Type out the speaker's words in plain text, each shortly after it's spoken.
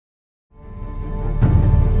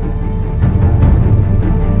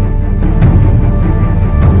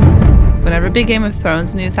big Game of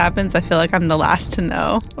Thrones news happens, I feel like I'm the last to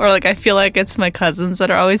know. Or like I feel like it's my cousins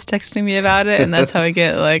that are always texting me about it, and that's how I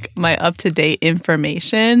get like my up-to-date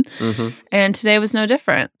information. And today was no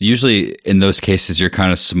different. Usually in those cases, you're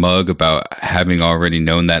kind of smug about having already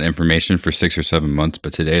known that information for 6 or 7 months,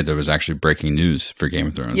 but today there was actually breaking news for Game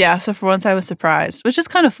of Thrones. Yeah, so for once I was surprised, which is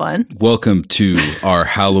kind of fun. Welcome to our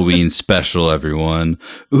Halloween special, everyone.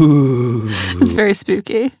 Ooh. It's very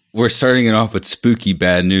spooky. We're starting it off with spooky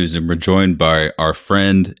bad news, and we're joined by our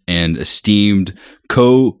friend and esteemed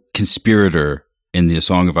co-conspirator in the A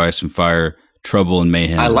Song of Ice and Fire, Trouble and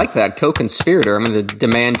Mayhem. I like that, co-conspirator. I'm going to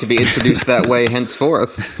demand to be introduced that way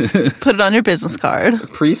henceforth. Put it on your business card.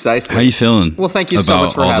 Precisely. How you feeling? Well, thank you so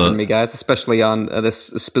much for having me, guys, especially on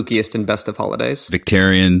this spookiest and best of holidays.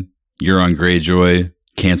 Victorian, Euron Greyjoy,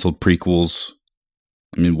 canceled prequels.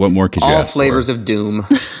 I mean, what more could you ask for? All flavors of doom.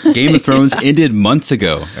 Game of Thrones ended months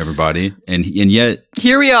ago, everybody, and yet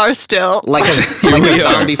here we are still. Like a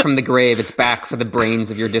zombie from the grave, it's back for the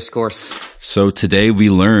brains of your discourse. So today we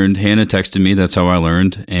learned, Hannah texted me, that's how I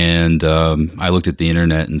learned, and I looked at the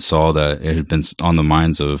internet and saw that it had been on the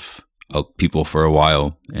minds of people for a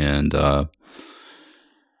while, and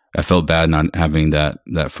I felt bad not having that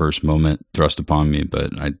first moment thrust upon me,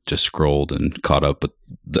 but I just scrolled and caught up with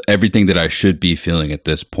everything that I should be feeling at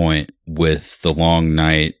this point with The Long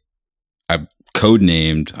Night. I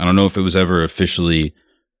codenamed, I don't know if it was ever officially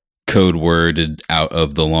code worded out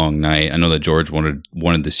of The Long Night. I know that George wanted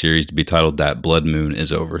the series to be titled That Blood Moon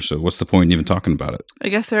Is Over. So what's the point in even talking about it? I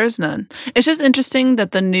guess there is none. It's just interesting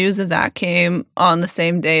that the news of that came on the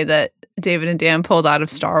same day that David and Dan pulled out of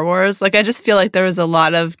Star Wars. Like, I just feel like there was a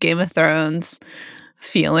lot of Game of Thrones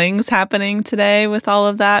feelings happening today with all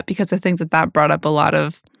of that, because I think that brought up a lot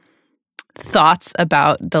of thoughts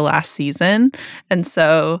about the last season. And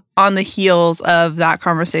so on the heels of that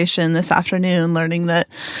conversation this afternoon, learning that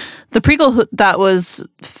the prequel that was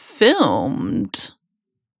filmed,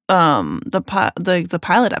 the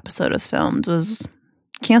pilot episode was filmed, was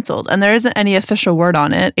canceled, and there isn't any official word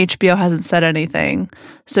on it. HBO hasn't said anything,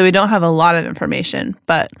 so we don't have a lot of information,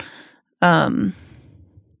 but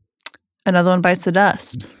another one bites the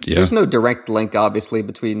dust. Yeah. There's no direct link, obviously,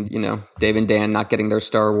 between, Dave and Dan not getting their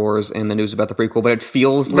Star Wars and the news about the prequel, but it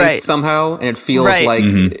feels linked somehow, and it feels like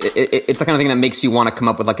it's the kind of thing that makes you want to come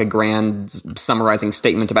up with like a grand summarizing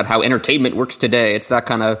statement about how entertainment works today. It's that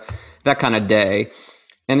kind of day.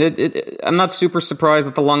 And I'm not super surprised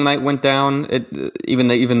that The Long Night went down. Even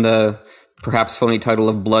the perhaps phony title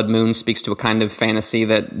of Blood Moon speaks to a kind of fantasy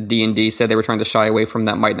that D&D said they were trying to shy away from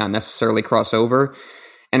that might not necessarily cross over.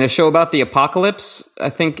 And a show about the apocalypse, I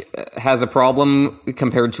think, has a problem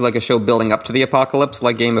compared to like a show building up to the apocalypse,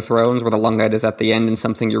 like Game of Thrones, where The Long Night is at the end and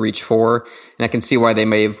something you reach for. And I can see why they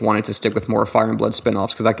may have wanted to stick with more Fire and Blood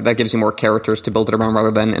spinoffs, because that gives you more characters to build it around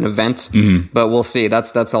rather than an event. But we'll see.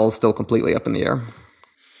 That's all still completely up in the air.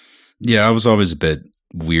 Yeah, I was always a bit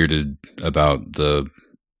weirded about the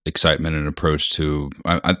excitement and approach to,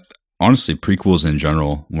 honestly, prequels in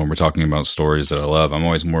general. When we're talking about stories that I love, I'm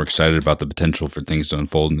always more excited about the potential for things to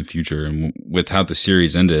unfold in the future. And with how the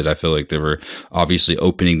series ended, I feel like they were obviously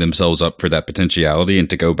opening themselves up for that potentiality. And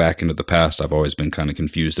to go back into the past, I've always been kind of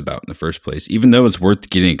confused about in the first place. Even though it's worth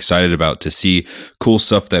getting excited about to see cool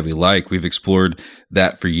stuff that we like, we've explored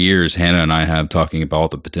that for years. Hannah and I have, talking about all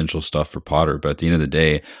the potential stuff for Potter. But at the end of the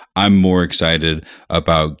day, I'm more excited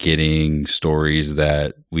about getting stories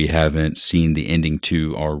that we haven't seen the ending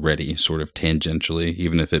to already, sort of tangentially,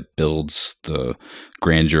 even if it builds the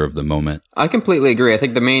grandeur of the moment. I completely agree. I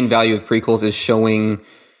think the main value of prequels is showing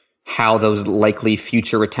how those likely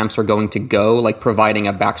future attempts are going to go, like providing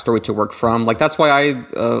a backstory to work from. Like, that's why I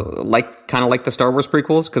kind of like the Star Wars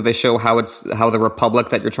prequels, because they show how the Republic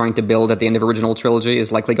that you're trying to build at the end of original trilogy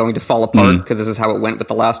is likely going to fall apart, because this is how it went with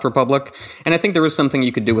the last Republic. And I think there is something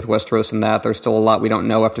you could do with Westeros in that. There's still a lot we don't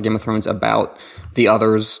know after Game of Thrones about the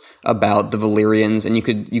others, about the Valyrians, and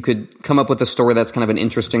you could come up with a story that's kind of an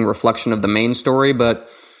interesting reflection of the main story, but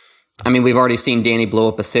I mean, we've already seen Dany blow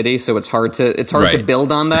up a city, so it's hard to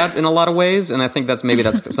build on that in a lot of ways, and I think that's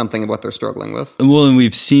something of what they're struggling with. Well, and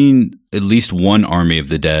we've seen at least one Army of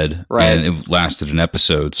the Dead, and it lasted an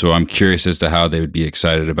episode, so I'm curious as to how they would be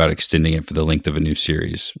excited about extending it for the length of a new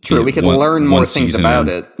series. True, we could learn more things about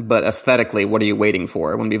it, but aesthetically, what are you waiting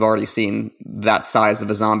for when we've already seen that size of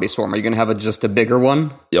a zombie swarm? Are you going to have just a bigger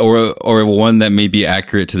one? Or one that may be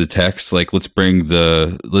accurate to the text? Like,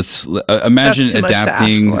 imagine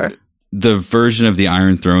adapting the version of the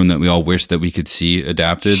Iron Throne that we all wish that we could see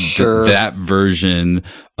adapted, sure. That version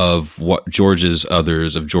of what George's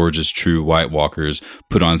true White Walkers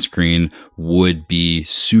put on screen would be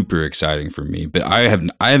super exciting for me. But I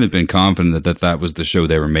haven't been confident that was the show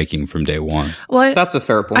they were making from day one. Well, that's a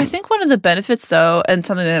fair point. I think one of the benefits, though, and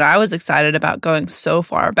something that I was excited about going so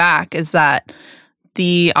far back, is that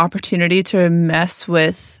the opportunity to mess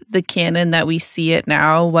with the canon that we see it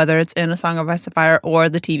now, whether it's in A Song of Ice and Fire or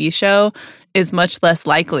the TV show, is much less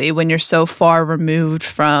likely when you're so far removed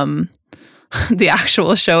from the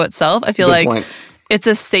actual show itself. I feel Good like point. It's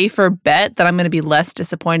a safer bet that I'm going to be less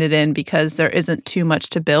disappointed in because there isn't too much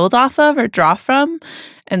to build off of or draw from.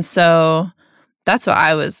 And so that's why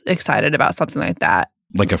I was excited about something like that.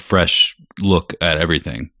 Like a fresh look at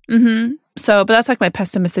everything. Mm-hmm. So, but that's like my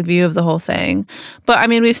pessimistic view of the whole thing. But I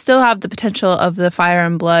mean, we still have the potential of the Fire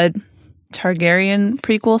and Blood Targaryen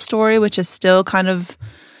prequel story, which is still kind of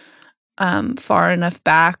far enough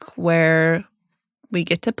back where we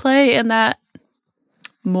get to play in that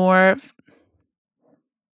more,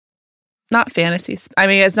 not fantasy. I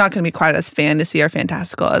mean, it's not going to be quite as fantasy or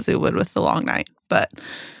fantastical as we would with The Long Night, but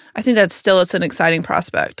I think that still it's an exciting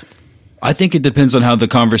prospect. I think it depends on how the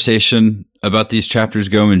conversation about these chapters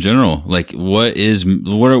go in general. Like, what is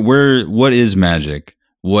magic?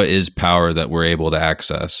 What is power that we're able to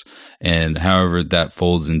access? And however that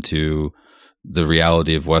folds into the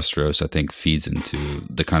reality of Westeros, I think feeds into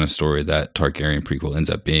the kind of story that Targaryen prequel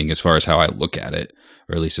ends up being, as far as how I look at it,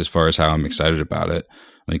 or at least as far as how I'm excited about it.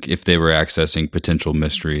 Like, if they were accessing potential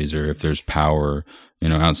mysteries, or if there's power,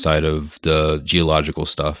 outside of the geological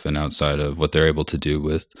stuff and outside of what they're able to do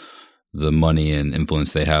with the money and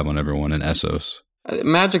influence they have on everyone in Essos.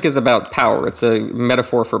 Magic is about power. It's a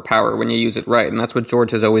metaphor for power when you use it right. And that's what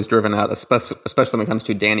George has always driven at, especially when it comes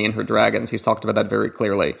to Dany and her dragons. He's talked about that very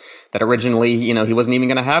clearly. That originally, he wasn't even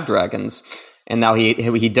going to have dragons. And now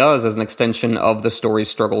he does as an extension of the story's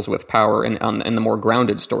struggles with power and the more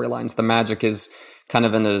grounded storylines. The magic is kind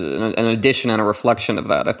of an addition and a reflection of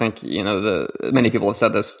that. I think, many people have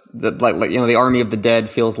said this, that the Army of the Dead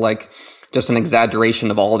feels like just an exaggeration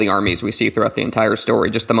of all the armies we see throughout the entire story,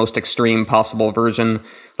 just the most extreme possible version.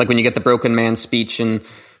 Like when you get the Broken Man speech and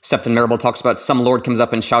Septon Marable talks about some lord comes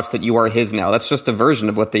up and shouts that you are his now. That's just a version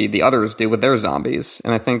of what the others do with their zombies.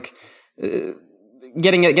 And I think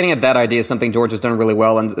getting at that idea is something George has done really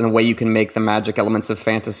well, and in a way you can make the magic elements of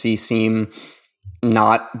fantasy seem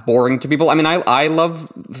not boring to people. I mean, I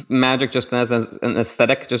love magic just as an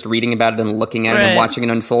aesthetic, just reading about it and looking at it and watching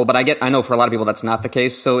it unfold. But I know for a lot of people that's not the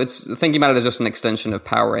case. So it's thinking about it as just an extension of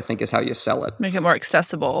power, I think, is how you sell it. Make it more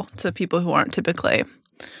accessible to people who aren't typically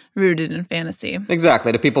rooted in fantasy.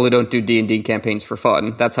 Exactly, to people who don't do D&D campaigns for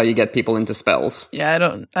fun. That's how you get people into spells. Yeah,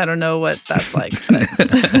 I don't know what that's like.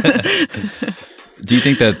 Do you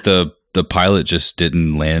think that the pilot just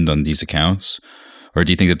didn't land on these accounts? Or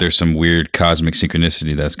do you think that there's some weird cosmic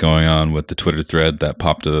synchronicity that's going on with the Twitter thread that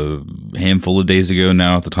popped a handful of days ago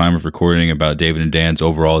now at the time of recording about David and Dan's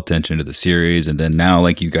overall attention to the series? And then now,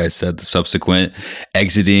 like you guys said, the subsequent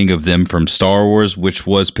exiting of them from Star Wars, which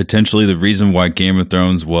was potentially the reason why Game of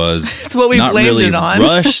Thrones was it's what we not blamed really it on.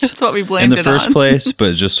 rushed It's what we blamed in the first place,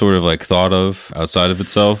 but just sort of like thought of outside of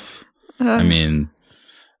itself. I mean,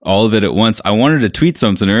 all of it at once. I wanted to tweet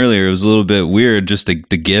something earlier. It was a little bit weird, just the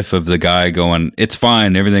gif of the guy going, "It's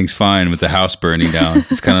fine, everything's fine," with the house burning down.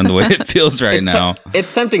 It's kind of the way it feels right now. It's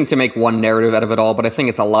tempting to make one narrative out of it all, but I think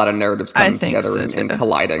it's a lot of narratives coming together and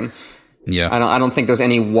colliding. Yeah, I don't think there's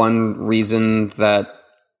any one reason that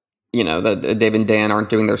that Dave and Dan aren't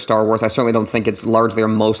doing their Star Wars. I certainly don't think it's largely or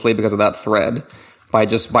mostly because of that thread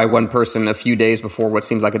by one person a few days before what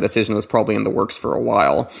seems like a decision was probably in the works for a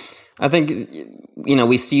while. I think,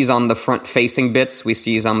 we seize on the front-facing bits. We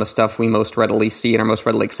seize on the stuff we most readily see and are most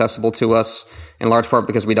readily accessible to us, in large part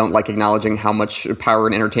because we don't like acknowledging how much power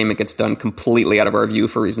and entertainment gets done completely out of our view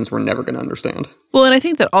for reasons we're never going to understand. Well, and I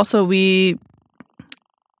think that also we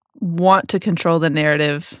want to control the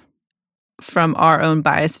narrative from our own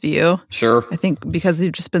biased view. Sure. I think because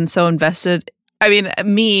we've just been so invested. I mean,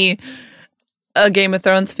 me, a Game of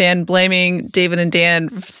Thrones fan, blaming David and Dan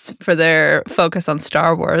for their focus on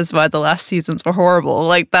Star Wars, why the last seasons were horrible.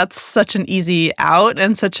 Like, that's such an easy out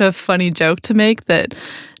and such a funny joke to make that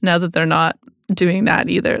now that they're not doing that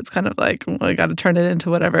either, it's kind of like, well, I got to turn it into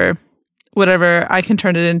whatever I can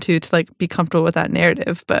turn it into to like be comfortable with that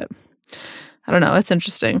narrative. But I don't know. It's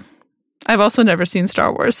interesting. I've also never seen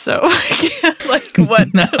Star Wars, so like,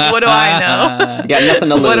 what do I know? Got nothing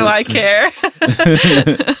to lose. What do I care?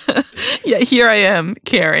 Yeah, here I am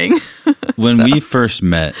caring. When we first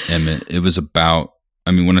met, Emmett, it was about,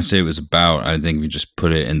 I mean, when I say it was about, I think we just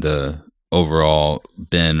put it in the overall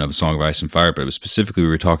been of Song of Ice and Fire, but it was specifically we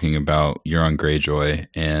were talking about Euron Greyjoy,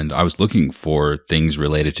 and I was looking for things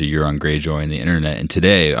related to Euron Greyjoy on the internet. And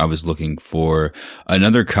today I was looking for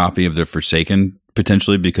another copy of The Forsaken,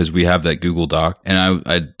 potentially, because we have that Google Doc, and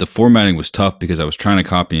I the formatting was tough because I was trying to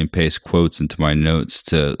copy and paste quotes into my notes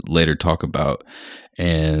to later talk about,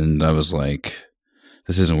 and I was like,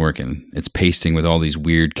 this isn't working. It's pasting with all these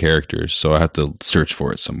weird characters, so I have to search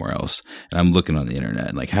for it somewhere else. And I'm looking on the internet,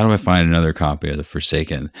 and like, how do I find another copy of The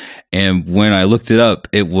Forsaken? And when I looked it up,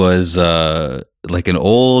 it was like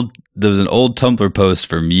there was an old Tumblr post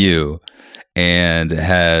from you, and it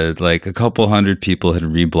had like a couple hundred people had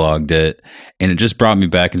reblogged it, and it just brought me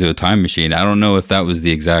back into a time machine. I don't know if that was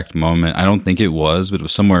the exact moment. I don't think it was, but it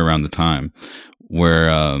was somewhere around the time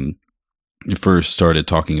where we first started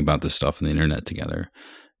talking about this stuff on the internet together.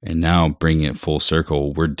 And now bringing it full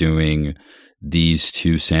circle, we're doing these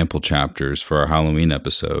 2 sample chapters for our Halloween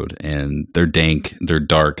episode, and they're dank, they're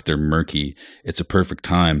dark, they're murky. It's a perfect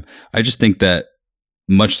time. I just think that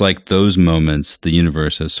much like those moments, the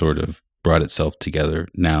universe has sort of brought itself together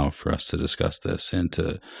now for us to discuss this and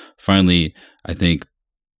to finally, I think,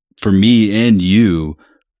 for me and you,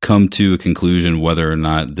 come to a conclusion whether or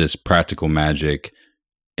not this practical magic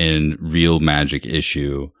and real magic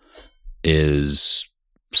issue is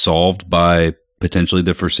solved by potentially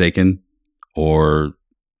The Forsaken, or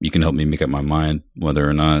you can help me make up my mind whether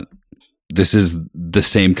or not this is the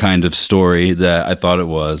same kind of story that I thought it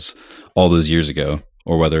was all those years ago,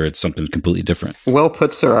 or whether it's something completely different. Well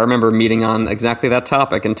put, sir. I remember meeting on exactly that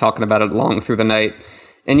topic and talking about it long through the night.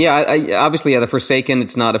 And yeah, I obviously, The Forsaken,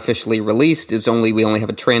 it's not officially released. We only have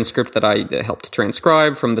a transcript that I helped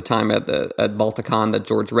transcribe from the time at Balticon that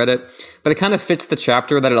George read it. But it kind of fits the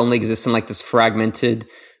chapter that it only exists in like this fragmented,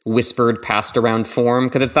 whispered, passed around form,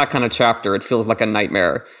 because it's that kind of chapter. It feels like a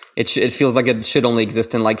nightmare. It feels like it should only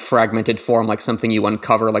exist in like fragmented form, like something you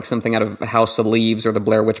uncover, like something out of House of Leaves or the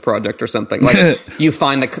Blair Witch Project or something. Like you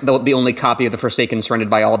find the only copy of The Forsaken surrounded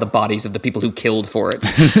by all the bodies of the people who killed for it.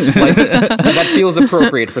 Like, that feels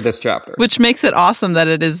appropriate for this chapter. Which makes it awesome that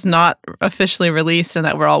it is not officially released and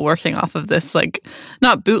that we're all working off of this, like,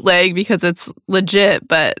 not bootleg because it's legit,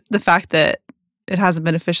 but the fact that it hasn't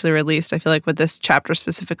been officially released, I feel like with this chapter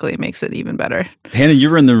specifically, makes it even better. Hannah, you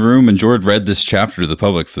were in the room and George read this chapter to the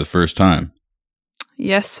public for the first time.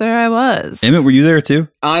 Yes, sir, I was. Emmett, were you there too?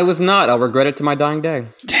 I was not. I'll regret it to my dying day.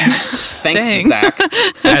 Damn it. Thanks, Zach.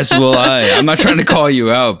 As will I. I'm not trying to call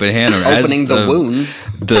you out, but Hannah, opening the wounds,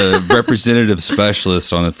 the representative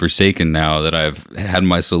specialist on The Forsaken now that I've had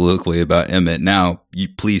my soliloquy about Emmett, now you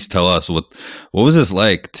please tell us what was this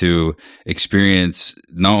like to experience?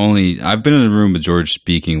 Not only I've been in a room with George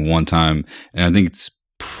speaking one time, and I think it's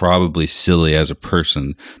probably silly as a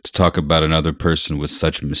person to talk about another person with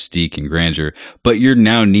such mystique and grandeur, but you're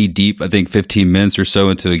now knee deep, I think 15 minutes or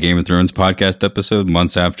so into a Game of Thrones podcast episode,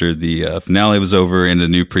 months after the finale was over and the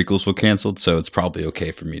new prequels were canceled, so it's probably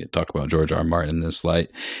okay for me to talk about George R. R. Martin in this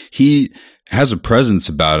light. He has a presence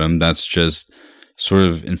about him that's just sort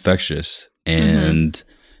of infectious, and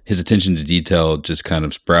his attention to detail just kind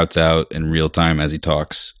of sprouts out in real time as he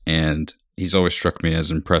talks, and he's always struck me as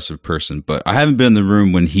an impressive person, but I haven't been in the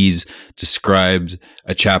room when he's described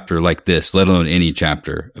a chapter like this, let alone any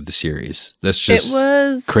chapter of the series. That's just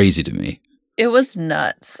crazy to me. It was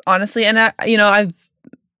nuts, honestly. And I've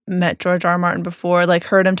met George R. R. Martin before, like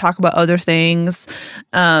heard him talk about other things.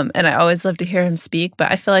 And I always love to hear him speak,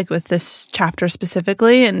 but I feel like with this chapter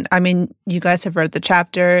specifically, and I mean, you guys have read the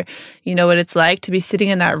chapter, you know what it's like to be sitting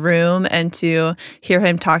in that room and to hear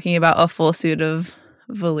him talking about a full suit of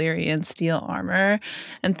Valyrian steel armor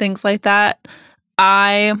and things like that.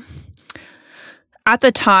 At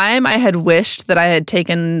the time, I had wished that I had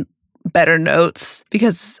taken better notes,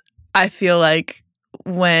 because I feel like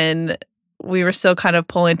when we were still kind of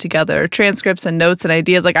pulling together transcripts and notes and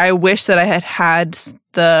ideas, like I wish that I had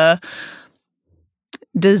the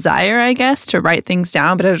desire, I guess, to write things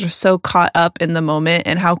down, but I was just so caught up in the moment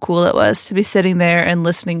and how cool it was to be sitting there and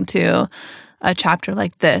listening to a chapter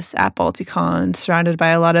like this at Balticon, surrounded by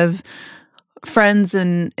a lot of friends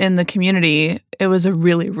in the community. It was a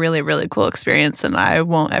really, really, really cool experience, and I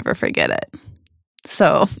won't ever forget it.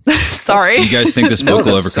 So, sorry. Do you guys think this book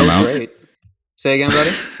will ever come out? Great. Say again,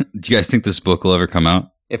 buddy? Do you guys think this book will ever come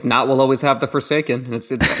out? If not, we'll always have The Forsaken. Again,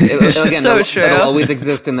 so true. It'll always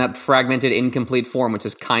exist in that fragmented, incomplete form, which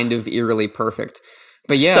is kind of eerily perfect.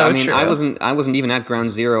 But yeah, so I mean, true. I wasn't even at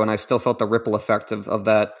ground zero, and I still felt the ripple effect of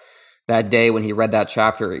that that day when he read that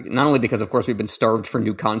chapter, not only because, of course, we've been starved for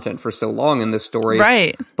new content for so long in this story,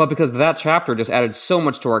 right, but because that chapter just added so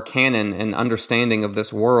much to our canon and understanding of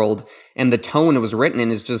this world. And the tone it was written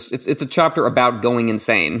in is just, it's a chapter about going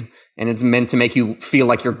insane. And it's meant to make you feel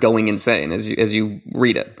like you're going insane as you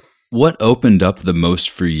read it. What opened up the most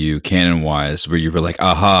for you, canon-wise, where you were like,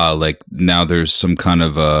 aha, like now there's some kind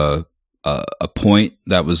of a point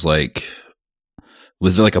that was like,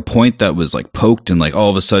 was there like a point that was like poked and like all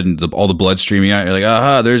of a sudden all the blood streaming out? You're like,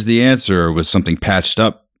 aha, there's the answer. Or was something patched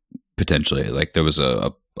up potentially? Like there was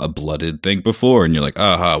a blooded thing before and you're like,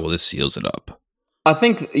 aha, well, this seals it up. I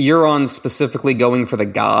think Euron specifically going for the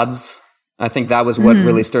gods. I think that was what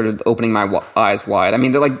really started opening my eyes wide. I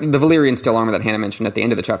mean, the Valyrian steel armor that Hannah mentioned at the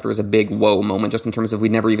end of the chapter was a big whoa moment, just in terms of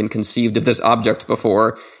we'd never even conceived of this object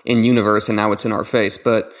before in universe, and now it's in our face.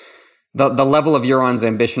 But the level of Euron's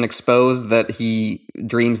ambition exposed, that he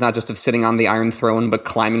dreams not just of sitting on the Iron Throne, but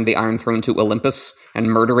climbing the Iron Throne to Olympus and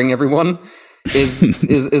murdering everyone,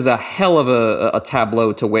 is a hell of a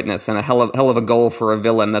tableau to witness, and a hell of a goal for a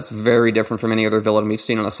villain that's very different from any other villain we've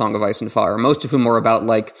seen on A Song of Ice and Fire. Most of whom are about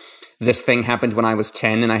like, this thing happened when I was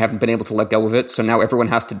 10 and I haven't been able to let go of it, so now everyone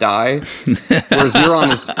has to die.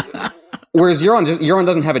 Whereas Euron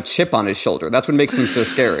doesn't have a chip on his shoulder. That's what makes him so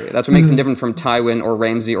scary. That's what makes him different from Tywin or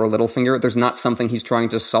Ramsay or Littlefinger. There's not something he's trying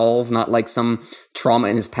to solve, not like some trauma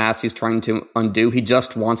in his past he's trying to undo. He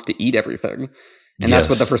just wants to eat everything. And that's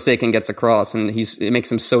what the Forsaken gets across, and it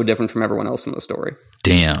makes him so different from everyone else in the story.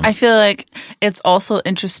 Damn. I feel like it's also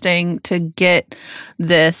interesting to get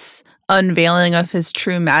this unveiling of his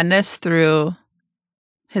true madness through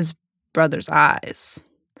his brother's eyes.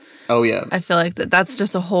 Oh yeah. I feel like that's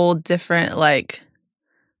just a whole different like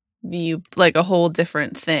view, like a whole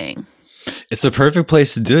different thing. It's a perfect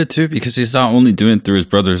place to do it too, because he's not only doing it through his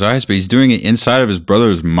brother's eyes, but he's doing it inside of his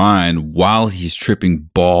brother's mind while he's tripping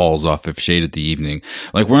balls off of Shade of the Evening.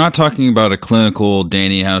 Like, we're not talking about a clinical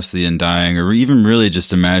Dany House of the Undying, or even really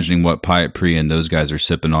just imagining what Pyat Pree and those guys are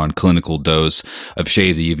sipping on, clinical dose of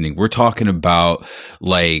Shade of the Evening. We're talking about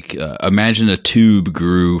like, imagine a tube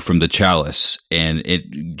grew from the chalice and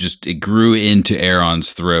it grew into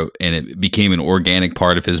Aeron's throat and it became an organic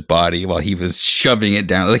part of his body while he was shoving it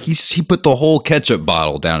down. Like he put the whole ketchup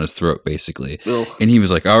bottle down his throat, basically. Ugh. And he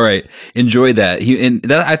was like, all right, enjoy that.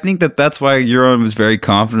 I think that's why Euron was very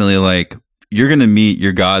confidently like, you're going to meet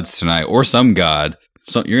your gods tonight, or some god.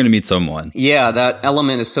 You're going to meet someone. Yeah, that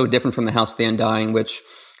element is so different from the House of the Undying, which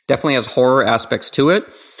definitely has horror aspects to it.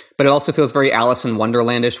 But it also feels very Alice in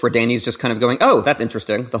Wonderlandish, where Dany's just kind of going, oh, that's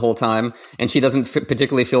interesting the whole time. And she doesn't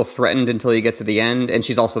particularly feel threatened until you get to the end. And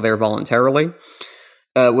she's also there voluntarily.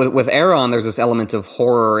 With Aeron, there's this element of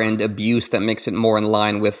horror and abuse that makes it more in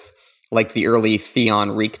line with like the early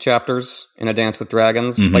Theon Reek chapters in A Dance with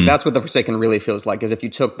Dragons. Mm-hmm. Like that's what The Forsaken really feels like, is if you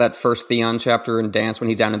took that first Theon chapter in Dance when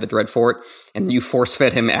he's down in the Dreadfort and you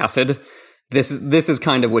force-fed him acid, this is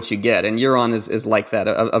kind of what you get. And Euron is like that,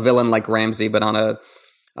 a villain like Ramsay, but on a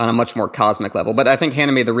much more cosmic level. But I think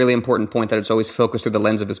Hannah made the really important point that it's always focused through the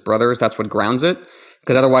lens of his brothers. That's what grounds it.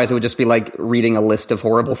 Because otherwise it would just be like reading a list of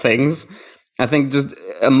horrible things. I think just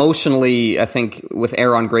emotionally, I think with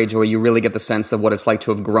Aeron Greyjoy, you really get the sense of what it's like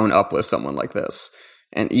to have grown up with someone like this.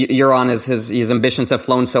 And Euron, his ambitions have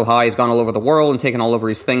flown so high, he's gone all over the world and taken all over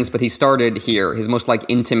his things, but he started here. His most like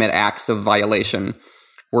intimate acts of violation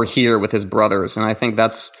were here with his brothers. And I think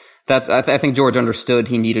I think George understood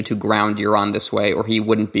he needed to ground Euron this way, or he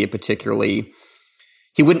wouldn't be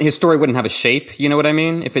his story wouldn't have a shape, you know what I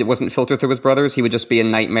mean? If it wasn't filtered through his brothers, he would just be a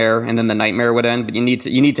nightmare, and then the nightmare would end. But you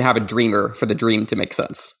need to have a dreamer for the dream to make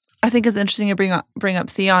sense. I think it's interesting to bring up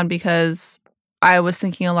Theon, because I was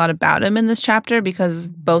thinking a lot about him in this chapter,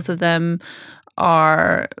 because both Theon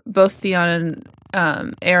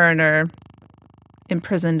and Aeron are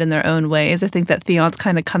imprisoned in their own ways. I think that Theon's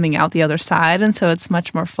kind of coming out the other side, and so it's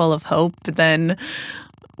much more full of hope than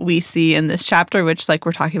we see in this chapter, which, like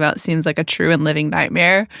we're talking about, seems like a true and living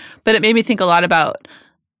nightmare. But it made me think a lot about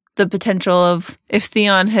the potential of, if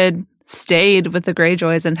Theon had stayed with the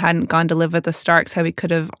Greyjoys and hadn't gone to live with the Starks, how he could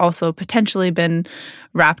have also potentially been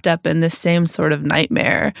wrapped up in this same sort of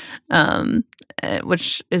nightmare,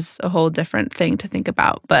 which is a whole different thing to think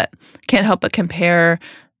about. But can't help but compare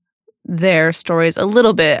their stories a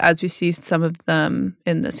little bit as we see some of them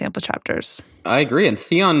in the sample chapters. I agree, and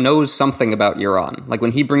Theon knows something about Euron. Like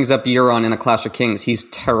when he brings up Euron in A Clash of Kings, he's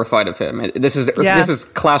terrified of him. This is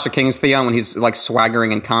Clash of Kings Theon when he's like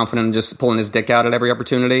swaggering and confident and just pulling his dick out at every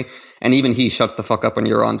opportunity. And even he shuts the fuck up when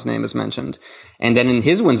Euron's name is mentioned. And then in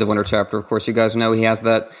his Winds of Winter chapter, of course, you guys know he has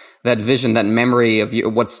that vision, that memory of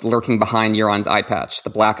what's lurking behind Euron's eye patch,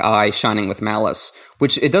 the black eye shining with malice,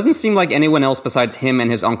 which it doesn't seem like anyone else besides him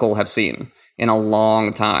and his uncle have seen in a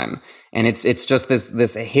long time. And it's just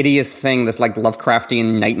this hideous thing, this like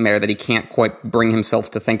Lovecraftian nightmare that he can't quite bring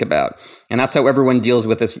himself to think about. And that's how everyone deals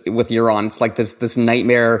with Euron. It's like this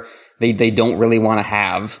nightmare they don't really want to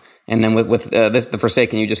have. And then with the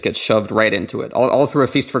Forsaken, you just get shoved right into it. All through A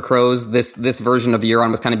Feast for Crows, this version of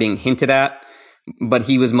Euron was kind of being hinted at, but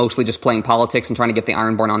he was mostly just playing politics and trying to get the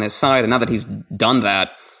Ironborn on his side. And now that he's done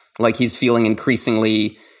that, like he's feeling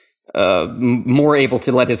increasingly more able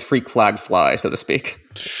to let his freak flag fly, so to speak.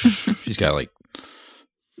 He's got like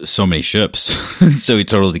so many ships, so he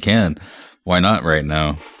totally can. Why not right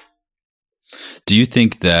now? Do you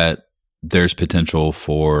think that there's potential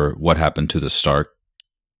for what happened to the Stark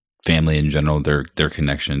family in general, their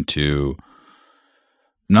connection to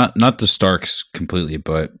not the Starks completely,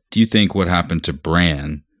 but do you think what happened to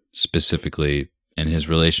Bran specifically and his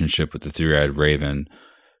relationship with the Three-Eyed Raven,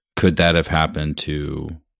 could that have happened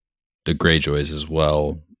to the Greyjoys as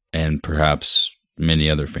well, and perhaps many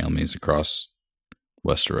other families across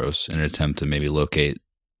Westeros in an attempt to maybe locate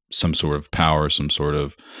some sort of power, some sort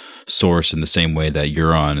of source in the same way that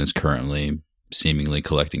Euron is currently seemingly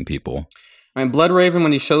collecting people? I mean, Bloodraven,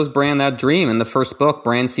 when he shows Bran that dream in the first book,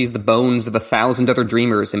 Bran sees the bones of 1,000 other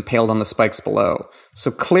dreamers impaled on the spikes below.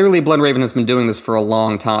 So clearly Bloodraven has been doing this for a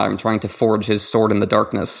long time, trying to forge his sword in the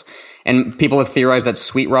darkness. And people have theorized that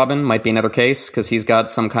Sweet Robin might be another case, because he's got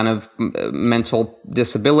some kind of mental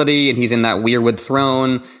disability, and he's in that Weirwood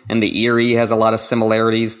throne, and the Eyrie has a lot of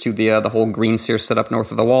similarities to the whole Greenseer setup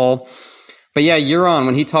north of the Wall. But yeah, Euron,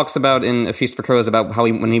 when he talks about in A Feast for Crows about how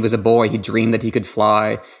when he was a boy, he dreamed that he could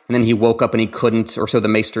fly, and then he woke up and he couldn't, or so the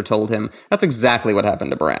Maester told him. That's exactly what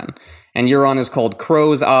happened to Bran. And Euron is called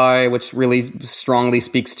Crow's Eye, which really strongly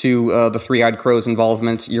speaks to the Three-Eyed Crow's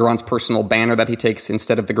involvement. Euron's personal banner that he takes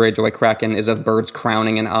instead of the Greyjoy Kraken is of birds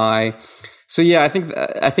crowning an eye. So yeah, I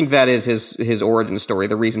think that is his origin story,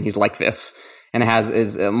 the reason he's like this, and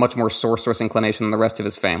is a much more sorceress inclination than the rest of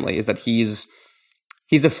his family, is that he's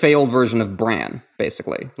a failed version of Bran,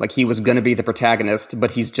 basically. Like, he was going to be the protagonist,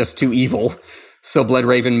 but he's just too evil. So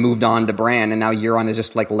Bloodraven moved on to Bran, and now Euron is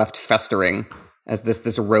just, like, left festering as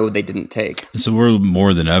this road they didn't take. So we're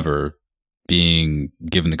more than ever being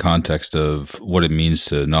given the context of what it means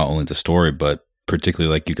to not only the story, but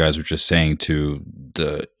particularly, like you guys were just saying, to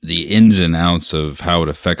the ins and outs of how it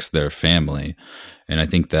affects their family. And I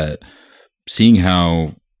think that seeing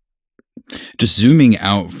how... just zooming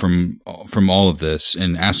out from all of this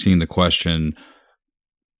and asking the question,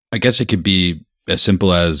 I guess it could be as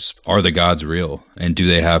simple as, are the gods real? And do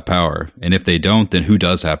they have power? And if they don't, then who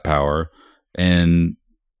does have power? And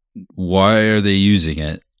why are they using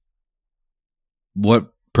it?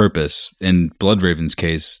 What purpose? In Bloodraven's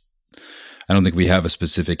case, I don't think we have a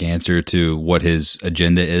specific answer to what his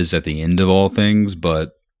agenda is at the end of all things,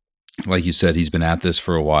 but like you said, he's been at this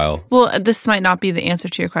for a while. Well, this might not be the answer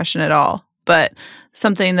to your question at all, but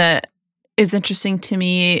something that is interesting to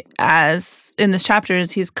me as in this chapter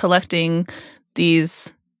is he's collecting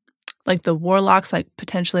these, like the warlocks, like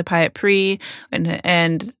potentially Pyat Pree,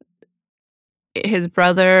 and his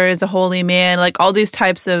brother is a holy man. Like all these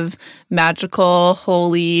types of magical,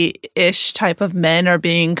 holy-ish type of men are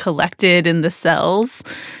being collected in the cells.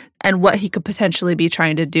 And what he could potentially be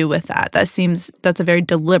trying to do with that. That's a very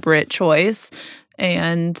deliberate choice.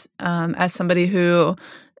 And as somebody who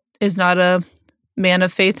is not a man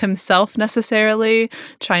of faith himself necessarily,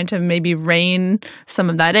 trying to maybe rein some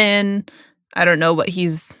of that in, I don't know what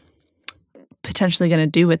he's potentially going to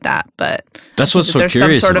do with that, but that's what's so there's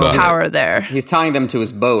curious some sort about. of power there. He's tying them to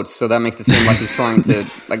his boats, so that makes it seem like he's trying to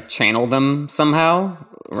like channel them somehow.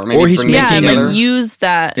 Or maybe he's bring making them together. Use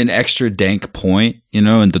that an extra dank point,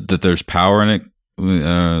 and that there's power in it.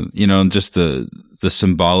 Just the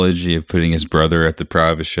symbology of putting his brother at the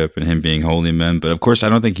prow of a ship and him being holy men. But of course, I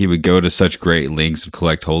don't think he would go to such great lengths of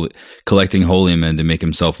collecting holy men to make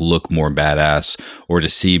himself look more badass or to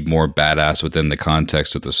seem more badass within the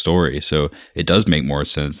context of the story. So it does make more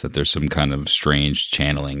sense that there's some kind of strange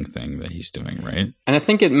channeling thing that he's doing, right? And I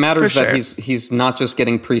think it matters For that sure. he's not just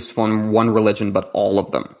getting priests from one religion, but all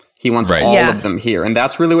of them. He wants all of them here. And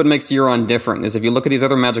that's really what makes Euron different, is if you look at these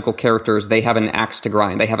other magical characters, they have an axe to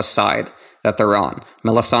grind. They have a side that they're on.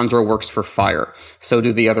 Melisandre works for fire. So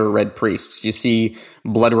do the other Red Priests. You see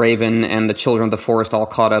Bloodraven and the Children of the Forest all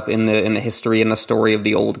caught up in the history and the story of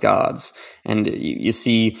the old gods. And you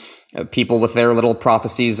see people with their little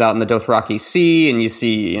prophecies out in the Dothraki Sea, and you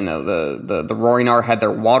see, the Rorinar had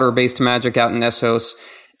their water-based magic out in Essos.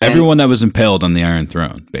 Everyone that was impaled on the Iron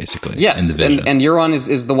Throne, basically. Yes, and Euron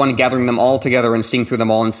is the one gathering them all together and seeing through them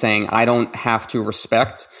all and saying, I don't have to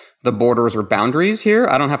respect the borders or boundaries here.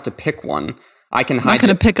 I don't have to pick one. I can not going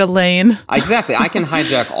to pick a lane. Exactly. I can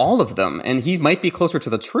hijack all of them. And he might be closer to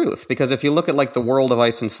the truth, because if you look at like the world of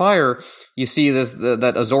Ice and Fire, you see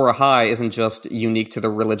that Azor Ahai isn't just unique to the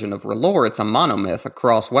religion of R'hllor. It's a monomyth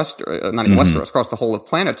across Westeros, across the whole of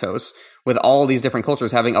Planetos, with all these different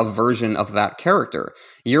cultures having a version of that character.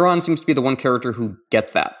 Euron seems to be the one character who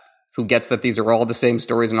gets that these are all the same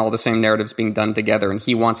stories and all the same narratives being done together. And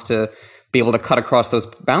he wants to be able to cut across those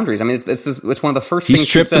boundaries. I mean, it's one of the first things he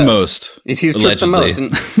says. He's tripped the most. He's tripped the most.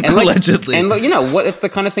 And Allegedly. And what? It's the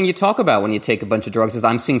kind of thing you talk about when you take a bunch of drugs, is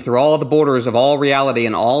I'm seeing through all the borders of all reality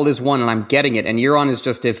and all is one and I'm getting it. And Euron is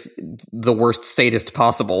just if the worst sadist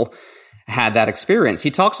possible had that experience.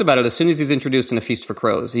 He talks about it as soon as he's introduced in A Feast for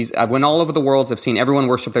Crows. I've went all over the worlds. I've seen everyone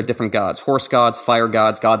worship their different gods. Horse gods, fire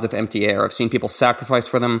gods, gods of empty air. I've seen people sacrifice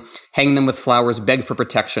for them, hang them with flowers, beg for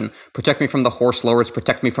protection. Protect me from the horse lords,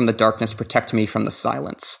 protect me from the darkness, protect me from the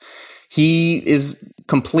silence. He is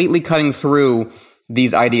completely cutting through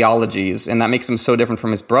these ideologies, and that makes him so different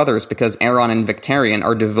from his brothers, because Aeron and Victarion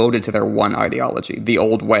are devoted to their one ideology, the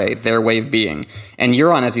old way, their way of being. And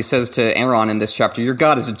Euron, as he says to Aeron in this chapter, your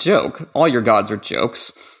god is a joke. All your gods are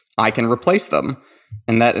jokes. I can replace them.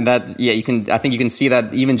 And I think you can see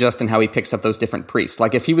that even just in how he picks up those different priests.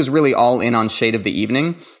 Like, if he was really all in on Shade of the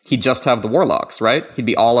Evening, he'd just have the warlocks, right? He'd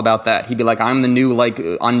be all about that. He'd be like, I'm the new,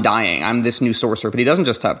 Undying. I'm this new sorcerer. But he doesn't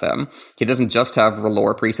just have them. He doesn't just have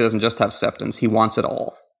R'hllor priests. He doesn't just have septons. He wants it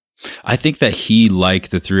all. I think that he, like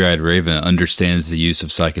the Three-Eyed Raven, understands the use of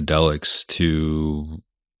psychedelics to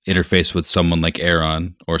interface with someone like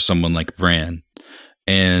Aeron or someone like Bran.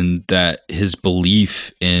 And that his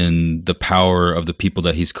belief in the power of the people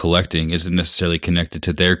that he's collecting isn't necessarily connected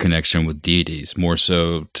to their connection with deities, more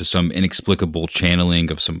so to some inexplicable channeling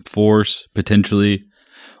of some force, potentially,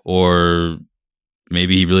 or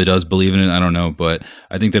maybe he really does believe in it. I don't know, but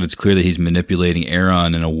I think that it's clear that he's manipulating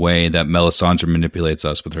Aeron in a way that Melisandre manipulates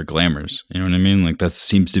us with her glamours. You know what I mean? Like, that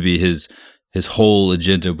seems to be his whole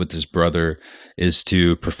agenda with his brother, is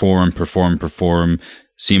to perform,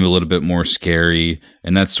 seem a little bit more scary,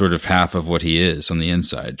 and that's sort of half of what he is on the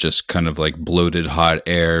inside, just kind of like bloated hot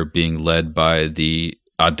air being led by the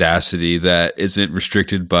audacity that isn't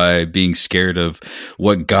restricted by being scared of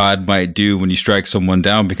what God might do when you strike someone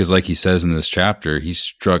down, because like he says in this chapter, he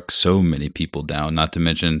struck so many people down, not to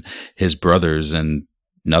mention his brothers, and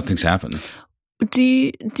nothing's happened. Do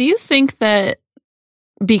you think that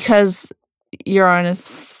because Euron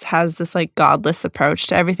has this like godless approach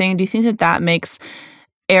to everything, do you think that makes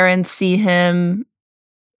Aeron see him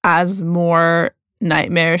as more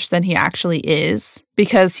nightmarish than he actually is,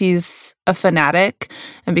 because he's a fanatic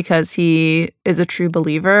and because he is a true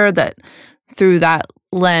believer, that through that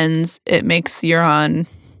lens it makes Euron,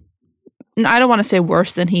 I don't want to say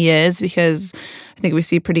worse than he is, because I think we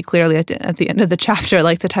see pretty clearly at the end of the chapter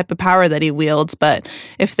like the type of power that he wields, but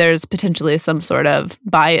if there's potentially some sort of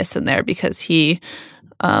bias in there because he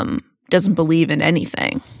doesn't believe in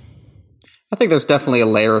anything. I think there's definitely a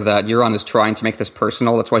layer of that. Euron is trying to make this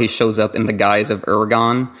personal. That's why he shows up in the guise of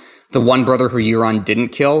Eragon. The one brother who Euron didn't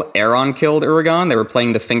kill, Aeron killed Eragon. They were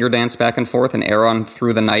playing the finger dance back and forth, and Aeron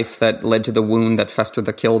threw the knife that led to the wound that festered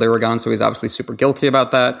that killed Eragon, so he's obviously super guilty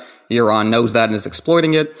about that. Euron knows that and is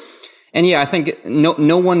exploiting it. And yeah, I think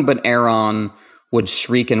no one but Aeron would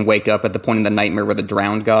shriek and wake up at the point in the nightmare where the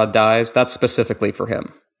drowned god dies. That's specifically for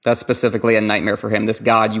him. That's specifically a nightmare for him. This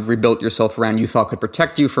god you rebuilt yourself around, you thought could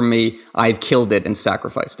protect you from me, I've killed it and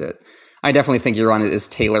sacrificed it. I definitely think Euron is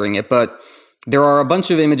tailoring it, but there are a bunch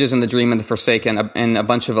of images in the Dream and the Forsaken and a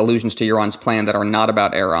bunch of allusions to Euron's plan that are not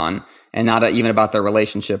about Aeron and not even about their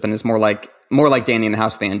relationship, and is more like Dany in the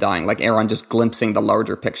House of the Undying, like Aeron just glimpsing the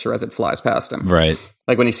larger picture as it flies past him. Right.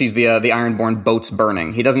 Like when he sees the Ironborn boats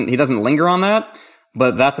burning. He doesn't linger on that.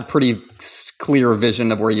 But that's a pretty clear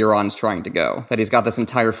vision of where Euron's trying to go. That he's got this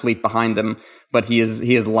entire fleet behind him, but he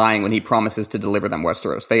is lying when he promises to deliver them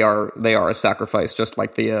Westeros. They are a sacrifice, just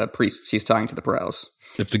like the priests he's tying to the prows.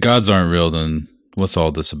 If the gods aren't real, then what's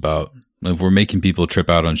all this about? If we're making people trip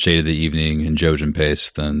out on Shade of the Evening and Jojen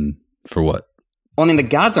Pace, then for what? Well, I mean, the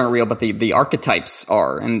gods aren't real, but the archetypes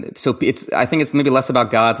are. And so I think it's maybe less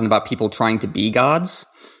about gods and about people trying to be gods.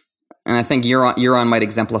 And I think Euron might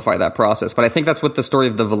exemplify that process. But I think that's what the story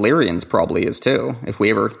of the Valyrians probably is too, if we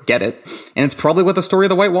ever get it. And it's probably what the story of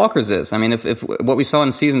the White Walkers is. I mean, if what we saw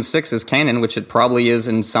in season 6 is canon, which it probably is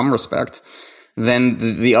in some respect, then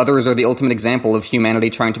the others are the ultimate example of humanity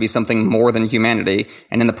trying to be something more than humanity,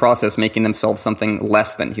 and in the process making themselves something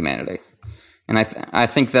less than humanity. And I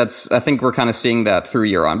think we're kind of seeing that through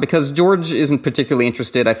Euron, because George isn't particularly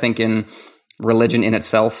interested, I think, in religion in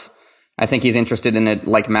itself. I think he's interested in it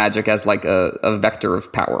like magic, as like a vector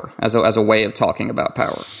of power, as a way of talking about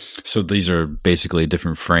power. So these are basically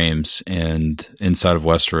different frames, and inside of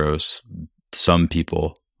Westeros, some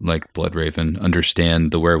people, like Bloodraven,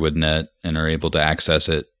 understand the weirwood net and are able to access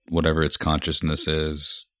it, whatever its consciousness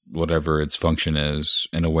is, whatever its function is,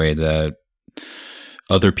 in a way that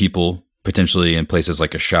other people, potentially in places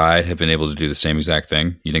like Asshai, have been able to do the same exact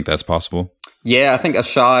thing. You think that's possible? Yeah, I think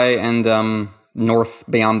Asshai and North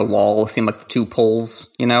Beyond the Wall seem like the two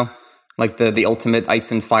poles, you know? Like the ultimate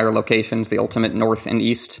ice and fire locations, the ultimate north and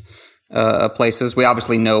east places. We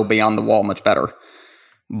obviously know Beyond the Wall much better.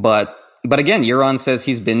 But again, Euron says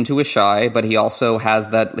he's been to Asshai, but he also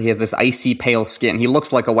has this icy pale skin. He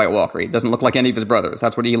looks like a White Walker. He doesn't look like any of his brothers.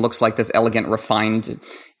 That's what he looks like, this elegant, refined,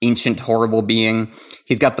 ancient, horrible being.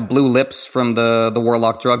 He's got the blue lips from the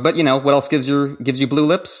Warlock drug. But, you know, what else gives you blue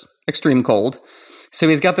lips? Extreme cold. So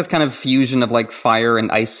he's got this kind of fusion of, like, fire and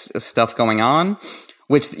ice stuff going on,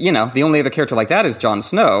 which, you know, the only other character like that is Jon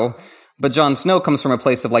Snow. But Jon Snow comes from a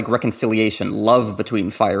place of like reconciliation, love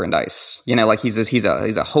between fire and ice. You know, like he's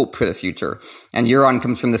a hope for the future. And Euron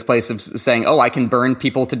comes from this place of saying, "Oh, I can burn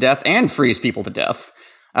people to death and freeze people to death.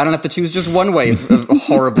 I don't have to choose just one way of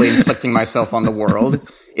horribly inflicting myself on the world.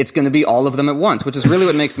 It's going to be all of them at once," which is really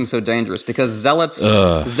what makes him so dangerous. Because zealots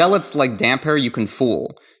like Damphair, you can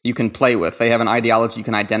fool, you can play with. They have an ideology you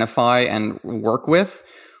can identify and work with.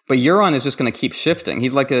 But Euron is just going to keep shifting.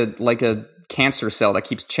 He's like a cancer cell that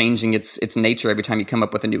keeps changing its nature every time you come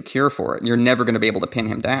up with a new cure for it. You're never going to be able to pin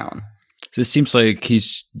him down. So it seems like he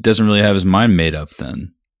doesn't really have his mind made up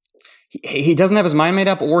then. He doesn't have his mind made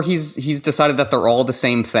up, or he's decided that they're all the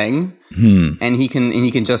same thing, and he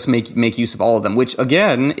can just make use of all of them, which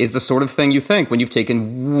again is the sort of thing you think when you've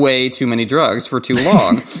taken way too many drugs for too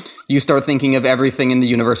long. You start thinking of everything in the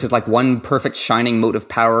universe as like one perfect shining mote of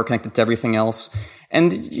power connected to everything else.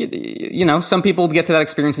 And, you know, some people get to that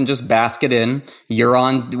experience and just bask it in.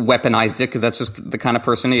 Euron weaponized it because that's just the kind of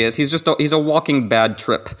person he is. He's a walking bad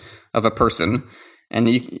trip of a person. And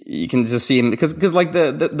you can just see him because like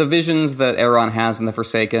the visions that Aeron has in the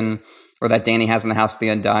Forsaken, or that Dany has in the House of the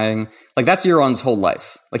Undying, like that's Euron's whole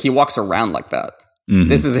life. Like he walks around like that. Mm-hmm.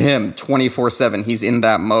 This is him 24/7. He's in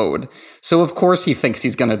that mode. So of course he thinks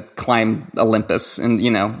he's going to climb Olympus and,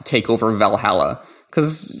 you know, take over Valhalla.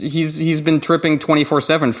 Because he's been tripping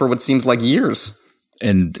 24/7 for what seems like years.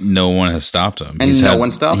 And no one has stopped him. And no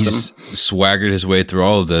one stopped him. He's swaggered his way through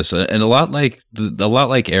all of this. And a lot like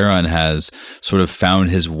Aeron has sort of found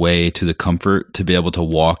his way to the comfort to be able to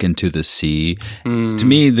walk into the sea. To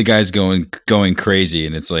me, the guy's going crazy.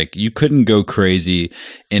 And it's like, you couldn't go crazy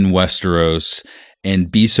in Westeros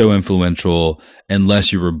and be so influential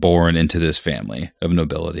unless you were born into this family of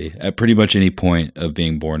nobility at pretty much any point of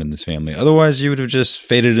being born in this family. Otherwise, you would have just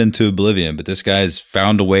faded into oblivion. But this guy's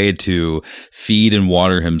found a way to feed and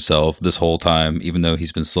water himself this whole time, even though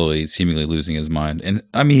he's been slowly, seemingly losing his mind. And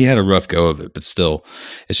I mean, he had a rough go of it, but still,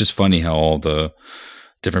 it's just funny how all the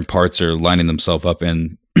different parts are lining themselves up.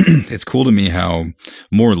 And it's cool to me how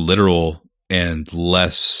more literal and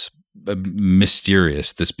less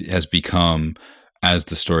mysterious this has become as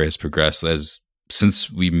the story has progressed,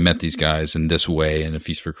 since we met these guys in this way in A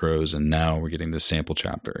Feast for Crows, and now we're getting this sample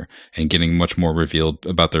chapter and getting much more revealed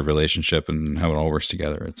about their relationship and how it all works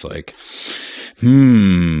together. It's like,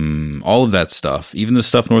 all of that stuff, even the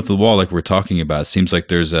stuff north of the wall, like we're talking about, seems like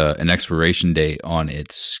there's an expiration date on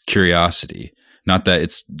its curiosity. Not that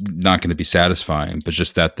it's not going to be satisfying, but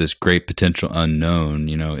just that this great potential unknown,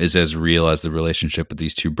 you know, is as real as the relationship with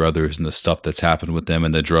these two brothers and the stuff that's happened with them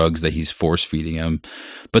and the drugs that he's force feeding him.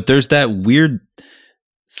 But there's that weird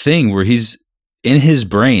thing where he's in his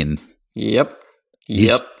brain. Yep.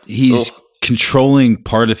 He's controlling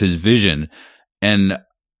part of his vision. And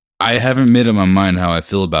I haven't made up my mind how I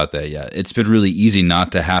feel about that yet. It's been really easy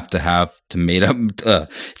not to have to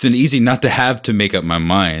make up my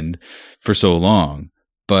mind for so long,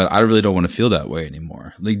 but I really don't want to feel that way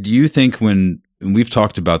anymore. Like, do you think when we've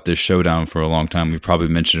talked about this showdown for a long time, we've probably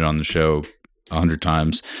mentioned it on the show 100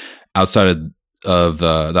 times outside of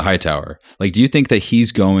the Hightower, like, do you think that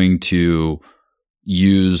he's going to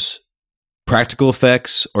use practical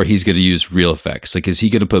effects or he's going to use real effects. Like, is he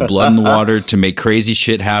going to put blood in the water to make crazy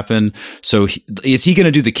shit happen? So is he going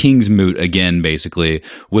to do the King's Moot again, basically,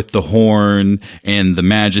 with the horn and the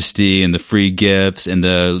majesty and the free gifts and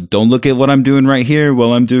the don't look at what I'm doing right here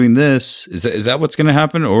while I'm doing this? Is that what's going to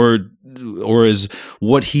happen? Or is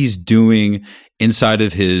what he's doing inside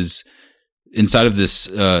of the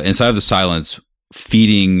silence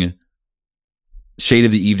feeding Shade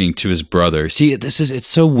of the Evening to his brother? See, it's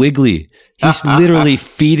so wiggly. He's literally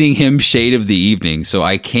feeding him Shade of the Evening, so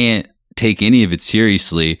I can't take any of it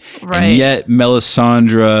seriously. Right. And yet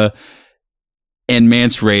Melisandre and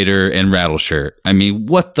Mance Rayder and Rattleshirt. I mean,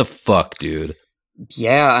 what the fuck, dude?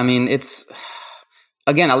 Yeah, I mean, it's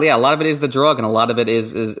again, yeah, a lot of it is the drug, and a lot of it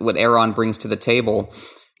is what Aeron brings to the table.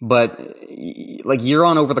 But like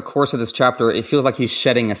Euron, over the course of this chapter, it feels like he's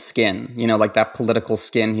shedding a skin, you know, like that political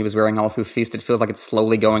skin he was wearing all through Feast. It feels like it's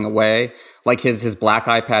slowly going away. Like his black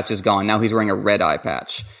eye patch is gone. Now he's wearing a red eye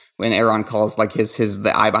patch. When Aeron calls like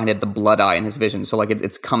the eye behind it, the blood eye in his vision. So like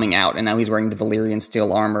it's coming out, and now he's wearing the Valyrian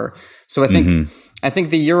steel armor. So I think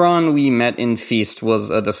the Euron we met in Feast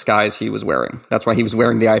was a disguise he was wearing. That's why he was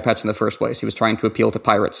wearing the eye patch in the first place. He was trying to appeal to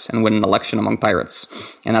pirates and win an election among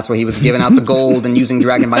pirates. And that's why he was giving out the gold and using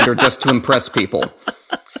Dragonbinder just to impress people.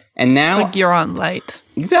 And now... It's like Euron Light.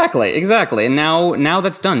 Exactly. And now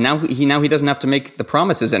that's done. Now he doesn't have to make the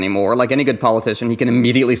promises anymore. Like any good politician, he can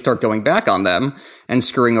immediately start going back on them and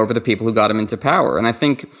screwing over the people who got him into power. And I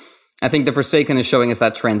think the Forsaken is showing us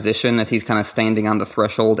that transition as he's kind of standing on the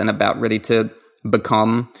threshold and about ready to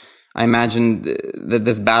become. I imagine that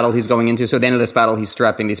this battle he's going into, so at the end of this battle, he's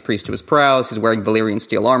strapping these priests to his prows, he's wearing Valyrian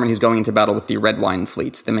steel armor, and he's going into battle with the Red Wine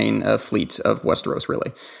fleet, the main fleet of Westeros,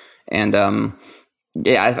 really. And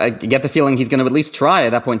yeah, I get the feeling he's going to at least try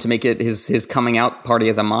at that point to make it his coming out party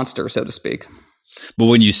as a monster, so to speak. But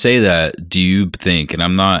when you say that, do you think, and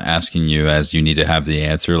I'm not asking you as you need to have the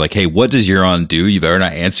answer, like, hey, what does Euron do? You better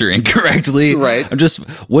not answer incorrectly. Right.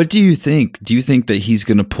 What do you think? Do you think that he's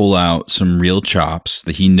going to pull out some real chops,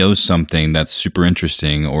 that he knows something that's super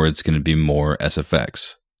interesting, or it's going to be more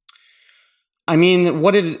SFX? I mean,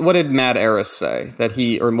 what did Mad Aerys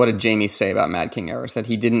say or what did Jaime say about Mad King Aerys? That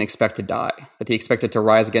he didn't expect to die, that he expected to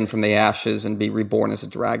rise again from the ashes and be reborn as a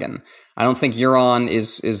dragon. I don't think Euron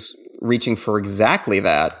is reaching for exactly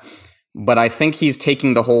that, but I think he's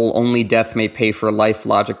taking the whole only death may pay for life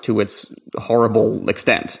logic to its horrible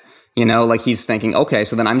extent. You know, like he's thinking, okay,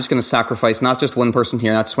 so then I'm just going to sacrifice not just one person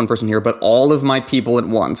here, but all of my people at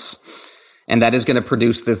once. And that is going to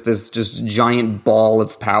produce this just giant ball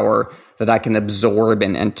of power that I can absorb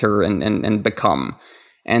and enter and become.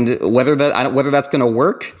 And whether that's going to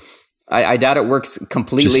work, I doubt it works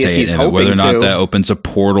completely as he's hoping to. Whether or not that opens a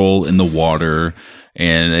portal in the water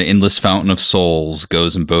and an endless fountain of souls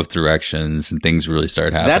goes in both directions and things really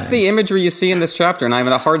start happening. That's the imagery you see in this chapter, and I have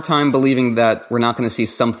a hard time believing that we're not going to see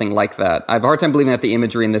something like that. I have a hard time believing that the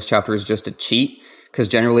imagery in this chapter is just a cheat, because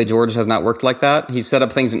generally George has not worked like that. He's set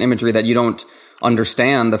up things in imagery that you don't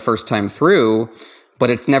understand the first time through, but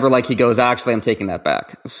it's never like he goes, actually, I'm taking that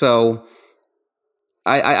back. So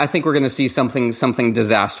I think we're going to see something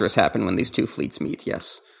disastrous happen when these two fleets meet,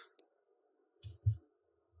 yes.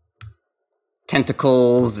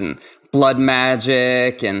 Tentacles and blood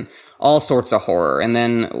magic and all sorts of horror. And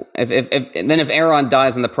then if Aeron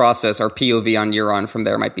dies in the process, our POV on Euron from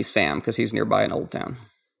there might be Sam, because he's nearby in Old Town.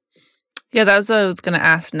 Yeah, that's what I was going to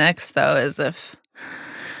ask next, though, is if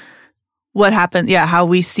what happened, how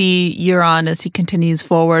we see Euron as he continues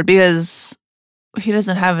forward, because he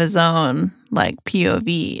doesn't have his own, like,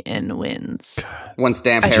 POV in Winds. Once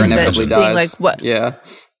Damphair inevitably dies. Like, what? Yeah.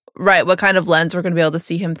 Right, what kind of lens we're going to be able to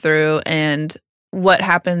see him through, and what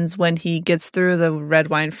happens when he gets through the Red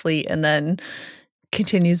Wine fleet and then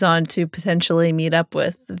continues on to potentially meet up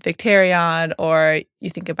with Victarion, or you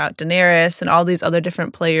think about Daenerys and all these other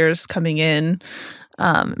different players coming in,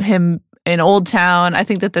 him in Old Town. I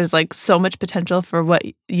think that there's like so much potential for what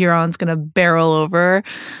Euron's going to barrel over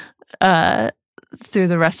through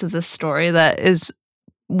the rest of the story that is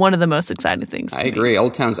one of the most exciting things to me. I agree.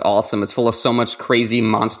 Old Town's awesome. It's full of so much crazy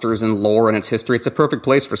monsters and lore and its history. It's a perfect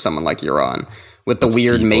place for someone like Euron, with the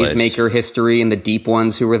weird maze maker history and the deep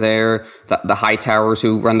ones who were there. The high towers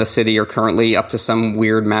who run the city are currently up to some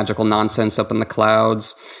weird magical nonsense up in the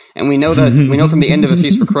clouds. And we know from the end of A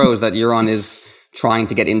Feast for Crows that Euron is trying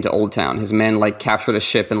to get into Old Town. His men like captured a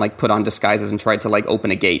ship and like put on disguises and tried to like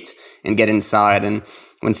open a gate and get inside. And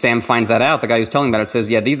when Sam finds that out, the guy who's telling about it says,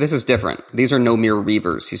 this is different. These are no mere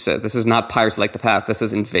reavers, he says. This is not pirates like the past. This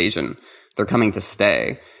is invasion. They're coming to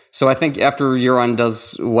stay. So I think after Euron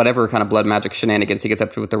does whatever kind of blood magic shenanigans he gets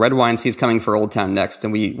up to with the Red Wines, he's coming for Old Town next,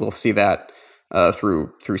 and we will see that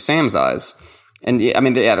through Sam's eyes. And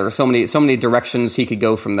there are so many directions he could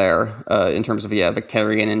go from there in terms of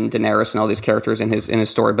Victarion and Daenerys and all these characters in his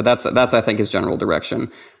story. But that's I think his general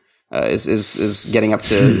direction is getting up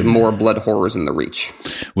to more blood horrors in the Reach.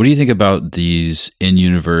 What do you think about these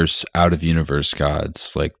in-universe, out-of-universe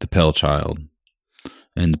gods like the Pale Child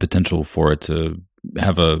and the potential for it to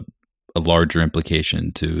have a larger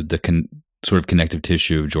implication to the sort of connective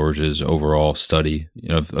tissue of George's overall study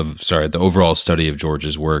the overall study of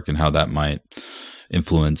George's work and how that might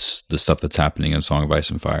influence the stuff that's happening in Song of Ice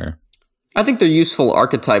and Fire? I think they're useful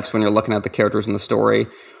archetypes when you're looking at the characters in the story,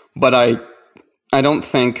 but I don't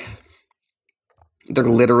think they're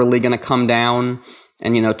literally going to come down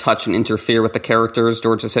and, touch and interfere with the characters.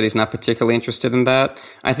 George has said he's not particularly interested in that.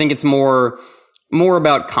 I think it's more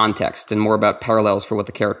about context and more about parallels for what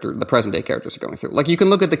the present day characters are going through. Like, you can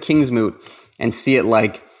look at the Kingsmoot and see it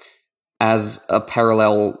like as a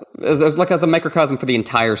parallel, as a microcosm for the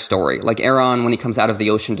entire story. Like, Aeron, when he comes out of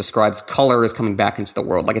the ocean, describes color as coming back into the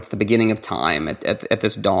world. Like, it's the beginning of time at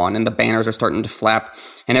this dawn, and the banners are starting to flap,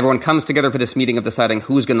 and everyone comes together for this meeting of deciding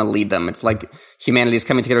who's going to lead them. It's like humanity is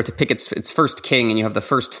coming together to pick its first king, and you have the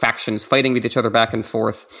first factions fighting with each other back and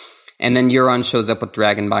forth. And then Euron shows up with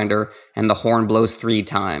Dragonbinder, and the horn blows 3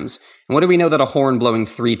 times. And what do we know that a horn blowing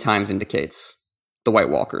 3 times indicates? The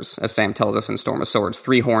White Walkers, as Sam tells us in Storm of Swords.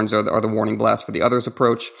 3 horns are the warning blast for the others'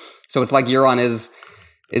 approach. So it's like Euron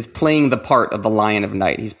is playing the part of the Lion of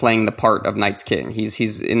Night. He's playing the part of Night's King.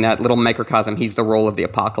 He's in that little microcosm. He's the role of the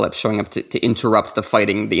Apocalypse, showing up to interrupt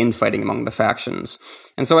the infighting among the factions.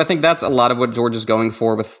 And so I think that's a lot of what George is going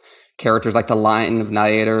for with characters like the Lion of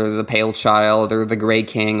Night or the Pale Child or the Grey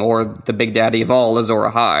King or the Big Daddy of all, Azor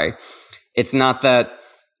Ahai. It's not that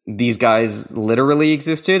these guys literally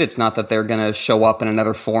existed. It's not that they're going to show up in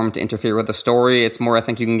another form to interfere with the story. It's more, I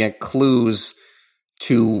think you can get clues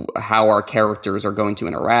to how our characters are going to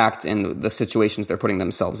interact and the situations they're putting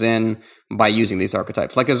themselves in by using these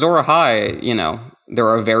archetypes. Like Azor Ahai, there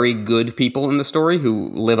are very good people in the story who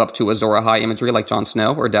live up to Azor Ahai imagery, like Jon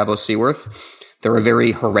Snow or Davos Seaworth. There are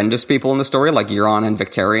very horrendous people in the story, like Euron and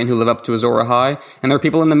Victarion, who live up to Azor Ahai. And there are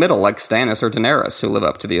people in the middle, like Stannis or Daenerys, who live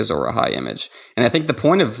up to the Azor Ahai image. And I think the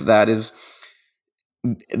point of that is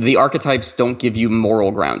the archetypes don't give you moral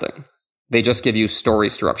grounding. They just give you story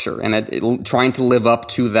structure. And trying to live up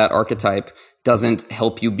to that archetype doesn't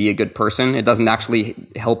help you be a good person. It doesn't actually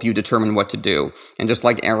help you determine what to do. And just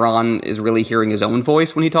like Aeron is really hearing his own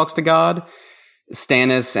voice when he talks to God,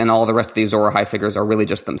 Stannis and all the rest of the Azor Ahai figures are really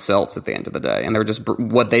just themselves at the end of the day. And they're just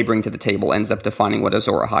what they bring to the table ends up defining what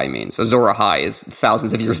Azor Ahai means. Azor Ahai is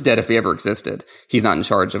thousands of years dead if he ever existed. He's not in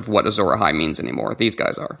charge of what Azor Ahai means anymore. These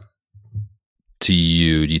guys are. To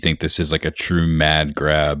you, do you think this is like a true mad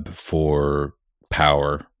grab for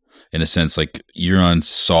power? In a sense, like Euron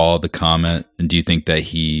saw the comment, and do you think that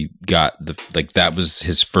he got that was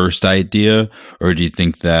his first idea? Or do you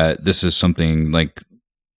think that this is something like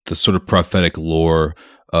the sort of prophetic lore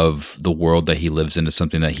of the world that he lives in is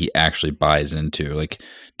something that he actually buys into? Like,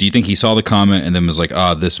 do you think he saw the comment and then was like,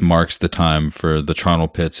 this marks the time for the charnel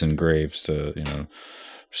pits and graves to,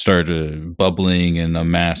 start bubbling and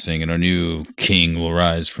amassing, and a new king will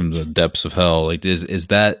rise from the depths of hell? Like, is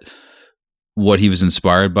that what he was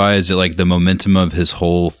inspired by? Is it like the momentum of his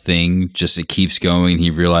whole thing just it keeps going?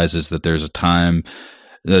 He realizes that there's a time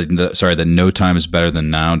that no time is better than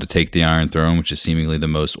now to take the Iron Throne, which is seemingly the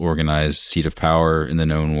most organized seat of power in the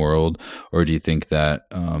known world? Or do you think that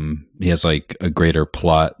he has like a greater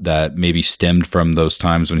plot that maybe stemmed from those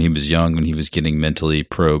times when he was young, when he was getting mentally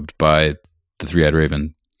probed by the Three-Eyed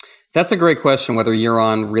Raven? That's a great question, whether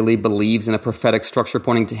Euron really believes in a prophetic structure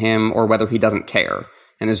pointing to him or whether he doesn't care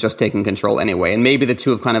and is just taking control anyway. And maybe the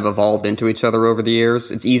two have kind of evolved into each other over the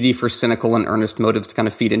years. It's easy for cynical and earnest motives to kind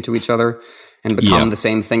of feed into each other and become the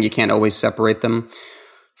same thing. You can't always separate them.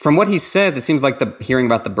 From what he says, it seems like hearing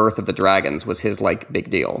about the birth of the dragons was his like big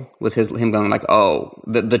deal. Was him going like,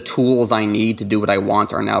 the tools I need to do what I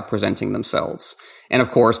want are now presenting themselves. And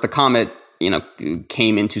of course, the comet,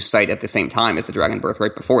 came into sight at the same time as the dragon birth,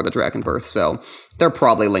 right before the dragon birth. So they're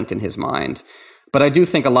probably linked in his mind. But I do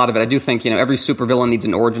think a lot of it, every supervillain needs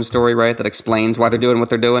an origin story, right? That explains why they're doing what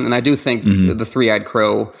they're doing. And I do think the Three-Eyed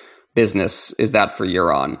Crow business is that for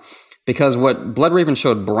Euron. Because what Bloodraven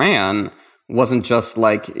showed Bran wasn't just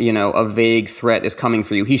like, a vague threat is coming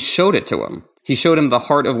for you. He showed it to him. He showed him the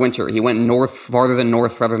heart of winter. He went farther than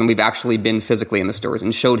north, rather than we've actually been physically in the stories,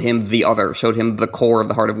 and showed him showed him the core of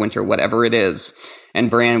the heart of winter, whatever it is.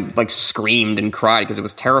 And Bran screamed and cried because it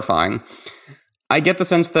was terrifying. I get the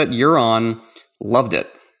sense that Euron loved it.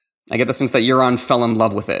 I get the sense that Euron fell in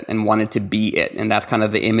love with it and wanted to be it, and that's kind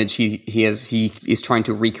of the image he is trying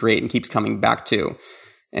to recreate and keeps coming back to.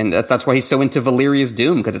 And that's why he's so into Valyria's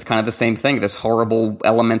Doom, because it's kind of the same thing, this horrible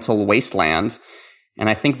elemental wasteland. And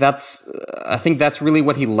I think that's really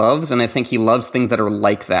what he loves, and I think he loves things that are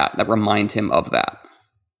like that remind him of that.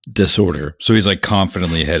 Disorder. So he's like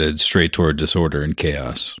confidently headed straight toward disorder and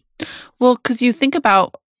chaos. Well, because you think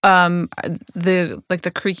about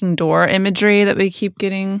the creaking door imagery that we keep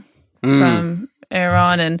getting from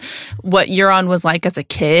Euron, and what Euron was like as a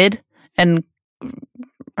kid, and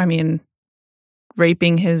I mean,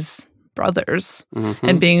 raping his brothers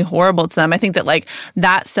and being horrible to them. I think that like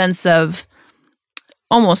that sense of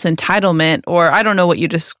almost entitlement, or I don't know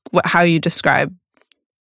how you describe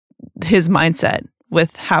his mindset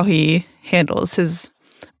with how he handles his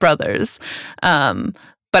brothers. But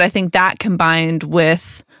I think that combined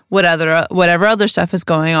with whatever other stuff is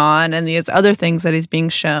going on and these other things that he's being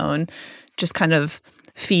shown just kind of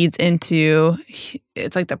feeds into,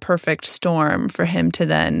 it's like the perfect storm for him to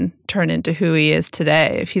then turn into who he is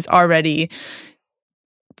today. If he's already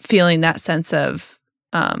feeling that sense of,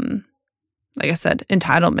 like I said,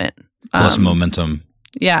 entitlement. Plus momentum.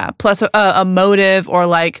 Yeah. Plus a motive, or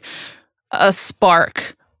like a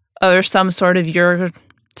spark or some sort of you're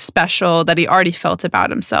special that he already felt about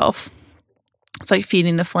himself. It's like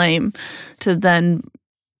feeding the flame to then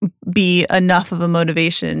be enough of a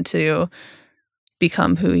motivation to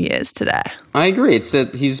become who he is today. I agree. It's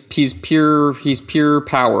that he's pure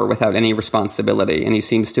power without any responsibility, and he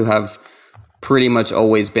seems to have pretty much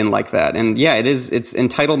always been like that. And yeah, it's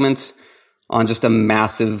entitlement on just a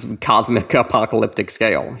massive cosmic apocalyptic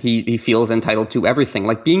scale. He feels entitled to everything.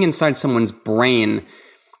 Like being inside someone's brain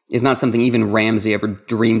is not something even Ramsay ever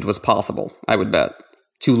dreamed was possible, I would bet.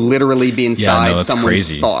 To literally be inside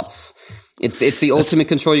someone's thoughts. It's the ultimate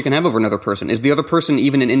control you can have over another person. Is the other person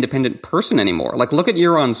even an independent person anymore? Like, look at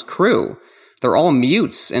Euron's crew. They're all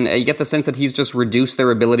mutes, and you get the sense that he's just reduced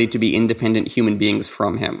their ability to be independent human beings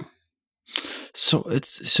from him. So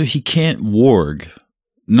he can't warg,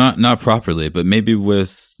 not properly, but maybe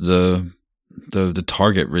with the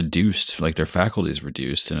target reduced, like their faculties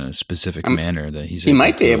reduced in a specific manner that he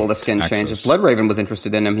might be able to skin change. If Bloodraven was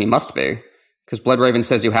interested in him, he must be. Because Bloodraven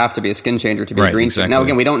says you have to be a skin changer to be a Green Suit. Now,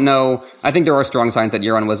 again, we don't know. I think there are strong signs that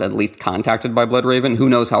Euron was at least contacted by Bloodraven. Who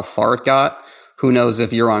knows how far it got? Who knows if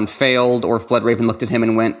Euron failed, or if Bloodraven looked at him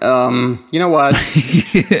and went, you know what?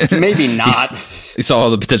 Maybe not. He saw all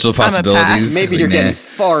the potential possibilities. Maybe you're getting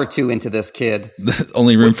far too into this, kid.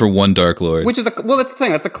 Only room for one Dark Lord. Which is, that's the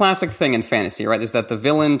thing. That's a classic thing in fantasy, right? Is that the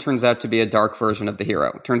villain turns out to be a dark version of the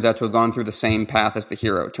hero. Turns out to have gone through the same path as the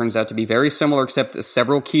hero. Turns out to be very similar, except that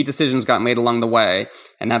several key decisions got made along the way,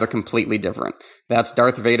 and now they're completely different. That's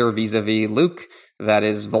Darth Vader vis-a-vis Luke. That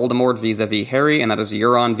is Voldemort vis-a-vis Harry, and that is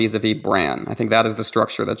Euron vis-a-vis Bran. I think that is the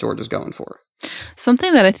structure that George is going for.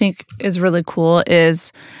 Something that I think is really cool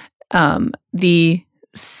is the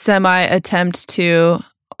semi-attempt to,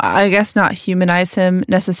 I guess, not humanize him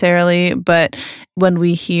necessarily, but when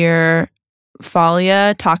we hear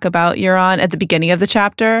Falia talk about Euron at the beginning of the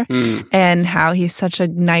chapter and how he's such a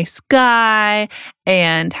nice guy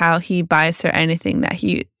and how he buys her anything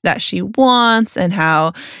that she wants and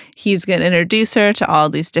how he's going to introduce her to all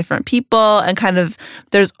these different people, and kind of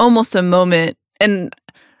there's almost a moment, and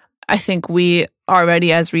I think we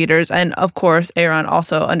already as readers, and of course Aaron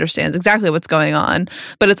also understands exactly what's going on,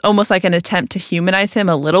 but it's almost like an attempt to humanize him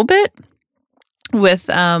a little bit with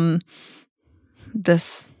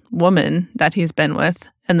this woman that he's been with.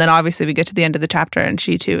 And then obviously we get to the end of the chapter and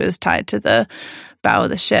she too is tied to the bow of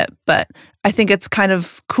the ship. But I think it's kind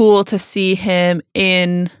of cool to see him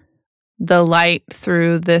in the light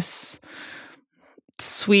through this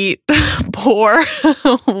sweet, poor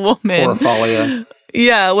woman. Poor Falia.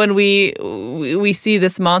 Yeah, when we see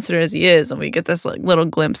this monster as he is, and we get this like little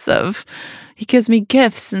glimpse of, he gives me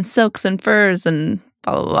gifts and silks and furs and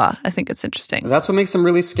blah, blah, blah. I think it's interesting. That's what makes him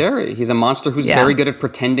really scary. He's a monster who's very good at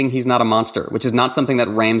pretending he's not a monster, which is not something that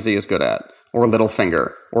Ramsay is good at, or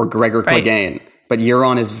Littlefinger, or Gregor Clegane. But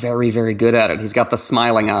Euron is very, very good at it. He's got the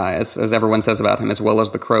smiling eyes, as everyone says about him, as well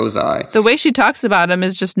as the crow's eye. The way she talks about him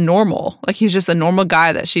is just normal. Like, he's just a normal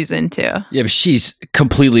guy that she's into. Yeah, but she's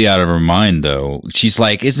completely out of her mind, though. She's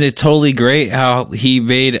like, isn't it totally great how he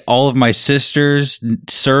made all of my sisters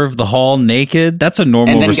serve the hall naked? That's a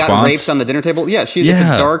normal response. And then got raped on the dinner table? Yeah,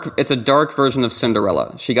 it's a dark version of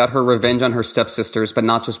Cinderella. She got her revenge on her stepsisters, but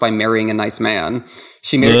not just by marrying a nice man.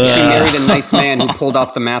 She married a nice man who pulled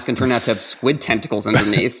off the mask and turned out to have squid tentacles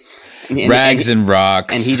underneath. Rags and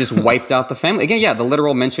rocks. And he just wiped out the family. Again, yeah, the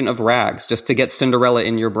literal mention of rags, just to get Cinderella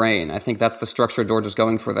in your brain. I think that's the structure George is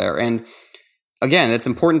going for there. And again, it's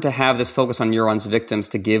important to have this focus on Euron's victims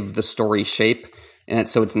to give the story shape. And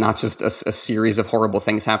so it's not just a series of horrible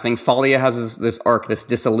things happening. Falia has this arc, this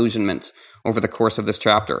disillusionment over the course of this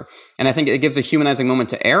chapter. And I think it gives a humanizing moment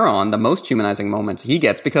to Aeron, the most humanizing moment he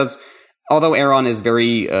gets, because although Aeron is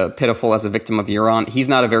very pitiful as a victim of Euron, he's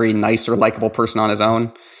not a very nice or likable person on his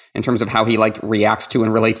own in terms of how he reacts to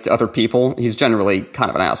and relates to other people. He's generally kind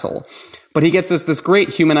of an asshole. But he gets this great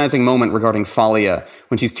humanizing moment regarding Falia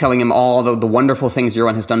when she's telling him all the wonderful things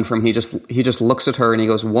Euron has done for him. He just looks at her and he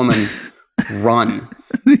goes, "Woman, run.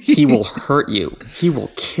 He will hurt you. He will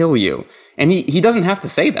kill you." And he doesn't have to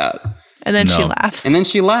say that. And then she laughs. And then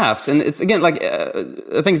she laughs. And it's, again,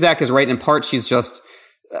 I think Zach is right. In part,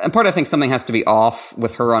 I think something has to be off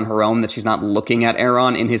with her on her own, that she's not looking at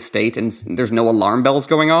Aeron in his state and there's no alarm bells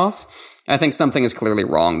going off. I think something is clearly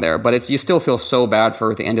wrong there. But you still feel so bad for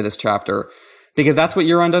her at the end of this chapter, because that's what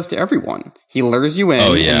Euron does to everyone. He lures you in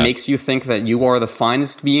and makes you think that you are the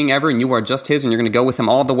finest being ever and you are just his and you're going to go with him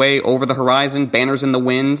all the way over the horizon, banners in the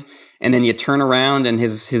wind, and then you turn around and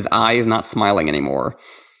his eye is not smiling anymore.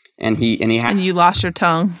 And you lost your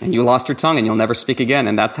tongue. And you lost your tongue and you'll never speak again.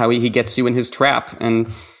 And that's how he gets you in his trap. And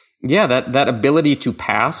yeah, that ability to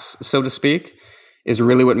pass, so to speak, is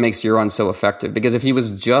really what makes Euron so effective. Because if he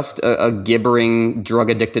was just a gibbering,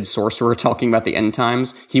 drug-addicted sorcerer talking about the end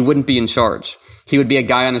times, he wouldn't be in charge. He would be a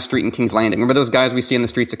guy on a street in King's Landing. Remember those guys we see in the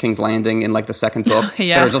streets of King's Landing in the second book?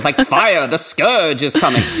 Yeah. That are just like, fire, the scourge is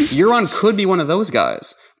coming. Euron could be one of those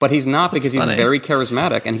guys, but he's not, because he's very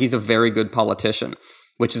charismatic and he's a very good politician,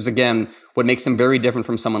 which is, again, what makes him very different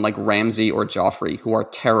from someone like Ramsay or Joffrey, who are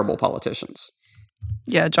terrible politicians.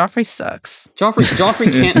 Yeah, Joffrey sucks.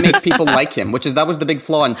 Joffrey can't make people like him, that was the big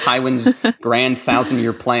flaw in Tywin's grand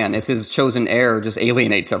 1,000-year plan, is his chosen heir just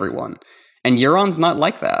alienates everyone. And Euron's not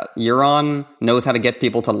like that. Euron knows how to get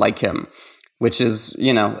people to like him, which is,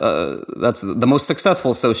 that's the most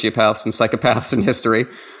successful sociopaths and psychopaths in history.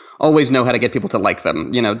 Always know how to get people to like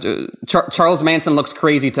them. Charles Manson looks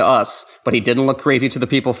crazy to us, but he didn't look crazy to the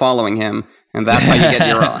people following him, and that's how you get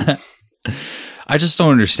Euron. I just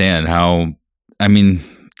don't understand how.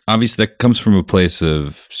 Obviously that comes from a place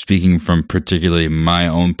of speaking from particularly my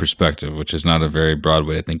own perspective, which is not a very broad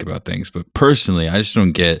way to think about things. But personally, I just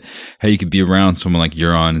don't get how you could be around someone like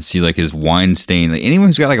Euron and see his wine stain. Anyone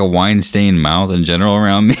who's got a wine stained mouth in general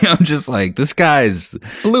around me, I'm just like, this guy's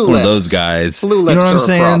blue one lips. of those guys. Blue lips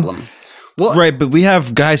are a problem. Well, right, but we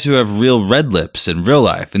have guys who have real red lips in real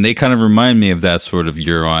life, and they kind of remind me of that sort of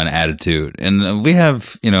Euron attitude. And we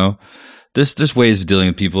have, there's ways of dealing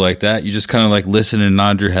with people like that. You just kind of listen and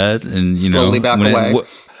nod your head, and slowly back away.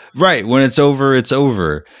 Right, when it's over, it's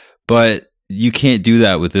over. But you can't do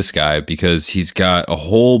that with this guy, because he's got a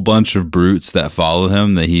whole bunch of brutes that follow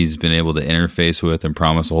him that he's been able to interface with and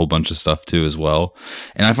promise a whole bunch of stuff to as well.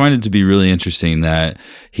 And I find it to be really interesting that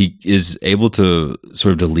he is able to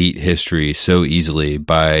sort of delete history so easily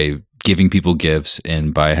by giving people gifts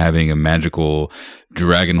and by having a magical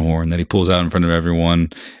dragon horn that he pulls out in front of everyone.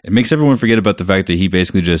 It makes everyone forget about the fact that he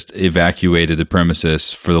basically just evacuated the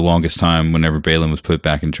premises for the longest time whenever Balin was put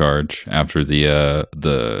back in charge after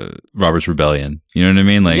the Robert's Rebellion. You know what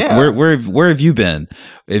I mean? Where have you been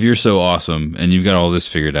if you're so awesome and you've got all this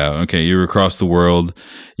figured out? Okay, you're across the world.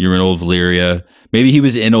 You're in Old Valyria. Maybe he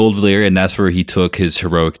was in Old Valyria and that's where he took his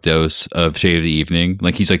heroic dose of Shade of the Evening.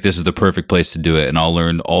 He's like, this is the perfect place to do it, and I'll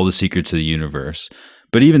learn all the secrets of the universe.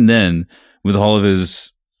 But even then, with all of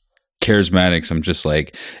his charismatics, I'm just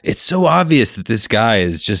like, it's so obvious that this guy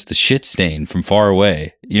is just a shit stain from far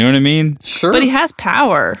away. You know what I mean? Sure. But he has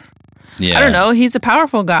power. Yeah. I don't know. He's a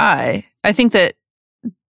powerful guy. I think that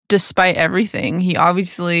despite everything, he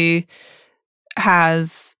obviously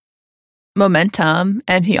has momentum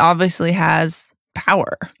and he obviously has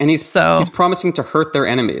power. And he's promising to hurt their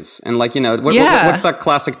enemies. And what's that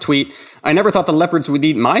classic tweet? I never thought the leopards would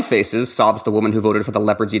eat my faces, sobs the woman who voted for the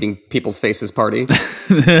leopards eating people's faces party.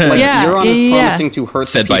 Euron is promising to hurt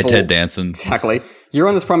said the people. By Ted Danson. Exactly.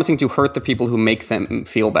 Euron is promising to hurt the people who make them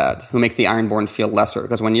feel bad, who make the Ironborn feel lesser.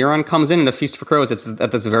 Because when Euron comes in A Feast for Crows, it's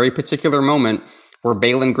at this very particular moment where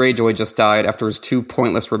Balin Greyjoy just died after his 2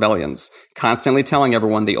 pointless rebellions, constantly telling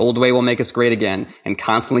everyone the old way will make us great again, and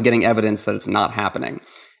constantly getting evidence that it's not happening.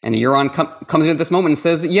 And Euron comes in at this moment and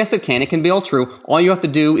says, yes, it can be all true. All you have to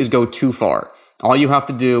do is go too far. All you have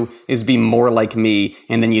to do is be more like me,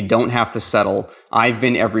 and then you don't have to settle. I've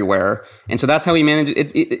been everywhere. And so that's how he managed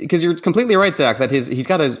because you're completely right, Zach, that he's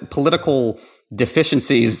got his political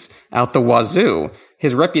deficiencies out the wazoo.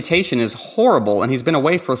 His reputation is horrible, and he's been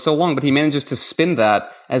away for so long, but he manages to spin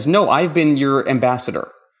that as, no, I've been your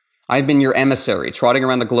ambassador. I've been your emissary, trotting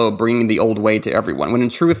around the globe, bringing the old way to everyone. When in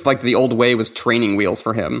truth, like, the old way was training wheels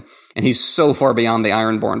for him, and he's so far beyond the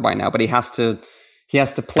Ironborn by now. But he has to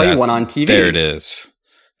play one on TV. There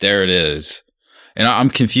it is. And I'm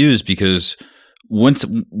confused because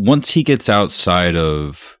once he gets outside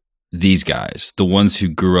of these guys, the ones who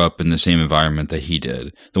grew up in the same environment that he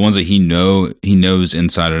did, the ones that he knows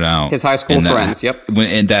inside and out, his high school friends,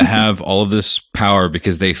 and that have all of this power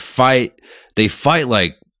because they fight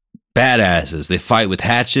like badasses. They fight with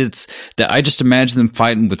hatchets. That I just imagine them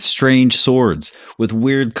fighting with strange swords, with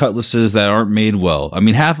weird cutlasses that aren't made well. I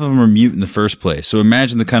mean, half of them are mute in the first place. So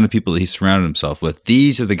imagine the kind of people that he surrounded himself with.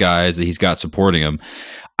 These are the guys that he's got supporting him.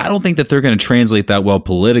 I don't think that they're going to translate that well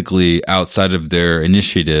politically outside of their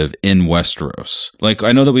initiative in Westeros. Like,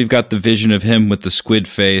 I know that we've got the vision of him with the squid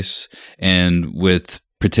face and with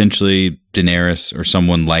potentially Daenerys or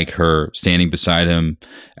someone like her standing beside him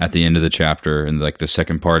at the end of the chapter in like the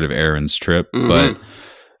second part of Aaron's trip. Mm-hmm. But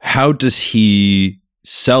how does he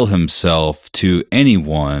sell himself to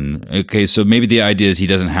anyone? Okay, so maybe the idea is he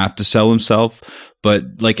doesn't have to sell himself.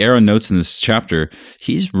 But like Aaron notes in this chapter,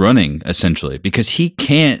 he's running essentially because he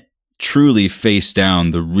can't truly face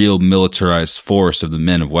down the real militarized force of the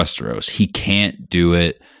men of Westeros. He can't do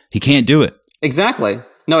it. Exactly.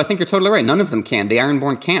 No, I think you're totally right. None of them can. The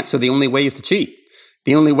Ironborn can't. So the only way is to cheat.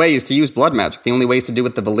 The only way is to use blood magic. The only way is to do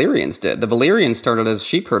what the Valyrians did. The Valyrians started as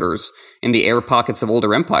sheep herders in the air pockets of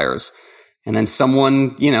older empires. And then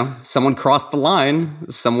someone crossed the line.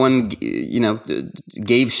 Someone,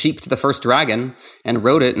 gave sheep to the first dragon and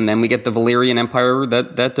rode it. And then we get the Valyrian Empire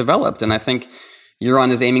that developed. And I think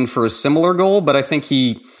Euron is aiming for a similar goal, but I think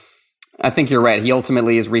you're right. He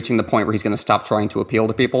ultimately is reaching the point where he's going to stop trying to appeal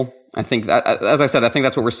to people. I think that, as I said, I think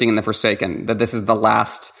that's what we're seeing in The Forsaken, that this is the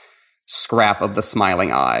last scrap of the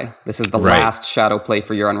smiling eye. This is the last shadow play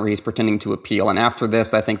for Euron where he's pretending to appeal. And after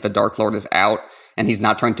this, I think the Dark Lord is out. And he's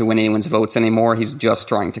not trying to win anyone's votes anymore. He's just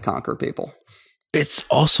trying to conquer people. It's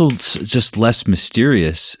also just less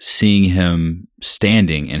mysterious seeing him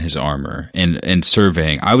standing in his armor and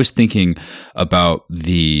surveying. I was thinking about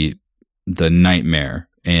the nightmare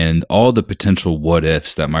and all the potential what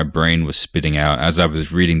ifs that my brain was spitting out as I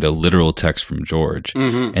was reading the literal text from George.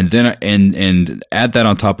 Mm-hmm. And then and add that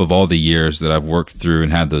on top of all the years that I've worked through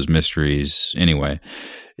and had those mysteries anyway.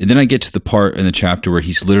 And then I get to the part in the chapter where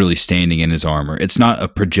he's literally standing in his armor. It's not a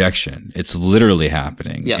projection. It's literally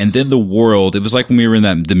happening. Yes. And then the world, it was like when we were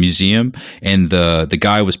in the museum and the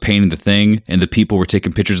guy was painting the thing and the people were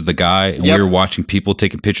taking pictures of the guy and we were watching people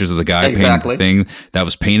taking pictures of the guy painting the thing that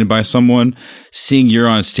was painted by someone. Seeing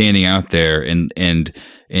Euron standing out there and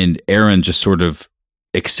Aaron just sort of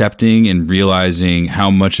accepting and realizing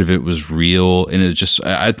how much of it was real. And it just,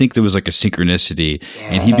 I think there was like a synchronicity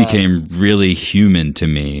and he became really human to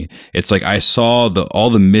me. It's like I saw all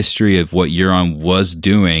the mystery of what Euron was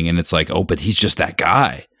doing and it's like, oh, but he's just that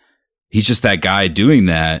guy. He's just that guy doing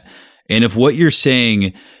that. And if what you're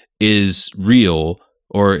saying is real,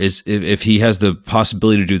 or if he has the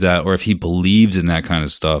possibility to do that, or if he believes in that kind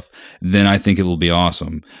of stuff, then I think it will be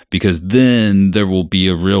awesome because then there will be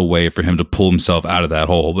a real way for him to pull himself out of that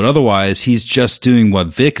hole. But otherwise, he's just doing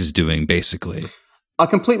what Vic is doing, basically. I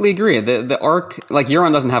completely agree. The arc, like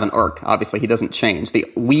Euron doesn't have an arc. Obviously, he doesn't change.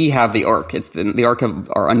 We have the arc. It's the arc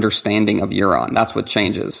of our understanding of Euron. That's what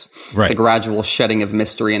changes. Right. The gradual shedding of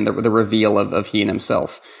mystery and the reveal of he and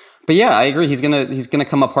himself. But yeah, I agree. He's gonna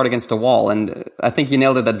come up hard against a wall, and I think you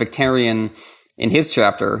nailed it. That Victarion in his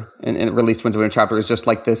chapter, in Released Winds of Winter chapter, is just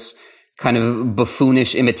like this kind of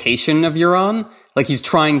buffoonish imitation of Euron. Like he's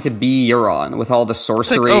trying to be Euron with all the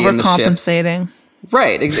sorcery and the ships. Overcompensating.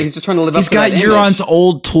 Right. He's just trying to live up to that He's got Euron's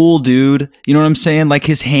old tool, dude. You know what I'm saying? Like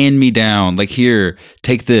his hand me down. Like here,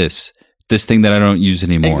 take this thing that I don't use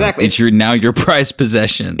anymore. Exactly. It's now your prized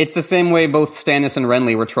possession. It's the same way both Stannis and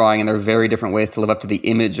Renly were trying, and they're very different ways to live up to the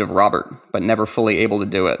image of Robert, but never fully able to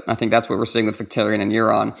do it. I think that's what we're seeing with Victarion and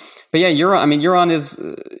Euron. But yeah, Euron is,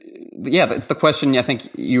 it's the question I think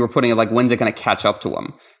you were putting of like, when's it going to catch up to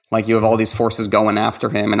him? Like you have all these forces going after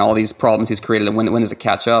him and all these problems he's created, and when does it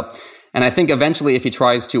catch up? And I think eventually if he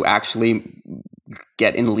tries to actually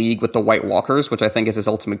get in league with the White Walkers, which I think is his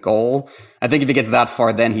ultimate goal, I think if he gets that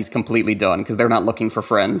far, then he's completely done because they're not looking for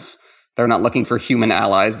friends. They're not looking for human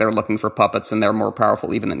allies. They're looking for puppets, and they're more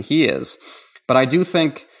powerful even than he is. But I do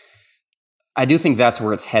think that's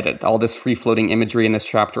where it's headed. All this free-floating imagery in this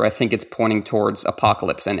chapter, I think it's pointing towards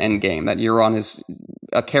Apocalypse and Endgame, that Euron is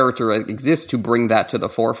a character that exists to bring that to the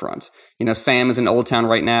forefront. You know, Sam is in Old Town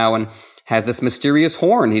right now, and has this mysterious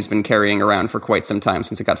horn he's been carrying around for quite some time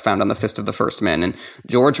since it got found on the Fist of the First Men. And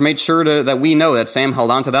George made sure that we know that Sam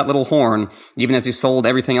held on to that little horn, even as he sold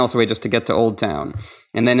everything else away just to get to Old Town.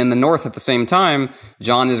 And then in the north at the same time,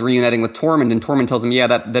 Jon is reuniting with Tormund, and Tormund tells him, yeah,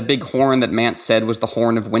 that big horn that Mance said was the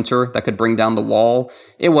Horn of Winter that could bring down the wall,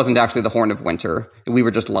 it wasn't actually the Horn of Winter. We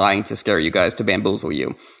were just lying to scare you guys, to bamboozle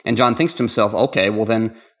you. And Jon thinks to himself, okay, well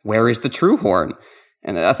then, where is the true horn?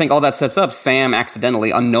 And I think all that sets up Sam accidentally,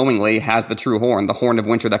 unknowingly, has the true horn, the Horn of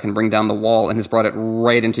Winter that can bring down the wall, and has brought it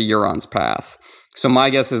right into Euron's path. So my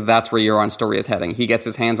guess is that's where Euron's story is heading. He gets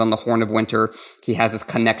his hands on the Horn of Winter. He has this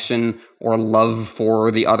connection or love for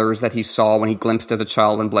the others that he saw when he glimpsed as a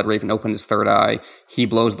child when Bloodraven opened his third eye. He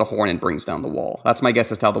blows the horn and brings down the wall. That's my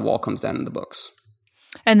guess as to how the wall comes down in the books.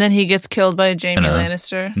 And then he gets killed by Jaime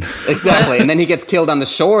Lannister. Exactly. And then he gets killed on the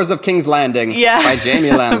shores of King's Landing by Jaime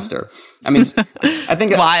Lannister. I mean, I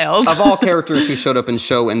think wild. Of all characters who showed up in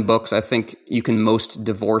show and books, I think you can most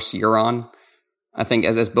divorce Euron. I think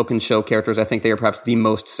as book and show characters, I think they are perhaps the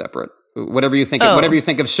most separate. Whatever you think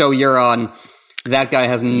of show Euron, that guy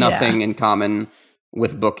has nothing in common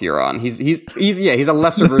with book Euron. He's a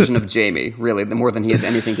lesser version of Jaime, really, more than he has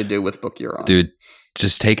anything to do with book Euron. Dude,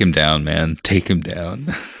 just take him down, man. Take him down.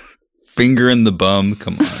 Finger in the bum.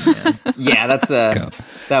 Come on, man. Yeah, that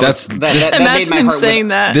made my heart saying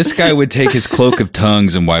that. This guy would take his cloak of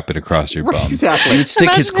tongues and wipe it across your bum. Exactly. He would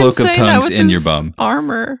stick his cloak of tongues in your bum.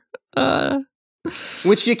 Armor.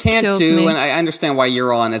 Which you can't do, me. and I understand why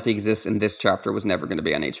Euron, as he exists in this chapter, was never going to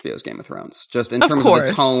be on HBO's Game of Thrones. Just in terms of the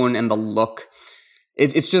tone and the look.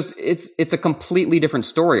 It's a completely different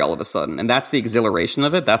story all of a sudden, and that's the exhilaration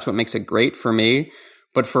of it. That's what makes it great for me.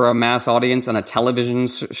 But for a mass audience on a television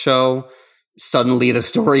show, suddenly the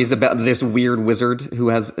story is about this weird wizard who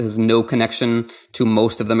has no connection to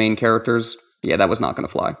most of the main characters. Yeah, that was not going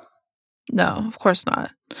to fly. No, of course not.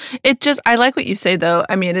 I like what you say, though.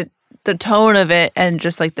 I mean, the tone of it and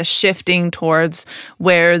just like the shifting towards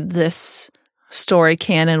where this story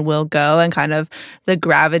can and will go and kind of the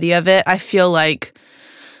gravity of it. I feel like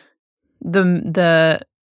the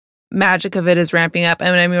magic of it is ramping up.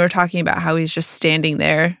 I mean, we were talking about how he's just standing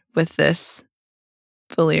there with this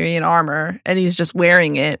Valyrian armor and he's just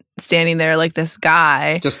wearing it, standing there like this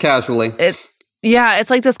guy. Just casually. It's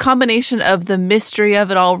like this combination of the mystery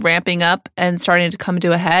of it all ramping up and starting to come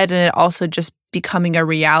to a head, and it also just becoming a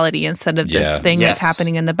reality instead of this thing that's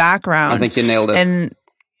happening in the background. I think you nailed it. And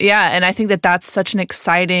I think that's such an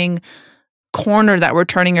exciting corner that we're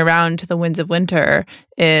turning around to the Winds of Winter.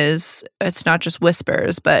 It's not just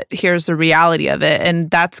whispers, but here's the reality of it, and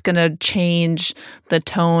that's going to change the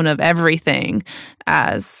tone of everything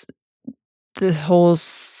as the whole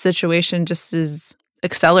situation just is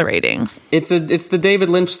accelerating. It's the David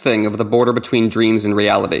Lynch thing of the border between dreams and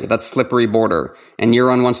reality, that slippery border. And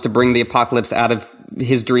Euron wants to bring the apocalypse out of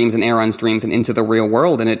his dreams and Aeron's dreams and into the real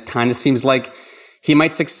world, and it kind of seems like he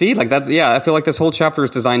might succeed. Like I feel like this whole chapter is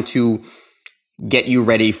designed to get you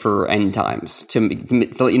ready for end times, to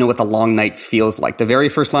let you know what the long night feels like. The very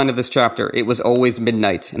first line of this chapter, it was always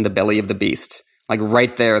midnight in the belly of the beast. Like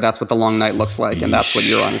right there, that's what the long night looks like, and that's what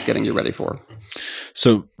Euron is getting you ready for.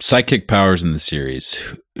 So, psychic powers in the series,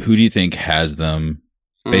 who do you think has them?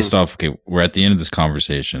 Based off, okay, we're at the end of this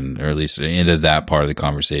conversation, or at least at the end of that part of the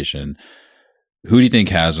conversation. Who do you think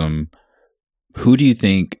has them? Who do you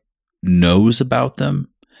think knows about them?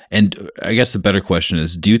 And I guess the better question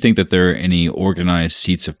is, do you think that there are any organized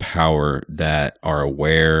seats of power that are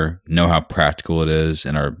aware, know how practical it is,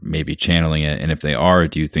 and are maybe channeling it? And if they are,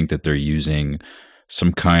 do you think that they're using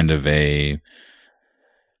some kind of a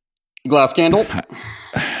glass candle?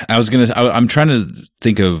 I'm trying to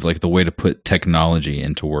think of like the way to put technology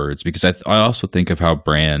into words, because I also think of how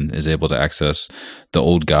Bran is able to access the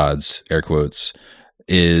old gods, air quotes,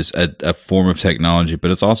 is a form of technology,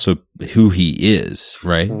 but it's also who he is,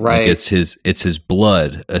 right? Right. Like it's his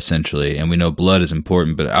blood, essentially. And we know blood is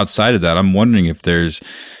important, but outside of that, I'm wondering if there's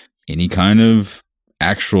any kind of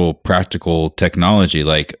actual practical technology.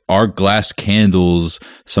 Like, are glass candles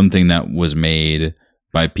something that was made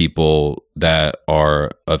by people that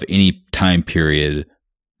are of any time period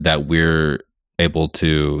that we're able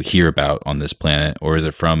to hear about on this planet, or is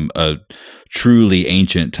it from a truly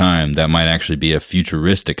ancient time that might actually be a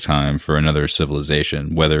futuristic time for another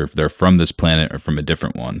civilization, whether they're from this planet or from a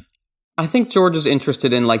different one? I think George is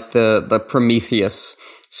interested in like the Prometheus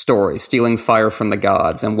story, stealing fire from the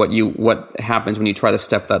gods, and what happens when you try to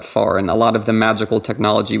step that far. And a lot of the magical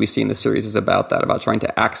technology we see in the series is about that, about trying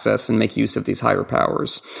to access and make use of these higher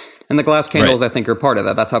powers. And the glass candles, I think, are part of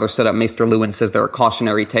that. That's how they're set up. Maester Luwin says they're a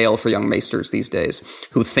cautionary tale for young maesters these days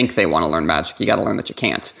who think they want to learn magic. You got to learn that you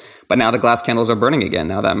can't. But now the glass candles are burning again.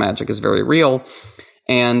 Now that magic is very real.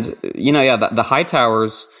 And, the high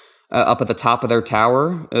towers up at the top of their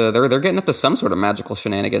tower, they're getting up to some sort of magical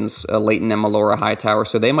shenanigans, Leighton and Melora High Tower.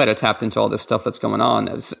 So they might have tapped into all this stuff that's going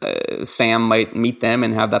on. Sam might meet them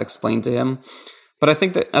and have that explained to him. But I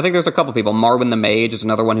think there's a couple people. Marwyn the Mage is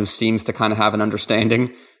another one who seems to kind of have an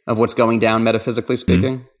understanding of what's going down metaphysically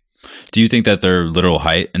speaking. Mm-hmm. Do you think that their literal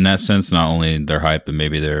height in that sense, not only their height, but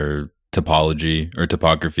maybe their topology or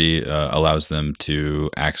topography allows them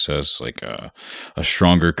to access like a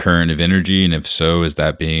stronger current of energy? And if so, is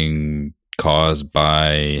that being caused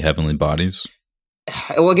by heavenly bodies?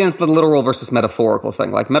 Well, again, it's the literal versus metaphorical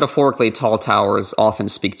thing. Like, metaphorically, tall towers often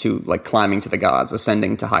speak to, like, climbing to the gods,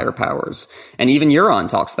 ascending to higher powers. And even Euron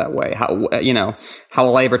talks that way. How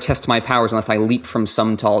will I ever test my powers unless I leap from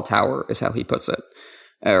some tall tower, is how he puts it.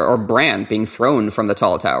 Or Bran being thrown from the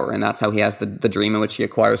tall tower, and that's how he has the dream in which he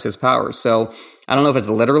acquires his powers. So I don't know if it's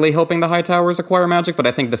literally hoping the high towers acquire magic, but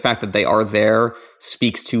I think the fact that they are there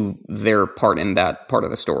speaks to their part in that part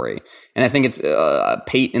of the story. And I think it's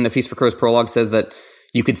Pate in the Feast for Crows prologue says that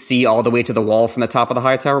you could see all the way to the wall from the top of the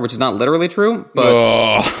high tower, which is not literally true,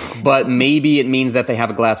 but maybe it means that they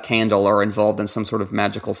have a glass candle or are involved in some sort of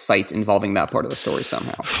magical site involving that part of the story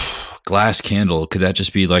somehow. Glass candle, could that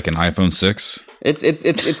just be like an iPhone 6?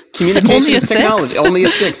 It's communications technology. Only a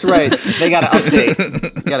 6, right? They got to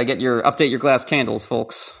update. You got to update your glass candles,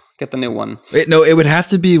 folks. Get the new one. Wait, no, it would have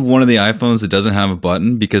to be one of the iPhones that doesn't have a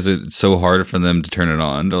button because it's so hard for them to turn it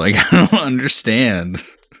on. They're like, I don't understand.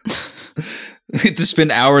 I have to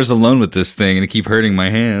spend hours alone with this thing and keep hurting my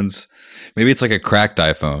hands. Maybe it's like a cracked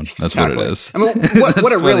iPhone. That's what it is. I mean,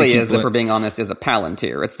 what it really is, if we're being honest, is a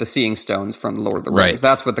Palantir. It's the Seeing Stones from Lord of the Rings. Right.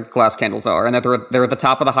 That's what the glass candles are. And that they're at the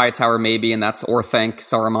top of the high tower, maybe, and that's Orthanc,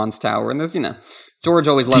 Saruman's tower. And there's, George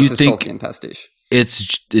always loves his Tolkien pastiche.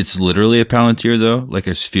 It's literally a Palantir, though? Like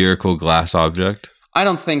a spherical glass object? I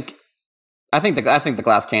think the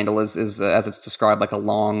glass candle is as it's described, like a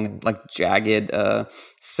long, like jagged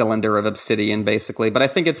cylinder of obsidian, basically. But I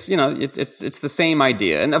think it's it's the same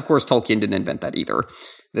idea, and of course Tolkien didn't invent that either.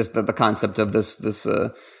 The concept of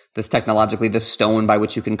this technologically, this stone by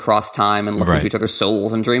which you can cross time and look into each other's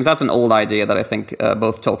souls and dreams. That's an old idea that I think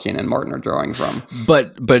both Tolkien and Martin are drawing from.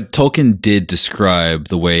 But Tolkien did describe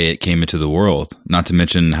the way it came into the world, not to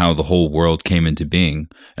mention how the whole world came into being.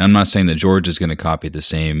 And I'm not saying that George is going to copy the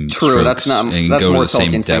same True, that's more Tolkien's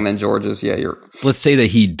thing than depth. George's. Yeah, Let's say that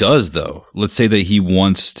he does, though. Let's say that he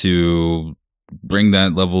wants to bring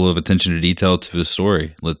that level of attention to detail to his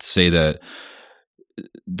story. Let's say that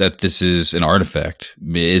this is an artifact.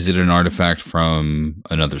 Is it an artifact from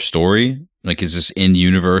another story? Like, is this in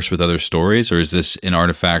universe with other stories, or is this an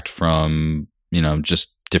artifact from,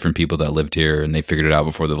 just different people that lived here and they figured it out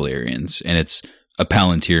before the Valyrians, and it's a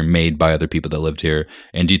Palantir made by other people that lived here?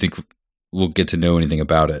 And do you think we'll get to know anything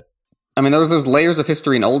about it? I mean, there's layers of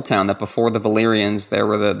history in Old Town that before the Valyrians, there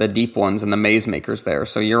were the deep ones and the maze makers there.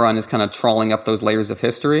 So Euron is kind of trawling up those layers of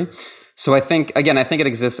history. So I think it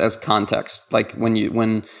exists as context. Like when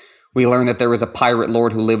we learn that there was a pirate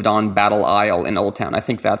lord who lived on Battle Isle in Old Town, I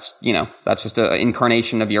think that's just an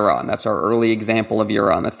incarnation of Euron. That's our early example of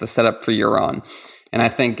Euron. That's the setup for Euron. And I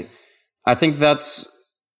think that's,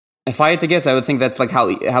 if I had to guess, I would think that's like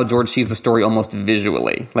how George sees the story almost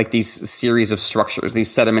visually, like these series of structures,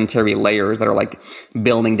 these sedimentary layers that are like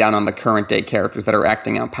building down on the current day characters that are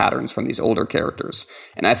acting out patterns from these older characters.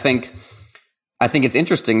 And I think it's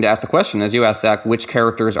interesting to ask the question, as you asked, Zach, which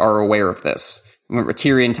characters are aware of this? Remember,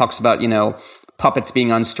 Tyrion talks about, puppets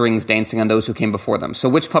being on strings dancing on those who came before them. So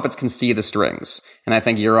which puppets can see the strings? And I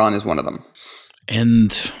think Euron is one of them.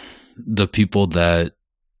 And the people that,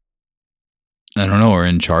 I don't know, are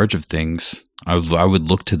in charge of things, I would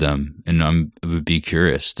look to them and I would be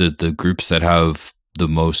curious. The groups that have the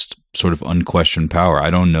most sort of unquestioned power. I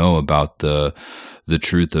don't know about the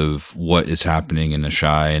truth of what is happening in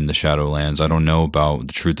Asshai and the Shadowlands. I don't know about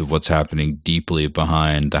the truth of what's happening deeply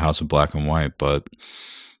behind the House of Black and White, but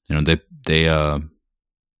they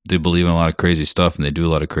believe in a lot of crazy stuff and they do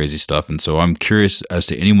a lot of crazy stuff. And so I'm curious as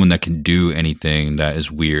to anyone that can do anything that is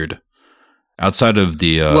weird outside of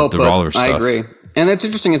the Roller stuff. I agree. And it's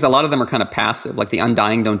interesting is a lot of them are kind of passive. Like the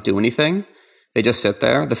Undying don't do anything. They just sit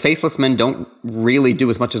there. The Faceless Men don't really do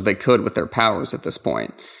as much as they could with their powers at this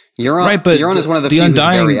point. Euron is one of the few who's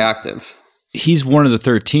very active. He's one of the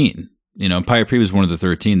 13. Pyre Pre was one of the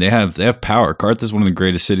 13. They have power. Karth is one of the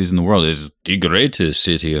greatest cities in the world. It's the greatest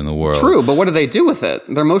city in the world. True, but what do they do with it?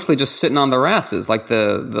 They're mostly just sitting on their asses, like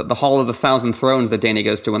the Hall of the Thousand Thrones that Dany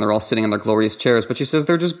goes to when they're all sitting in their glorious chairs. But she says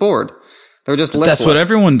they're just bored. They're just listless. That's what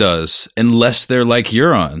everyone does, unless they're like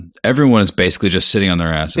Euron. Everyone is basically just sitting on their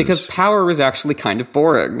asses. Because power is actually kind of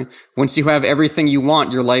boring. Once you have everything you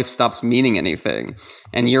want, your life stops meaning anything.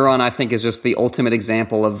 And Euron, I think, is just the ultimate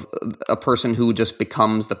example of a person who just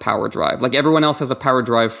becomes the power drive. Like, everyone else has a power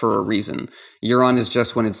drive for a reason. Euron is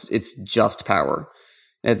just when it's just power.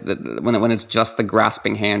 When it's just the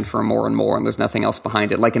grasping hand for more and more, and there's nothing else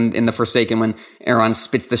behind it. Like in The Forsaken, when Aeron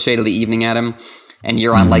spits the Shade of the Evening at him, and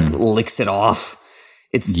Euron licks it off.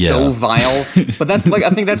 It's so vile. But I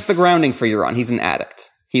think that's the grounding for Euron. He's an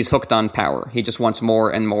addict. He's hooked on power. He just wants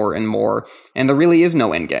more and more and more. And there really is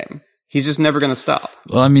no end game. He's just never going to stop.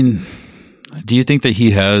 Well, I mean, do you think that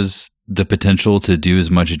he has the potential to do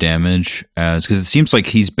as much damage as, because it seems like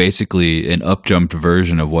he's basically an up-jumped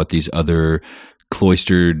version of what these other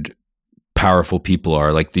cloistered, powerful people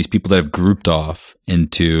are. Like these people that have grouped off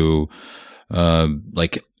into,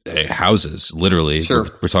 houses, literally. Sure.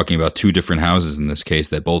 We're talking about two different houses in this case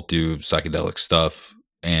that both do psychedelic stuff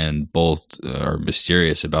and both are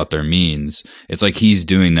mysterious about their means. It's like he's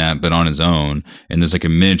doing that, but on his own. And there's like a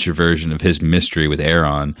miniature version of his mystery with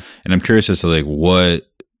Aeron. And I'm curious as to like what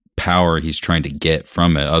power he's trying to get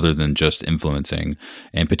from it other than just influencing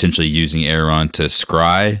and potentially using Aeron to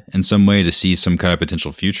scry in some way to see some kind of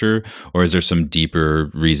potential future. Or is there some deeper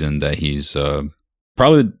reason that he's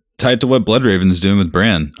probably tied to what Bloodraven's doing with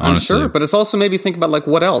Bran, honestly. I'm sure, but it's also made me think about like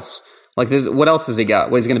what else? Like what else has he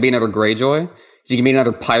got? What, is he going to be another Greyjoy? Is he going to be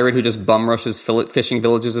another pirate who just bum rushes fishing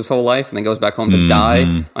villages his whole life and then goes back home to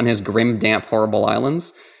die on his grim, damp, horrible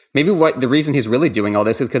islands? Maybe the reason he's really doing all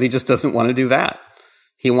this is because he just doesn't want to do that.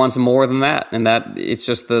 He wants more than that, and that it's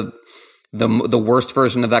just the worst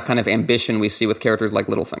version of that kind of ambition we see with characters like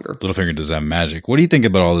Littlefinger. Littlefinger does that magic. What do you think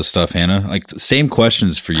about all this stuff, Hannah? Like, same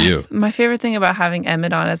questions for you. My favorite thing about having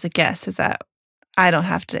Emmett on as a guest is that I don't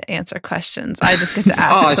have to answer questions. I just get to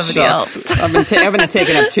ask somebody else. I've been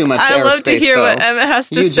taking up too much I love airspace, to hear though. what Emmett has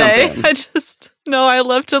to say. I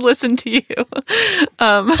love to listen to you.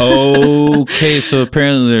 Okay, so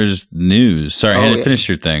apparently there's news. Sorry, Hannah, finish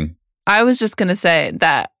your thing. I was just going to say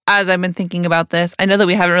that as I've been thinking about this, I know that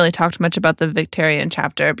we haven't really talked much about the Victarion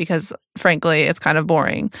chapter because, frankly, it's kind of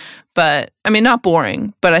boring. But, I mean, not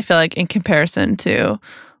boring, but I feel like in comparison to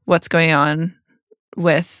what's going on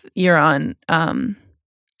with Euron,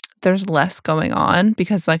 there's less going on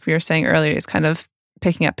because, like we were saying earlier, he's kind of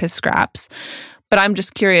picking up his scraps. But I'm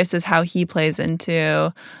just curious as how he plays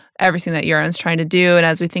into everything that Euron's trying to do. And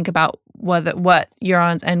as we think about what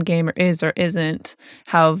Euron's endgame is or isn't,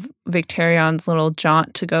 how Victarion's little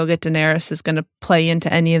jaunt to go get Daenerys is going to play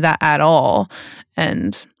into any of that at all.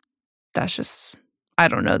 And that's just, I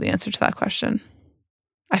don't know the answer to that question.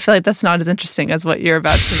 I feel like that's not as interesting as what you're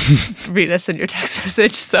about to read us in your text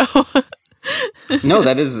message. So no,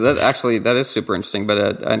 that is super interesting. But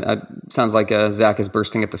it sounds like Zach is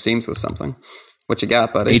bursting at the seams with something. What you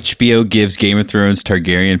got, buddy? HBO gives Game of Thrones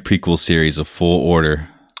Targaryen prequel series a full order.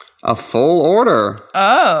 A full order?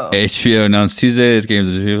 Oh. HBO announced Tuesday that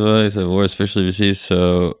Games of Thrones awards officially received.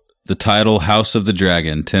 So the title House of the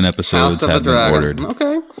Dragon, 10 episodes have been ordered.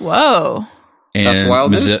 Okay. Whoa. And that's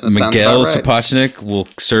wild news. Miguel Sapochnik will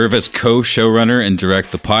serve as co-showrunner and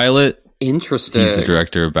direct the pilot. Interesting. He's the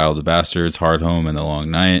director of Battle of the Bastards, Hardhome, and The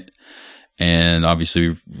Long Night. And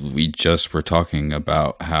obviously, we just were talking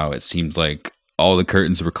about how it seemed like all the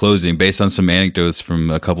curtains were closing based on some anecdotes from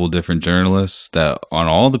a couple of different journalists that on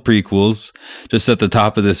all the prequels, just at the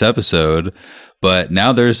top of this episode. But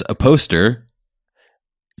now there's a poster.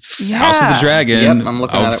 It's House of the Dragon. Yep, I'm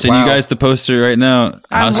looking at it. I'll send you guys the poster right now.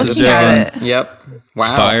 House of the Dragon. Yep.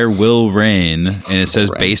 Wow. Fire will reign. And it says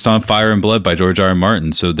based on Fire and Blood by George R. R.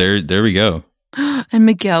 Martin. So there we go. And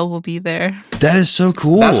Miguel will be there. That is so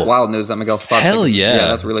cool. That's wild news that Miguel Sapochnik. Hell yeah. Yeah,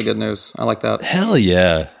 that's really good news. I like that. Hell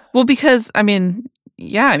yeah. Well, because,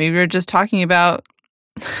 we were just talking about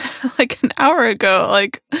like an hour ago,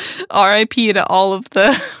 like RIP to all of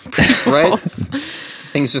the prequels. Right?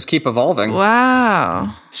 Things just keep evolving.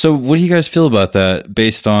 Wow. So what do you guys feel about that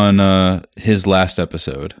based on his last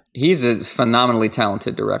episode? He's a phenomenally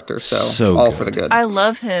talented director, so all good. For the good. I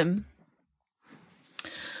love him.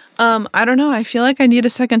 I don't know. I feel like I need a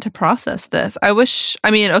second to process this.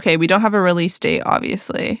 We don't have a release date,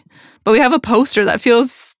 obviously, but we have a poster that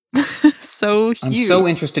feels so huge. I'm so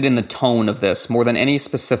interested in the tone of this more than any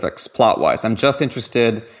specifics plot-wise. I'm just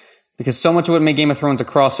interested because so much of what made Game of Thrones a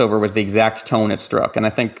crossover was the exact tone it struck. And I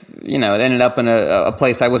think, it ended up in a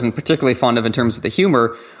place I wasn't particularly fond of in terms of the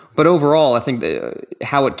humor. But overall, I think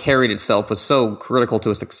how it carried itself was so critical to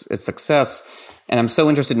its success. And I'm so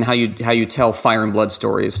interested in how you tell Fire and Blood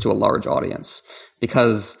stories to a large audience,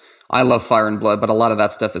 because I love Fire and Blood, but a lot of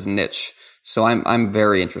that stuff is niche. So I'm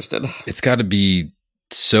very interested. It's got to be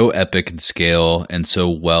so epic in scale and so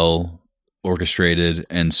well orchestrated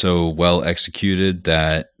and so well executed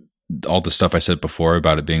that all the stuff I said before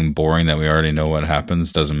about it being boring, that we already know what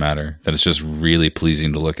happens, doesn't matter. That it's just really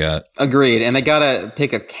pleasing to look at. Agreed. And they got to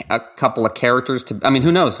pick a couple of characters to, I mean,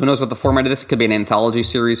 who knows? Who knows what the format of this? It could be an anthology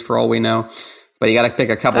series for all we know. But you got to pick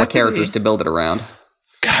a couple of characters to build it around.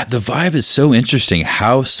 God, the vibe is so interesting.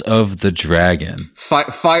 House of the Dragon.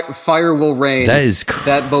 Fire will reign. That is crazy.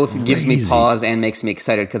 That both gives me pause and makes me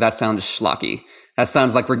excited, because that sounds schlocky. That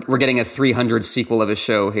sounds like we're getting a 300 sequel of a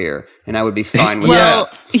show here, and I would be fine with that. Well,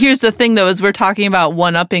 here's the thing, though, is we're talking about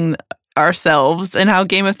one-upping ourselves and how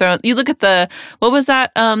Game of Thrones... You look at what was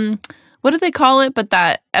that? What did they call it? But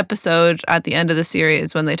that episode at the end of the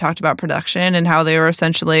series when they talked about production and how they were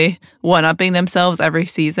essentially one-upping themselves every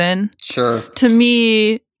season. Sure. To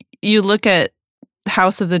me, you look at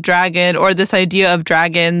House of the Dragon, or this idea of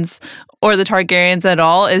dragons or the Targaryens at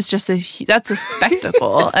all, is just that's a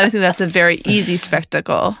spectacle. And I think that's a very easy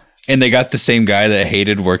spectacle. And they got the same guy that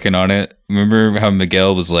hated working on it. Remember how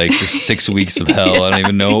Miguel was like, "This 6 weeks of hell. I don't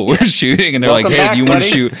even know what we're shooting." And they're like, "Hey, do you want to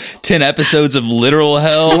shoot 10 episodes of literal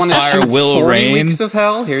hell? You want to shoot will 40 rain? weeks of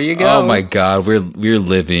hell? Here you go." Oh my God, we're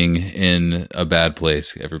living in a bad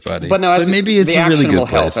place, everybody. But no, maybe it's a really good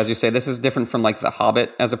place. Help, as you say. This is different from like The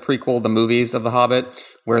Hobbit as a prequel, the movies of The Hobbit,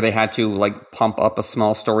 where they had to like pump up a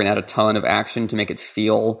small story and add a ton of action to make it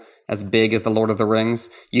feel as big as The Lord of the Rings.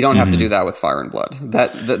 You don't have to do that with Fire and Blood.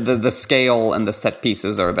 That the scale and the set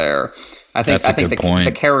pieces are there. I think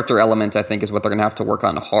the character element, I think, is what they're going to have to work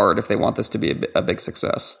on hard if they want this to be a big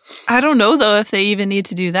success. I don't know, though, if they even need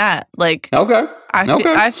to do that. Like, okay.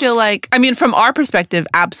 I feel like, I mean, from our perspective,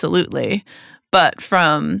 absolutely. But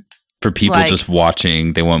for people just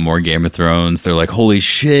watching, they want more Game of Thrones. They're like, holy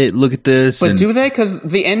shit, look at this. But do they? Because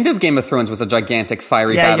the end of Game of Thrones was a gigantic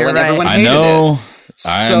fiery battle, and everyone hated it. I know.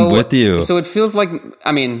 I'm with you. So it feels like,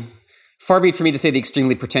 I mean, far be it for me to say the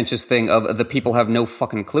extremely pretentious thing of the people have no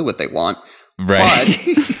fucking clue what they want. Right.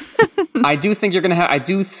 But I do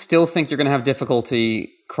still think you're going to have difficulty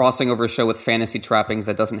crossing over a show with fantasy trappings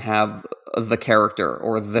that doesn't have the character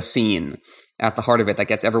or the scene at the heart of it that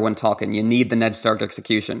gets everyone talking. You need the Ned Stark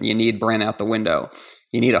execution. You need Bran out the window.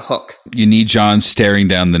 You need a hook. You need Jon staring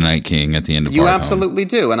down the Night King at the end of You absolutely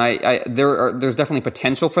do. And there's definitely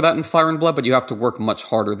potential for that in Fire and Blood, but you have to work much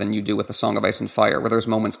harder than you do with A Song of Ice and Fire, where those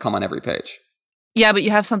moments come on every page. Yeah, but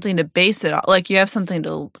you have something to base it on. Like, you have something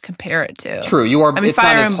to compare it to. True. You are. I mean, it's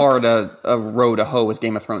not as hard a row to hoe as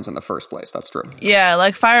Game of Thrones in the first place. That's true. Yeah,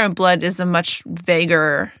 like Fire and Blood is a much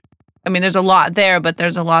vaguer... I mean, there's a lot there, but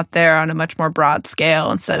there's a lot there on a much more broad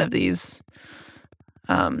scale instead of these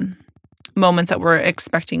moments that we're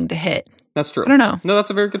expecting to hit. That's true. I don't know. No, that's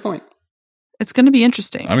a very good point. It's going to be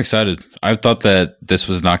interesting. I'm excited. I thought that this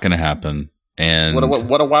was not going to happen. And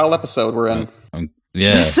what a wild episode we're in.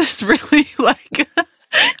 Yeah. This is really like...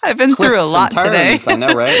 I've been through a lot today. I know,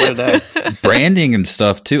 right? What a day. Branding and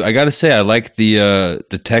stuff too. I got to say, I like the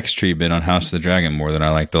text treatment on House of the Dragon more than I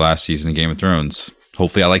like the last season of Game of Thrones.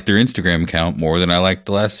 Hopefully, I like their Instagram account more than I like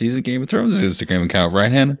the last season of Game of Thrones' Instagram account, right,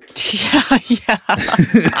 Hannah? Yeah.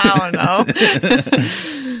 I don't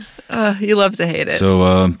know. You love to hate it.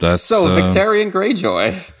 So that's Victarion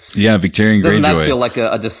Greyjoy. Yeah, Victarion Greyjoy. Doesn't that feel like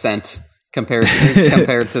a descent compared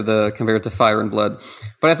to Fire and Blood?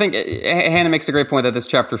 But I think Hannah makes a great point that this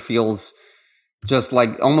chapter feels just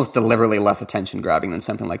like almost deliberately less attention grabbing than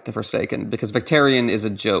something like The Forsaken, because Victarion is a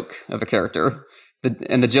joke of a character.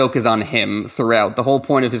 And the joke is on him throughout. The whole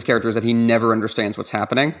point of his character is that he never understands what's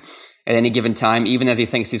happening at any given time, even as he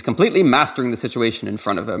thinks he's completely mastering the situation in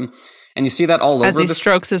front of him. And you see that all over. As he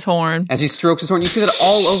strokes his horn. You see that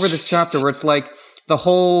all over this chapter, where it's like the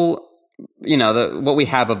whole, what we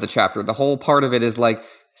have of the chapter, the whole part of it is like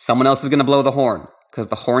someone else is going to blow the horn because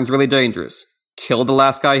the horn's really dangerous. Killed the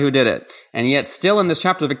last guy who did it. And yet still in this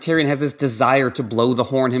chapter, Victarion has this desire to blow the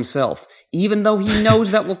horn himself, even though he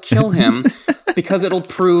knows that will kill him because it'll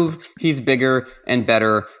prove he's bigger and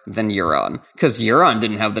better than Euron. Because Euron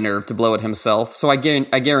didn't have the nerve to blow it himself. So I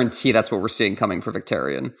guarantee that's what we're seeing coming for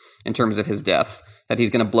Victarion in terms of his death. that he's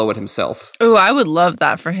going to blow it himself. Oh, I would love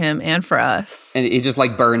that for him and for us. And it just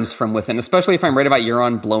like burns from within, especially if I'm right about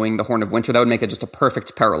Euron blowing the Horn of Winter. That would make it just a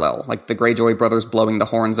perfect parallel, like the Greyjoy brothers blowing the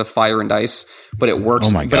horns of fire and ice. But it works.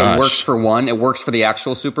 Oh my but gosh. It works for one. It works for the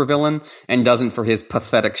actual supervillain, and doesn't for his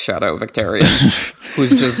pathetic shadow Victarion,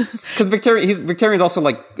 who's just because Victarion's also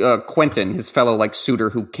like Quentin, his fellow like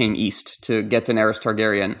suitor who came east to get Daenerys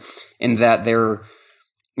Targaryen, in that they're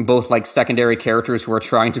both like secondary characters who are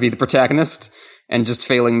trying to be the protagonist and just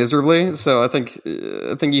failing miserably. So I think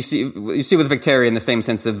you see with Victarion the same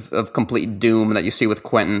sense of complete doom that you see with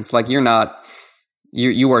Quentin. It's like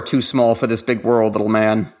you are too small for this big world, little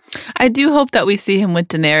man. I do hope that we see him with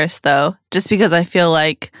Daenerys, though, just because I feel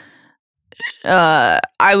like I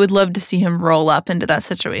would love to see him roll up into that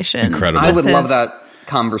situation. Incredible. I would love that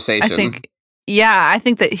conversation. I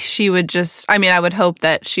think that she would just. I mean, I would hope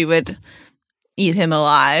that she would eat him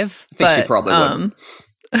alive. I think she probably would.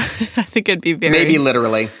 I think it'd be very... Maybe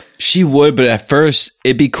literally. She would, but at first,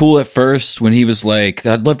 it'd be cool at first when he was like,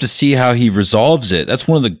 I'd love to see how he resolves it. That's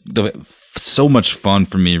one of the so much fun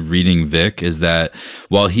for me reading Vic, is that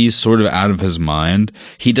while he's sort of out of his mind,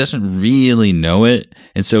 he doesn't really know it.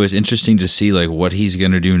 And so it's interesting to see like what he's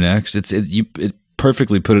going to do next. It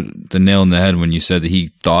perfectly put the nail in the head when you said that he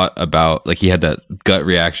thought about, like, he had that gut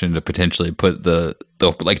reaction to potentially put the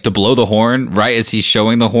like to blow the horn right as he's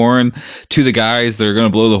showing the horn to the guys that are going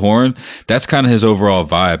to blow the horn. That's kind of his overall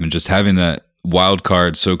vibe, and just having that wild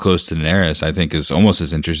card so close to Daenerys, I think, is almost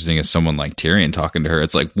as interesting as someone like Tyrion talking to her.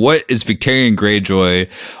 It's like, what is Victarion Greyjoy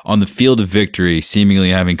on the field of victory,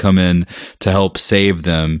 seemingly having come in to help save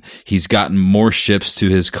them? He's gotten more ships to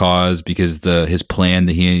his cause because his plan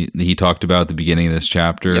that he talked about at the beginning of this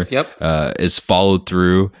chapter is followed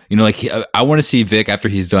through. You know, like, I want to see Vic after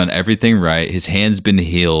he's done everything right. His hand's been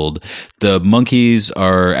healed. The monkeys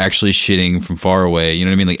are actually shitting from far away. You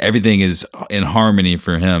know what I mean? Like, everything is in harmony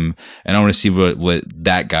for him. And I want to see what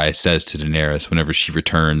that guy says to Daenerys whenever she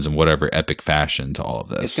returns in whatever epic fashion to all of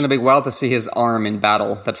this. It's going to be wild to see his arm in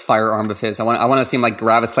battle, that firearm of his. I want to see him like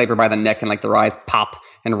grab a slaver by the neck and like their eyes pop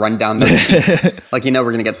and run down their cheeks. Like, we're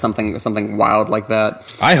going to get something wild like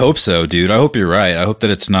that. I hope so, dude. I hope you're right. I hope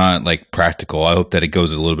that it's not like practical. I hope that it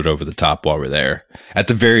goes a little bit over the top while we're there. At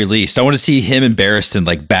the very least, I want to see him and Barristan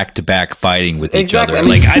like back to back fighting with each other. I mean,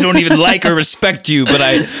 like, I don't even like or respect you, but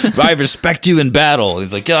I respect you in battle.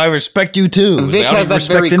 He's like, yeah, I respect you too. Vic like, has that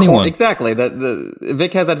very exactly.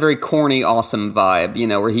 Vic has that very corny, awesome vibe. You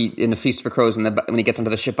know, where he in the Feast for Crows, when he gets into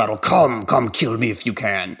the ship battle, come kill me if you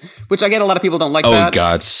can. Which I get, a lot of people don't like that. Oh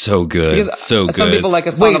God, so good, because so good. Some people like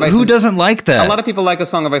a Song of Ice. Who doesn't like that? A lot of people like A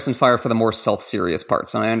Song of Ice and Fire for the more self-serious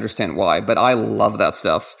parts, and I understand why. But I love that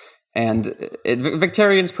stuff, and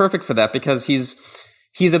Victarion's perfect for that because he's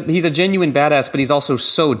a genuine badass, but he's also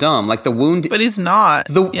so dumb. Like the wound, but he's not.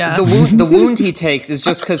 The wound he takes is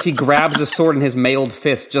just because he grabs a sword in his mailed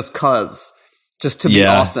fist, just to be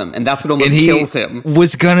awesome, and that's what almost kills him.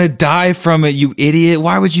 Was gonna die from it, you idiot!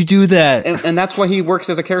 Why would you do that? And that's why he works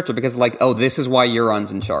as a character, because like, oh, this is why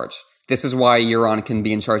Euron's in charge. This is why Euron can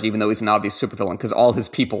be in charge, even though he's an obvious supervillain, because all his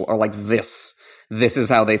people are like this. This is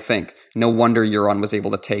how they think. No wonder Euron was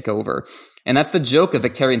able to take over. And that's the joke of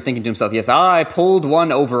Victarion thinking to himself, yes, I pulled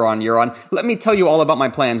one over on Euron. Let me tell you all about my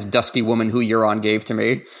plans, dusky woman who Euron gave to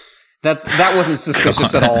me. That wasn't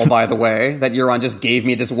suspicious at all, by the way, that Euron just gave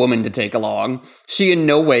me this woman to take along. She in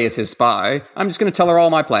no way is his spy. I'm just going to tell her all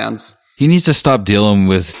my plans. He needs to stop dealing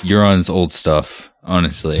with Euron's old stuff,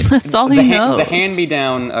 honestly. That's all he knows. The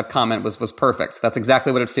hand-me-down comment was perfect. That's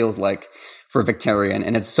exactly what it feels like for Victarion,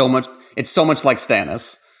 and it's so much like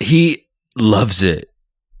Stannis. He loves it.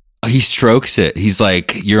 He strokes it. He's like,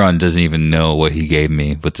 Euron doesn't even know what he gave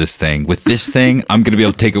me with this thing. With this thing, I'm going to be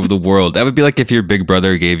able to take over the world. That would be like if your big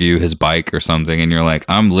brother gave you his bike or something, and you're like,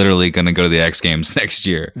 I'm literally going to go to the X Games next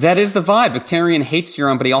year. That is the vibe. Victarion hates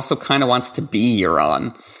Euron, but he also kind of wants to be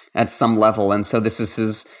Euron at some level. And so this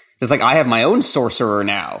is it's like, I have my own sorcerer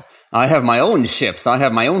now. I have my own ships. I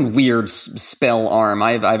have my own weird spell arm.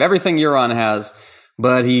 I have everything Euron has,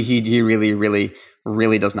 but he really, really,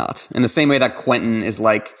 really does not. In the same way that Quentin is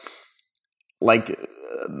like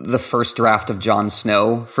the first draft of Jon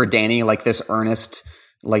Snow for Dany, like this earnest,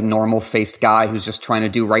 like normal-faced guy who's just trying to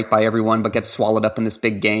do right by everyone but gets swallowed up in this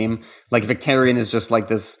big game. Like Victarion is just like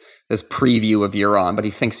this preview of Euron, but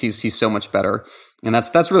he thinks he's so much better. And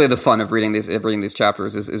that's really the fun of reading these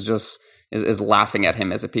chapters is laughing at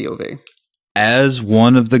him as a POV. As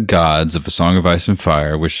one of the gods of A Song of Ice and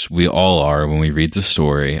Fire, which we all are when we read the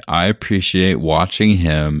story, I appreciate watching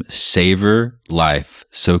him savor life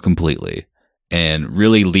so completely. and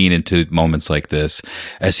really lean into moments like this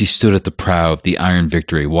as he stood at the prow of the Iron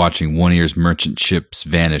Victory, watching One Ear's merchant ships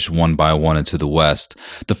vanish one by one into the west,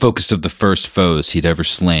 the focus of the first foes he'd ever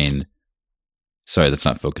slain. Sorry, that's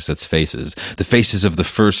not focus, that's faces. The faces of the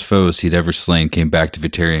first foes he'd ever slain came back to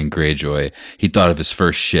Victarion Greyjoy. He thought of his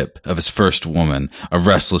first ship, of his first woman. A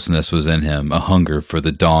restlessness was in him, a hunger for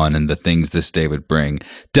the dawn and the things this day would bring.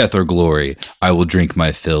 Death or glory, I will drink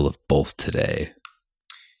my fill of both today.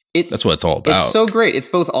 That's what it's all about. It's so great. It's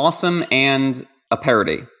both awesome and a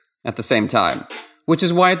parody at the same time, which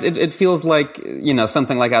is why it feels like, you know,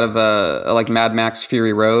 something like out of like Mad Max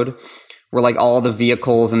Fury Road, where like all the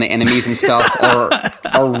vehicles and the enemies and stuff are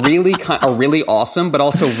really awesome, but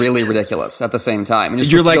also really ridiculous at the same time. And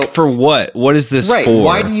you're like, for what? What is this right, for?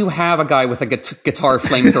 Why do you have a guy with a guitar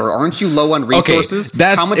flamethrower? Aren't you low on resources?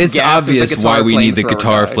 Okay, How much it's gas obvious is the guitar why we need the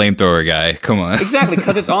guitar guy? flamethrower guy. Come on. Exactly,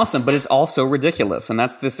 because it's awesome, but it's also ridiculous. And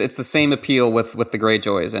that's this. It's the same appeal with the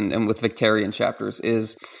Greyjoys and with Victarion chapters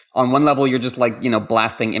is on one level, you're just like, you know,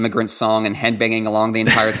 blasting Immigrant Song and headbanging along the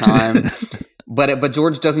entire time. But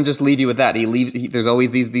George doesn't just leave you with that. There's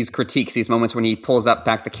always these critiques, these moments when he pulls up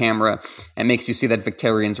back the camera and makes you see that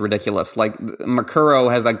Victarion's ridiculous. Like Mercuro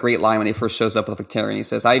has that great line when he first shows up with Victarion. He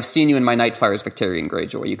says, "I've seen you in my night fires, Victarion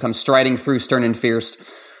Greyjoy. You come striding through stern and fierce,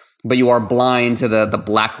 but you are blind to the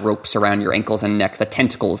black ropes around your ankles and neck, the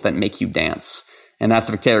tentacles that make you dance." And that's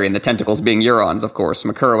Victarion, the tentacles being Eurons, of course.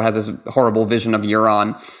 Mercuro has this horrible vision of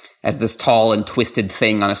Euron as this tall and twisted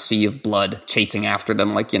thing on a sea of blood chasing after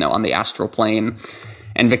them, like, you know, on the astral plane.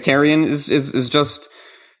 And Victarion is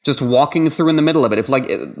just walking through in the middle of it. If like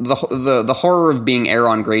the horror of being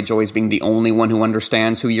Aeron Greyjoy is being the only one who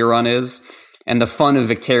understands who Euron is, and the fun of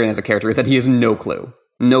Victarion as a character is that he has no clue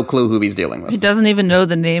who he's dealing with. He doesn't even know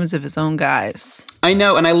the names of his own guys. I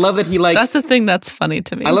know, and I love that he like... That's the thing that's funny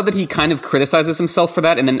to me. I love that he kind of criticizes himself for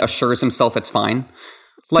that and then assures himself it's fine.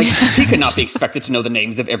 Like, he could not be expected to know the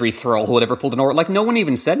names of every thrall who had ever pulled an oar. Like, no one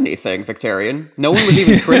even said anything, Victarion. No one was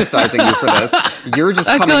even criticizing you for this. You're just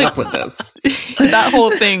coming up with this. That whole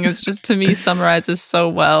thing is just, to me, summarizes so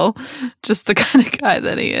well just the kind of guy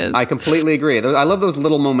that he is. I completely agree. I love those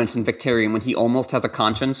little moments in Victarion when he almost has a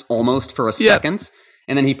conscience, almost for a second,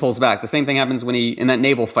 and then he pulls back. The same thing happens when in that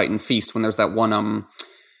naval fight in Feast, when there's that one,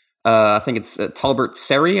 I think it's Talbert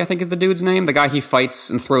Seri, I think is the dude's name. The guy he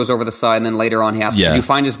fights and throws over the side, and then later on he asks, did you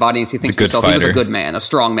find his body? And he thinks to himself, he was a good man, a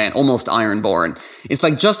strong man, almost Ironborn. It's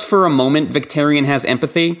like just for a moment, Victarion has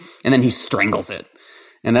empathy, and then he strangles it.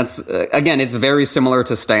 And that's, again, it's very similar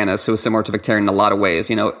to Stannis, who is similar to Victarion in a lot of ways.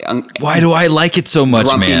 You know, why do I like it so much,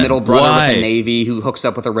 grumpy man? Middle brother with a navy who hooks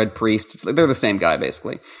up with a red priest. It's like they're the same guy,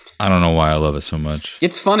 basically. I don't know why I love it so much.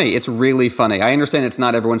 It's funny. It's really funny. I understand it's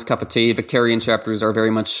not everyone's cup of tea. Victarion chapters are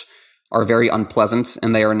very unpleasant,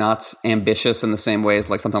 and they are not ambitious in the same way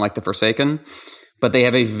as like something like The Forsaken, but they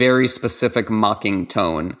have a very specific mocking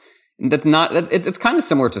tone. It's kind of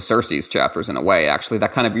similar to Cersei's chapters in a way, actually.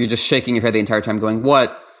 That kind of, you're just shaking your head the entire time going,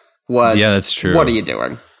 what? Yeah, that's true. What are you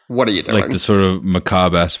doing? What are you doing? Like the sort of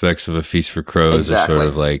macabre aspects of A Feast for Crows are sort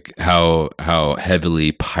of like how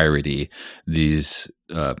heavily piratey these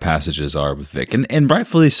passages are with Vic, and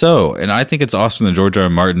rightfully so. And I think it's awesome that George R. R.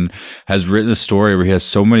 Martin has written a story where he has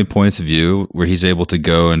so many points of view, where he's able to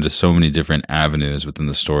go into so many different avenues within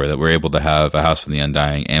the story, that we're able to have a House of the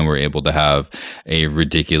Undying, and we're able to have a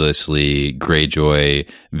ridiculously Greyjoy,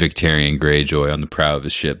 Victarion Greyjoy on the prow of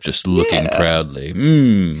his ship, just looking proudly,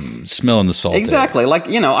 smelling the salt. Exactly. Like,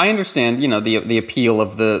 you know, I understand, you know, the appeal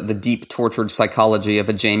of the deep tortured psychology of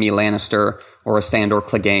a Jaime Lannister or a Sandor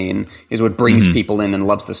Clegane is what brings people in and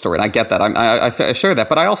loves the story. And I get that. I share that.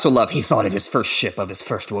 But I also love, he thought of his first ship, of his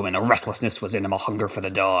first woman. A restlessness was in him, a hunger for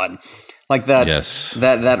the dawn. Like that,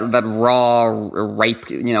 that raw,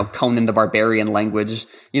 ripe, you know, Conan the Barbarian language.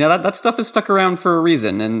 You know, that stuff is stuck around for a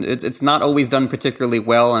reason. And it's not always done particularly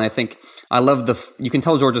well. And I think I love you can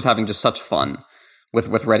tell George is having just such fun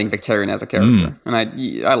with writing Victarion as a character. And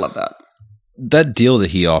I love that. That deal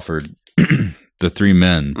that he offered, the three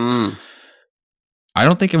men, I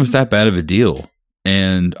don't think it was that bad of a deal.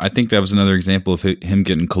 And I think that was another example of him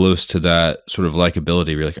getting close to that sort of likability.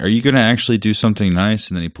 Where you're like, are you going to actually do something nice?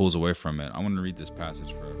 And then he pulls away from it. I want to read this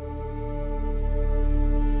passage for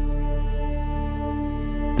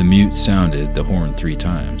The mute sounded the horn 3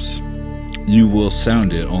 times. You will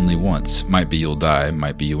sound it only once. Might be you'll die,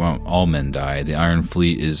 might be you won't. All men die. The Iron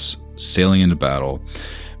Fleet is sailing into battle.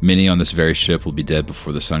 Many on this very ship will be dead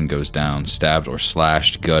before the sun goes down, stabbed or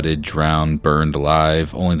slashed, gutted, drowned, burned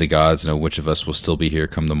alive. Only the gods know which of us will still be here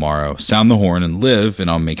come the morrow. Sound the horn and live, and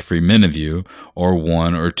I'll make free men of you, or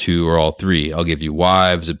one or two or all three. I'll give you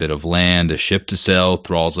wives, a bit of land, a ship to sail,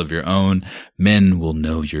 thralls of your own. Men will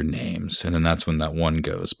know your names. And then that's when that one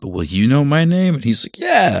goes, but will you know my name? And he's like,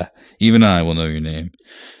 yeah, even I will know your name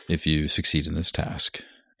if you succeed in this task.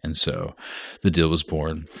 And so the deal was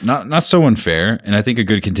born. Not so unfair, and I think a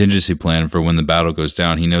good contingency plan for when the battle goes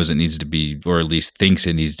down. He knows it needs to be, or at least thinks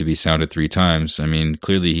it needs to be sounded 3 times. I mean,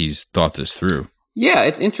 clearly he's thought this through. Yeah,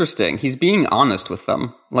 it's interesting. He's being honest with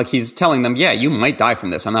them. Like, he's telling them, yeah, you might die from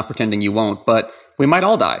this. I'm not pretending you won't, but we might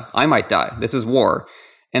all die. I might die. This is war.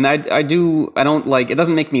 And I don't like, it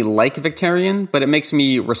doesn't make me like Victarion, but it makes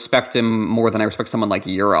me respect him more than I respect someone like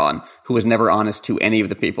Euron, who is never honest to any of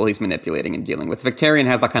the people he's manipulating and dealing with. Victarion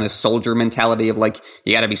has that kind of soldier mentality of like,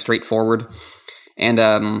 you gotta be straightforward. And,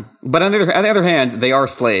 but on the other hand, they are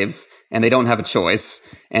slaves and they don't have a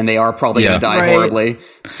choice and they are probably gonna die horribly.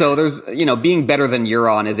 So there's, being better than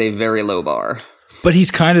Euron is a very low bar. But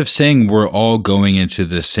he's kind of saying we're all going into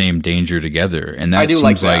the same danger together. And that I do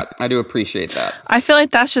seems like that. I do appreciate that. I feel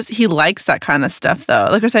like that's just, he likes that kind of stuff, though.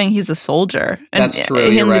 Like we're saying, he's a soldier. And that's true.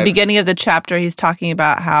 In the beginning of the chapter, he's talking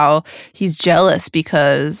about how he's jealous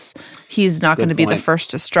because he's not going to be the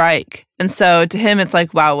first to strike. And so to him, it's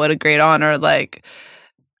like, wow, what a great honor. Like,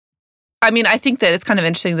 I mean, I think that it's kind of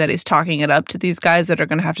interesting that he's talking it up to these guys that are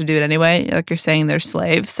going to have to do it anyway. Like you're saying, they're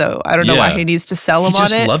slaves. So I don't know why he needs to sell them on it.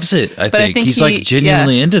 He just loves it, I think. He's like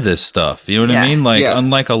genuinely into this stuff. You know what I mean? Like,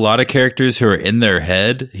 unlike a lot of characters who are in their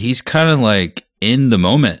head, he's kind of like in the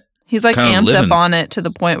moment. He's like amped up on it to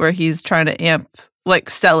the point where he's trying to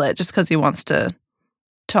sell it just because he wants to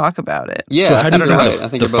talk about it. Yeah, so how do you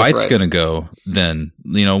think the fight's going to go then,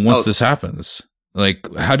 once this happens?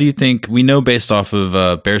 Like, how do you think, we know based off of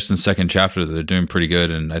Barristan's second chapter that they're doing pretty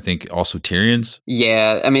good, and I think also Tyrion's?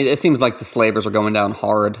 Yeah, I mean, it seems like the slavers are going down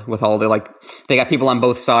hard with all they got people on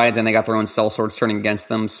both sides, and they got their own sellswords turning against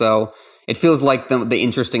them, so it feels like the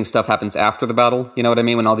interesting stuff happens after the battle, you know what I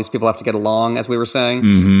mean, when all these people have to get along, as we were saying.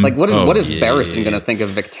 Mm-hmm. Like, what is Barristan going to think of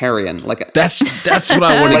Victarion? Like, that's what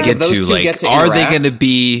I want to get to. Like, are they going to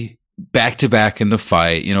be back to back in the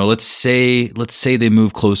fight? Let's say they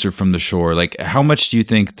move closer from the shore. Like, how much do you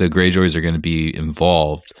think the Greyjoys are going to be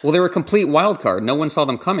involved? Well, they're a complete wild card. No one saw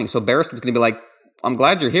them coming. So Barristan's going to be like, I'm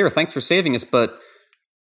glad you're here. Thanks for saving us. But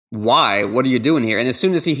why? What are you doing here? And as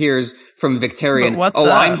soon as he hears from Victarion,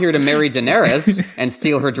 I'm here to marry Daenerys and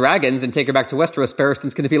steal her dragons and take her back to Westeros,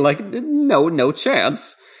 Barristan's going to be like, no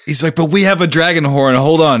chance. He's like, but we have a dragon horn.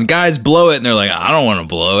 Hold on. Guys, blow it. And they're like, I don't want to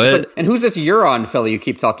blow it. Like, and who's this Euron fella you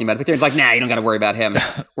keep talking about? Victarion's like, nah, you don't got to worry about him.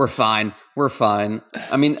 We're fine.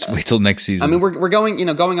 I mean, just wait till next season. I mean, we're going,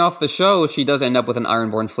 going off the show, she does end up with an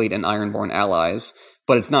Ironborn fleet and Ironborn allies,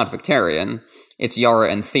 but it's not Victarion. It's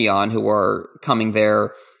Yara and Theon who are coming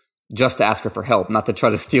there just to ask her for help, not to try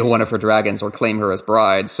to steal one of her dragons or claim her as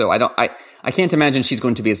bride. So I can't imagine she's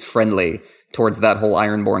going to be as friendly towards that whole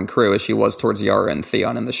Ironborn crew as she was towards Yara and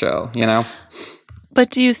Theon in the show, But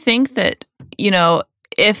do you think that,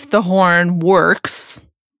 if the horn works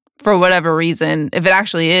for whatever reason, if it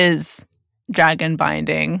actually is dragon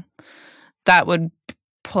binding, that would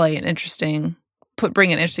bring an interesting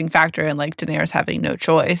factor in like Daenerys having no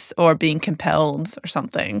choice or being compelled or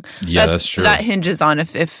something. Yeah, that's true. That hinges on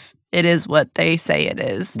if it is what they say it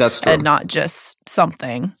is. That's true. And not just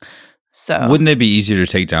something. So wouldn't it be easier to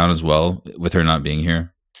take down as well with her not being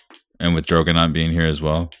here and with Drogon not being here as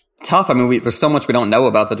well? Tough. I mean, there's so much we don't know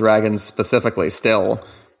about the dragons specifically still.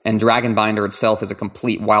 And Dragonbinder itself is a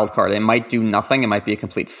complete wild card. It might do nothing. It might be a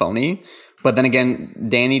complete phony. But then again,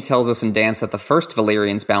 Dany tells us in Dance that the first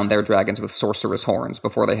Valyrians bound their dragons with sorceress horns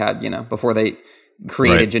before they had, before they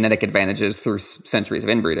created genetic advantages through centuries of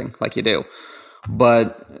inbreeding, like you do.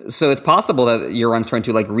 But so it's possible that Euron's trying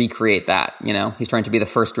to recreate that, he's trying to be the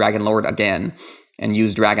first Dragon Lord again and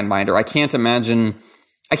use Dragonbinder. I can't imagine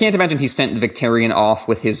he sent Victarion off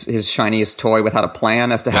with his shiniest toy without a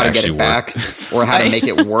plan as to how to get it back or how to make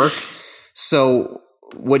it work. So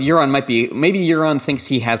what Euron might be, maybe Euron thinks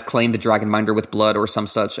he has claimed the Dragonbinder with blood or some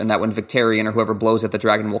such, and that when Victarion or whoever blows it, the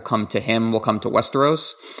dragon will come to him, will come to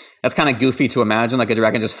Westeros. That's kind of goofy to imagine, like a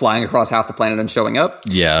dragon just flying across half the planet and showing up.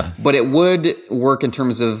 Yeah. But it would work in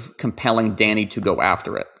terms of compelling Dany to go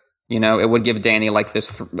after it. It would give Dany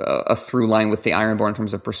this a through line with the Ironborn in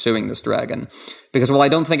terms of pursuing this dragon. Because while I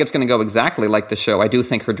don't think it's going to go exactly like the show, I do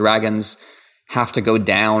think her dragons have to go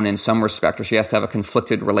down in some respect, or she has to have a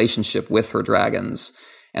conflicted relationship with her dragons.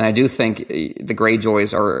 And I do think the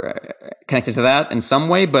Greyjoys are connected to that in some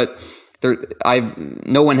way, but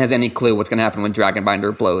no one has any clue what's going to happen when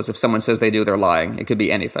Dragonbinder blows. If someone says they do, they're lying. It could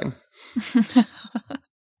be anything.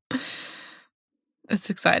 It's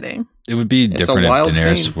exciting. It would be different if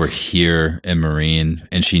Daenerys were here in Meereen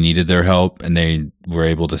and she needed their help and they were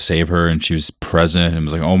able to save her and she was present and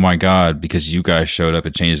was like, oh my God, because you guys showed up,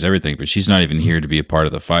 it changed everything. But she's not even here to be a part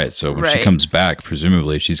of the fight. So when she comes back,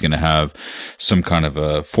 presumably she's going to have some kind of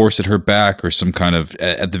a force at her back or some kind of,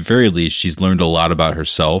 at the very least, she's learned a lot about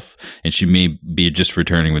herself and she may be just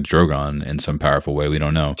returning with Drogon in some powerful way. We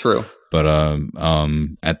don't know. True. But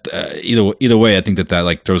either way, I think that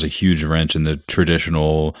like throws a huge wrench in the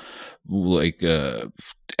traditional, like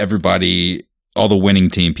everybody, all the winning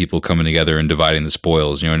team people coming together and dividing the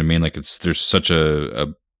spoils. You know what I mean? Like there's such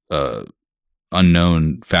a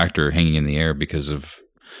unknown factor hanging in the air because of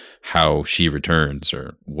how she returns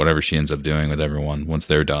or whatever she ends up doing with everyone once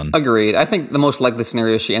they're done. Agreed. I think the most likely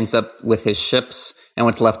scenario she ends up with his ships and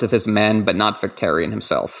what's left of his men, but not Victarion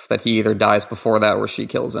himself. That he either dies before that or she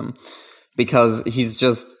kills him. Because he's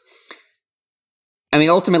just... I mean,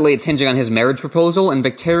 ultimately it's hinging on his marriage proposal, and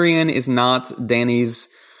Victarion is not Dany's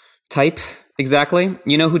type exactly.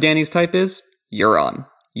 You know who Dany's type is? Euron.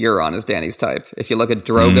 Euron is Dany's type. If you look at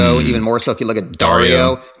Drogo, even more so if you look at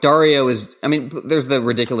Dario. Dario is, I mean, there's the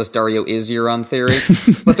ridiculous Dario is Euron theory.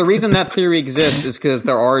 But the reason that theory exists is because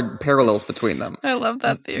there are parallels between them. I love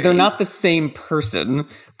that theory. They're not the same person,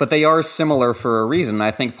 but they are similar for a reason.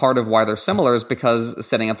 I think part of why they're similar is because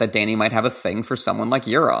setting up that Dany might have a thing for someone like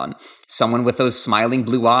Euron. Someone with those smiling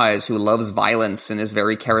blue eyes who loves violence and is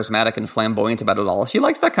very charismatic and flamboyant about it all. She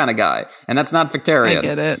likes that kind of guy. And that's not Victarion. I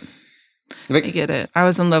get it. I get it. I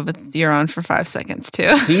was in love with Euron for 5 seconds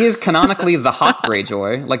too. He is canonically the hot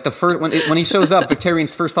Greyjoy. Like the first when he shows up,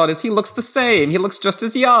 Victarion's first thought is he looks the same. He looks just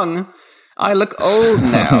as young. I look old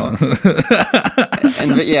now.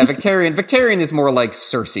 And yeah, Victarion is more like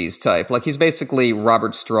Cersei's type. Like he's basically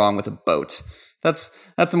Robert Strong with a boat.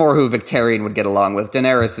 That's more who Victarion would get along with.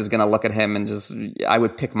 Daenerys is going to look at him and just, I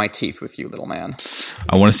would pick my teeth with you, little man.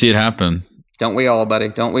 I want to see it happen. Don't we all, buddy?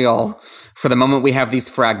 Don't we all? For the moment we have these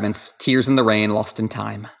fragments, tears in the rain, lost in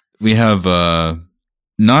time. We have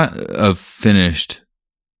not a finished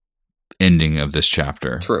ending of this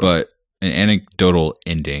chapter, but an anecdotal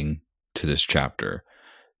ending to this chapter.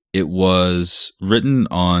 It was written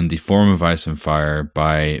on the Forum of Ice and Fire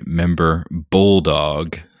by member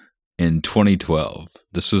Bulldog in 2012.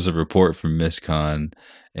 This was a report from MISCON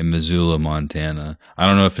in Missoula, Montana. I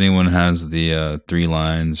don't know if anyone has the 3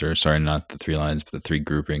 lines, or sorry, not the 3 lines, but the 3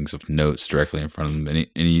 groupings of notes directly in front of them.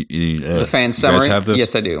 Any the fan summary? Have this?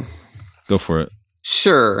 Yes, I do. Go for it.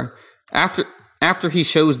 Sure. After he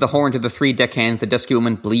shows the horn to the 3 deckhands, the dusky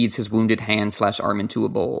woman bleeds his wounded hand/arm into a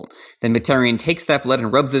bowl. Then Victarion takes that blood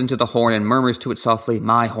and rubs it into the horn and murmurs to it softly,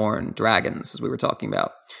 "My horn, dragons," as we were talking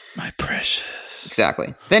about. My precious.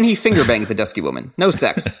 Exactly. Then he finger bangs the dusky woman. No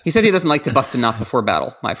sex. He says he doesn't like to bust a knot before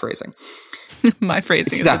battle. My phrasing. My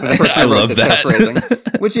phrasing. Exactly. The first time I wrote this, that phrasing.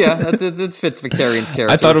 Which, yeah, it fits Victarion's character.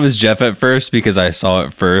 I thought it was Jeff at first because I saw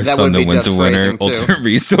it first on the Winds of Winter Ultimate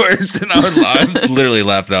Resource, and I literally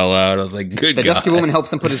laughed out loud. I was like, good God. The dusky woman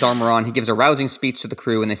helps him put his armor on. He gives a rousing speech to the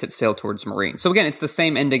crew, and they set sail towards Meereen. So again, it's the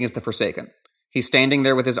same ending as the Forsaken. He's standing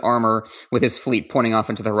there with his armor, with his fleet pointing off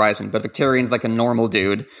into the horizon. But Victarion's like a normal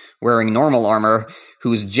dude, wearing normal armor,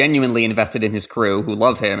 who's genuinely invested in his crew, who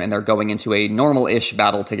love him, and they're going into a normal-ish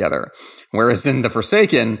battle together. Whereas in The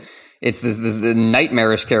Forsaken, it's this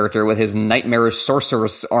nightmarish character with his nightmarish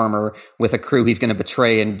sorceress armor with a crew he's going to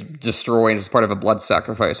betray and destroy as part of a blood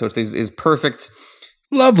sacrifice. So it's these perfect...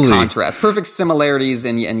 Lovely contrast, perfect similarities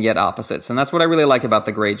and yet opposites. And that's what I really like about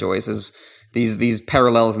the Greyjoys is these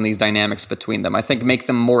parallels and these dynamics between them. I think make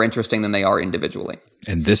them more interesting than they are individually.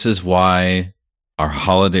 And this is why our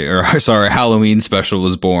Halloween special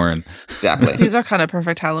was born. Exactly. These are kind of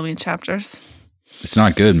perfect Halloween chapters. It's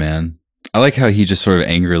not good, man. I like how he just sort of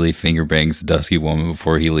angrily finger bangs the dusky woman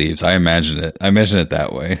before he leaves. I imagine it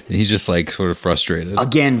that way. He's just like sort of frustrated.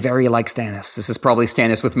 Again, very like Stannis. This is probably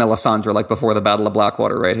Stannis with Melisandre, like before the Battle of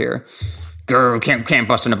Blackwater right here. Grr, can't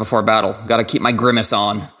bust in it before battle. Gotta keep my grimace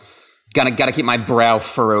on. Gotta keep my brow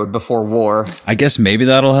furrowed before war. I guess maybe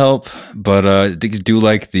that'll help, but they could do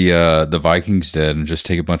like the Vikings did and just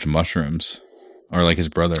take a bunch of mushrooms. Or like his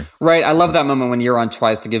brother. Right. I love that moment when Euron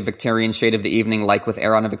tries to give Victarion Shade of the Evening, like with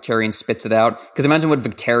Aeron, and Victarion spits it out. Because imagine what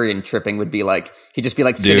Victarion tripping would be like. He'd just be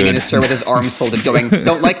like sitting in his chair with his arms folded going,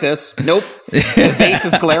 don't like this. Nope. The vase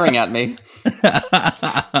is glaring at me.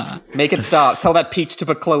 Make it stop. Tell that peach to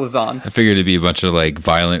put clothes on. I figured it'd be a bunch of like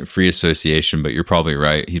violent free association, but you're probably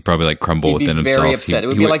right. He'd probably like crumble within himself. He'd be very upset. It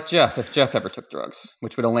would be like Jeff if Jeff ever took drugs,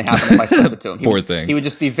 which would only happen if I served it to him. Poor thing. He would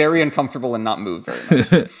just be very uncomfortable and not move very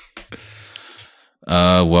much.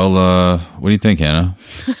 What do you think, Hannah?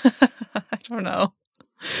 I don't know.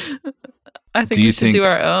 I think we should do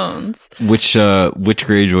our own. Which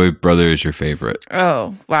Greyjoy brother is your favorite?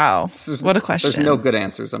 Oh, wow. What a question. There's no good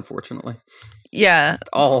answers, unfortunately. Yeah.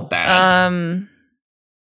 All bad.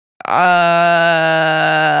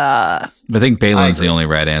 I think Baelen's the only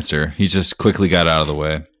right answer. He just quickly got out of the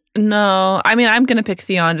way. No, I mean, I'm going to pick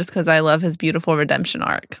Theon just because I love his beautiful redemption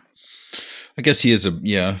arc. I guess he is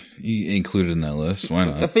he included in that list. Why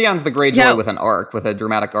not? Theon's the Greyjoy with an arc, with a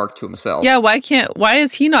dramatic arc to himself. Yeah, why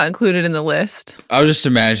is he not included in the list? I was just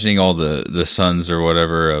imagining all the sons or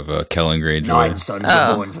whatever of Kellen Greyjoy. 9 sons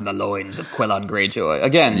were born from the loins of Quellon Greyjoy.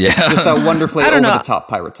 Again, just that wonderfully over-the-top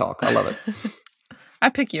pirate talk. I love it. I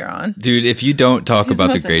pick Euron. Dude, if you don't talk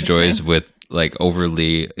about the Greyjoys with like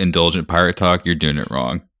overly indulgent pirate talk, you're doing it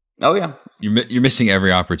wrong. Oh, yeah. You're missing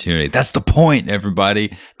every opportunity. That's the point,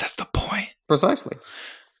 everybody. That's the point. Precisely.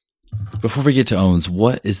 Before we get to Owens,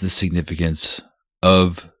 what is the significance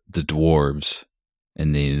of the dwarves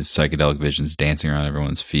in these psychedelic visions dancing around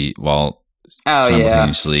everyone's feet while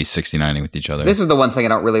simultaneously 69ing with each other? This is the one thing I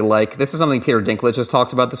don't really like. This is something Peter Dinklage has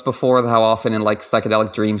talked about this before, how often in like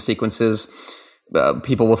psychedelic dream sequences,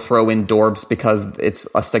 people will throw in dwarves because it's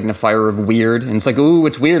a signifier of weird. And it's like, ooh,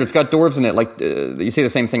 it's weird. It's got dwarves in it. Like you see the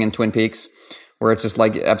same thing in Twin Peaks, where it's just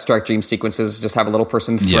like abstract dream sequences just have a little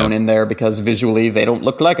person thrown in there because visually they don't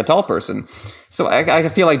look like a tall person. So I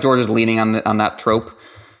feel like George is leaning on that trope,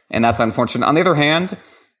 and that's unfortunate. On the other hand,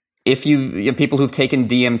 if people who've taken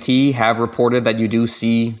DMT have reported that you do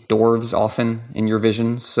see dwarves often in your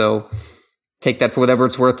visions, so take that for whatever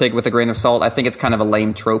it's worth, take it with a grain of salt. I think it's kind of a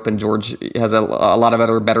lame trope, and George has a lot of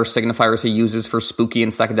other better signifiers he uses for spooky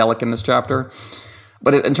and psychedelic in this chapter.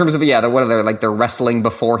 But in terms of, what are they, like they're wrestling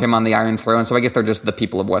before him on the Iron Throne, so I guess they're just the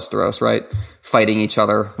people of Westeros, right? Fighting each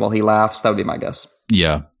other while he laughs. That would be my guess.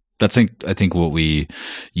 Yeah. I think what we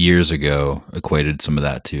years ago equated some of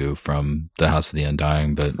that to from the House of the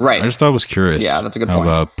Undying, but I just thought it was curious. Yeah, that's a good point.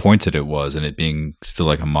 How pointed it was, and it being still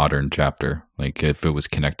like a modern chapter, like if it was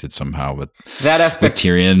connected somehow with that aspect, with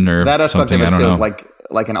Tyrion or that aspect something. Of it I don't feels know.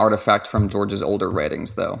 like an artifact from George's older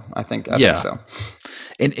writings, though. I think so.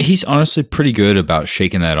 And he's honestly pretty good about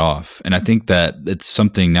shaking that off. And I think that it's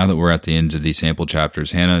something, now that we're at the end of these sample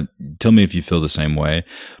chapters, Hannah, tell me if you feel the same way.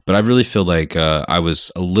 But I really feel like I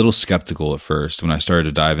was a little skeptical at first when I started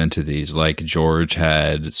to dive into these. Like George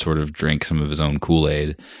had sort of drank some of his own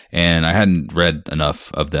Kool-Aid, and I hadn't read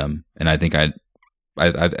enough of them. And I think I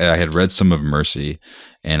had read some of Mercy,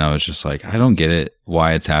 and I was just like, I don't get it,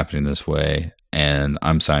 why it's happening this way, and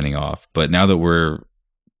I'm signing off. But now that we're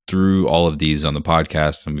through all of these on the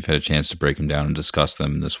podcast and we've had a chance to break them down and discuss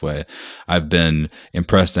them in this way, I've been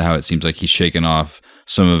impressed at how it seems like he's shaken off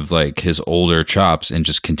some of like his older chops and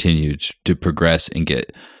just continued to progress and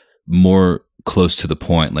get more close to the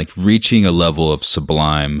point, like reaching a level of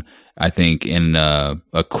sublime, I think, in a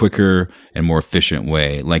quicker and more efficient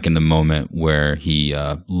way, like in the moment where he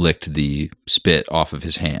licked the spit off of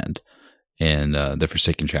his hand in the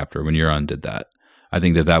Forsaken chapter when Euron did that. I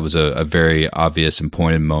think that was a very obvious and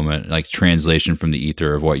pointed moment, like translation from the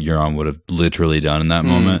ether of what Euron would have literally done in that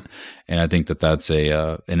moment. And I think that's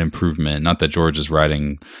an improvement. Not that George's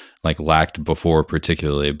writing like lacked before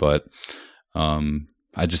particularly, but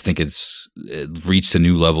I just think it reached a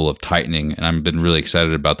new level of tightening. And I've been really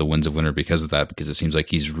excited about the Winds of Winter because of that, because it seems like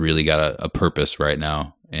he's really got a purpose right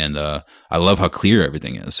now. And I love how clear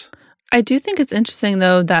everything is. I do think it's interesting,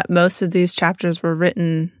 though, that most of these chapters were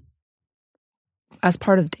written as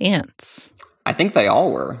part of dance. I think they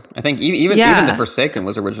all were. I think even The Forsaken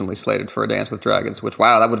was originally slated for A Dance with Dragons, which,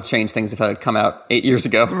 wow, that would have changed things if that had come out 8 years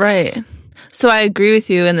ago. Right. So I agree with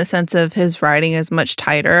you in the sense of his writing is much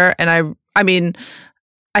tighter. And I mean,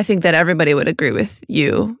 I think that everybody would agree with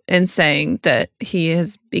you in saying that he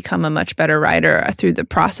has become a much better writer through the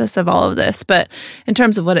process of all of this. But in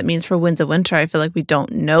terms of what it means for Winds of Winter, I feel like we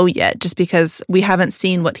don't know yet, just because we haven't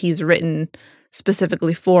seen what he's written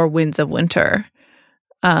specifically for Winds of Winter.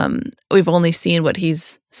 We've only seen what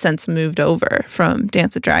he's since moved over from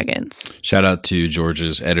Dance of Dragons. Shout out to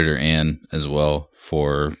George's editor, Anne, as well,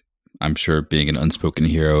 for, I'm sure, being an unspoken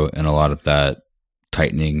hero and a lot of that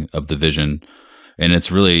tightening of the vision. And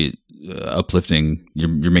it's really uplifting.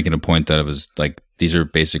 You're making a point that it was like, these are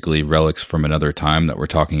basically relics from another time that we're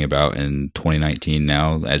talking about in 2019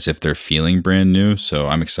 now, as if they're feeling brand new. So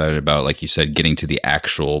I'm excited about, like you said, getting to the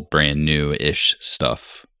actual brand new-ish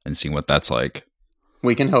stuff and seeing what that's like.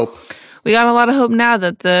 We can hope. We got a lot of hope now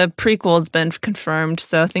that the prequel's been confirmed,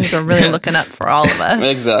 so things are really looking up for all of us.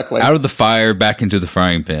 Exactly. Out of the fire, back into the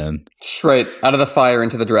frying pan. Right. Out of the fire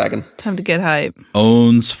into the dragon. Time to get hype.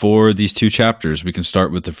 Owns for these 2 chapters. We can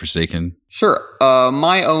start with the Forsaken. Sure.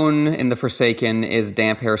 My own in the Forsaken is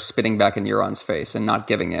Damphair spitting back in Euron's face and not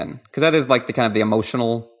giving in. Because that is like the kind of the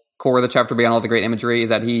emotional core of the chapter beyond all the great imagery, is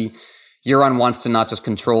that Euron wants to not just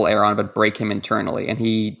control Aeron, but break him internally, and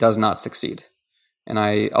he does not succeed. And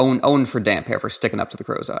I own for Damphair for sticking up to the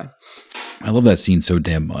Crow's Eye. I love that scene so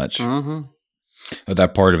damn much. Mm-hmm.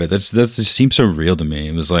 That part of it, that just seems so real to me.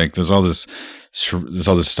 It was like there's all this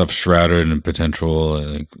stuff shrouded in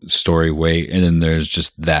potential story weight, and then there's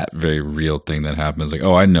just that very real thing that happens. Like,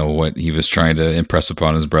 oh, I know what he was trying to impress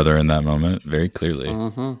upon his brother in that moment very clearly.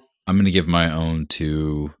 Mm-hmm. I'm going to give my own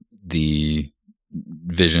to the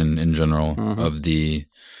vision in general of the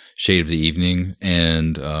Shade of the Evening,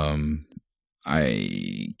 and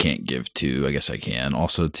I can't give to, I guess I can,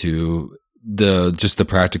 also to the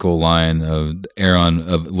practical line of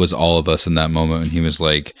Aeron was all of us in that moment, and he was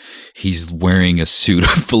like, he's wearing a suit of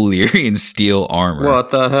Valyrian steel armor.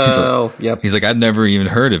 What the hell? He's like, I've never even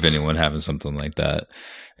heard of anyone having something like that.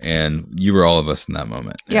 And you were all of us in that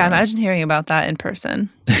moment. Yeah, imagine hearing about that in person.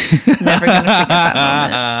 Never gonna forget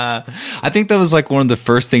that moment. I think that was like one of the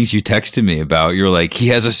first things you texted me about. You were like, he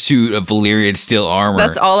has a suit of Valyrian steel armor.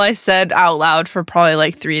 That's all I said out loud for probably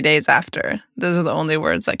like 3 days after. Those are the only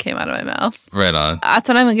words that came out of my mouth. Right on. That's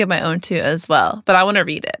what I'm gonna give my own to as well. But I want to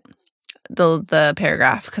read it, the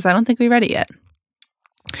paragraph, because I don't think we read it yet.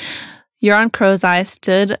 Euron Crowseye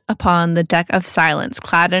stood upon the deck of Silence,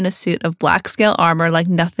 clad in a suit of black scale armor like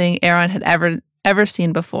nothing Aeron had ever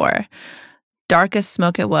seen before. Dark as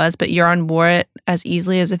smoke it was, but Euron wore it as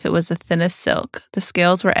easily as if it was the thinnest silk. The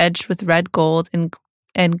scales were edged with red gold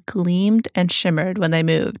and gleamed and shimmered when they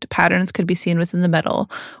moved. Patterns could be seen within the metal,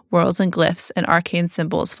 whorls and glyphs, and arcane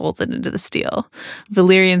symbols folded into the steel.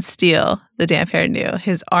 Valyrian steel, the Damphair knew.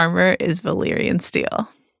 His armor is Valyrian steel.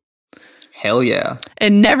 Hell yeah. It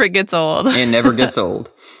never gets old. It never gets old.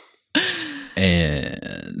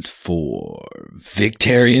 And for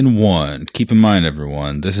Victarion 1, keep in mind,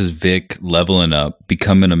 everyone, this is Vic leveling up,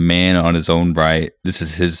 becoming a man on his own right. This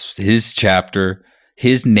is his chapter,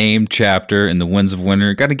 his named chapter in the Winds of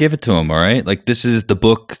Winter. Got to give it to him, all right? Like, this is the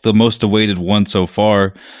book, the most awaited one so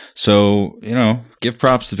far. So, give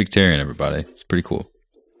props to Victarion, everybody. It's pretty cool.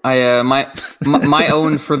 My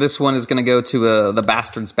own for this one is going to go to the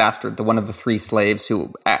bastard's bastard, the one of the 3 slaves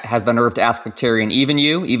who has the nerve to ask Victarion, even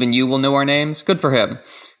you will know our names. Good for him.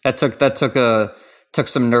 That took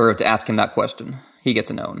some nerve to ask him that question. He gets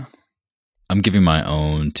an own. I'm giving my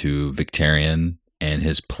own to Victarion and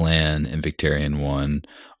his plan in Victarion 1.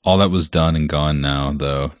 All that was done and gone now,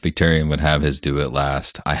 though. Victarion would have his due at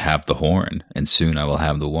last. I have the horn, and soon I will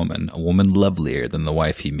have the woman. A woman lovelier than the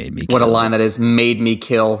wife he made me kill. What a line that is, made me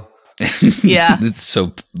kill. Yeah. It's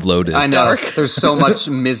so loaded. I know. Dark. There's so much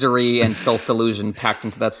misery and self-delusion packed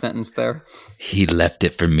into that sentence there. He left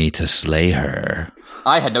it for me to slay her.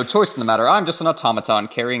 I had no choice in the matter. I'm just an automaton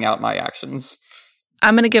carrying out my actions.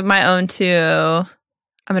 I'm going to give my own to...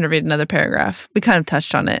 I'm going to read another paragraph. We kind of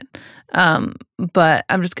touched on it. But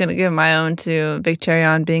I'm just going to give my own to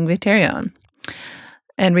Victarion being Victarion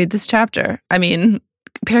and read this chapter. I mean,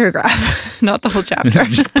 paragraph, not the whole chapter.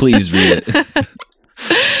 Just please read it.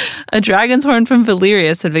 A dragon's horn from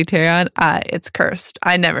Valyria, said Victarion. It's cursed.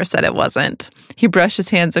 I never said it wasn't. He brushed his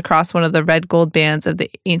hands across one of the red gold bands of the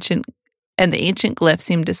ancient glyph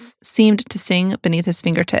seemed to sing beneath his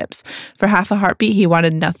fingertips. For half a heartbeat, he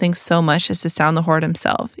wanted nothing so much as to sound the horn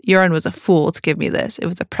himself. Euron was a fool to give me this. It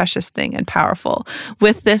was a precious thing and powerful.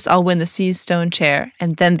 With this, I'll win the Sea Stone chair,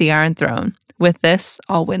 and then the Iron Throne. With this,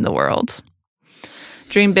 I'll win the world.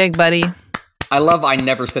 Dream big, buddy. I love I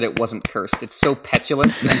never said it wasn't cursed. It's so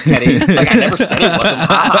petulant and petty. Like, I never said it wasn't.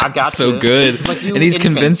 I got so good. Like, and he's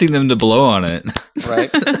convincing them to blow on it. Right.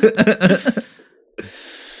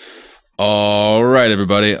 All right,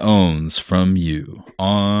 everybody. Owns from you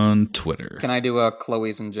on Twitter. Can I do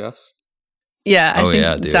Chloe's and Jeff's? Yeah, I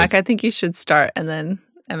think, dude. Zach, I think you should start, and then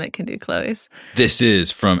Emmett can do Chloe's. This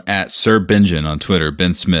is from @SirBenjen on Twitter,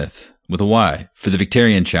 Ben Smith, with a Y, for the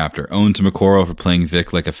Victarion chapter. Owned to Moqorro for playing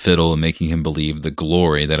Vic like a fiddle and making him believe the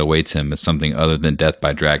glory that awaits him is something other than death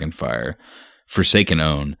by dragonfire. Forsaken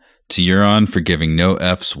own. To Euron for giving no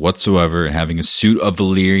Fs whatsoever and having a suit of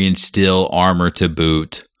Valyrian steel armor to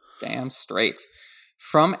boot. Damn straight.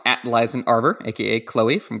 From @Lizen Arbor, a.k.a.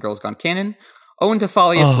 Chloe from Girls Gone Canon. Owen to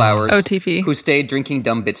Folly of Flowers. OTP. Who stayed drinking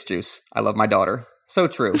dumb bitch juice. I love my daughter. So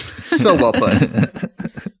true. So well put.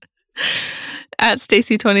 At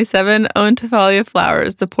Stacy27, own Tafalia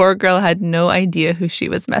Flowers. The poor girl had no idea who she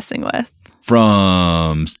was messing with.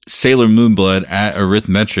 From Sailor Moonblood at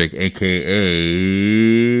Arithmetric,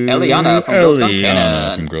 a.k.a. Eliana from Girls Gone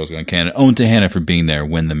Canon. From Girls Gone Canon. Own to Hannah for being there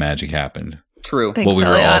when the magic happened. True. Thanks, what we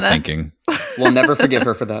were Eliana. all thinking. We'll never forgive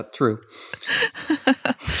her for that. True.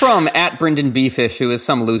 From at Brendan Beefish, who is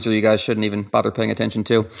some loser you guys shouldn't even bother paying attention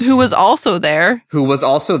to. Who was also there.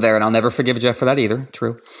 And I'll never forgive Jeff for that either.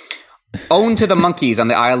 True. Own to the monkeys on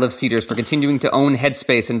the Isle of Cedars for continuing to own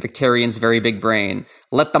headspace in Victarian's very big brain.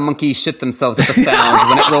 Let the monkeys shit themselves at the sound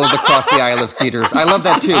when it rolls across the Isle of Cedars. I love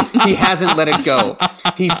that too. He hasn't let it go.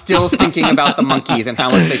 He's still thinking about the monkeys and how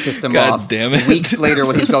much they pissed him off. Damn it. Weeks later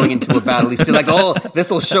when he's going into a battle, he's still like, oh,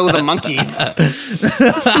 this'll show the monkeys.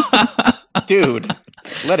 Dude,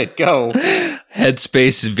 let it go.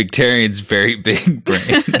 Headspace in Victarian's very big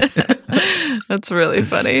brain. That's really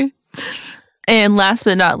funny. And last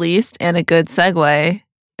but not least, and a good segue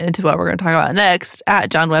into what we're going to talk about next,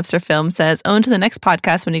 at John Webster Film says, own to the next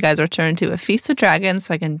podcast when you guys return to A Feast with Dragons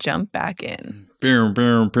so I can jump back in.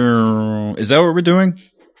 Is that what we're doing?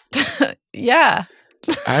 Yeah.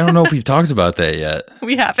 I don't know if we've talked about that yet.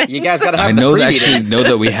 We haven't. You guys got to have I the know pre-meetings.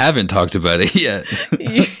 that we haven't talked about it yet.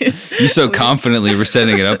 You so confidently were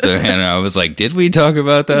setting it up there, Hannah. I was like, did we talk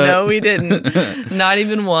about that? No, we didn't. Not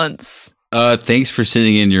even once. Thanks for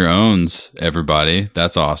sending in your owns, everybody.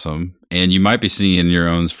 That's awesome. And you might be sending in your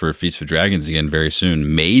owns for Feast for Dragons again very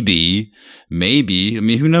soon. Maybe. I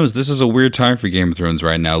mean, who knows? This is a weird time for Game of Thrones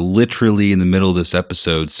right now. Literally in the middle of this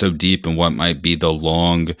episode, so deep in what might be the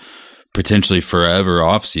long, potentially forever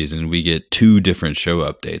off season, we get 2 different show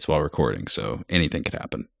updates while recording. So anything could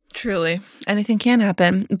happen. Truly. Anything can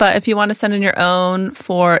happen. But if you want to send in your own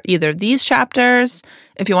for either these chapters,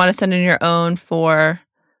 if you want to send in your own for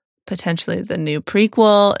potentially the new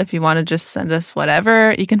prequel, if you want to just send us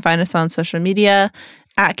whatever, you can find us on social media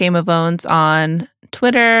at Game of Owns on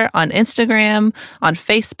Twitter, on Instagram, on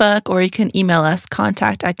Facebook, or you can email us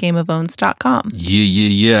contact@gameofowns.com.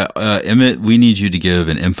 Yeah. Emmett, we need you to give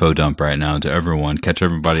an info dump right now to everyone. Catch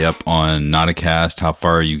everybody up on Nauticast. How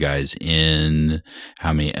far are you guys in?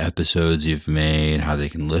 How many episodes you've made? How they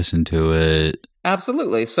can listen to it?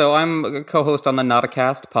 Absolutely. So I'm a co-host on the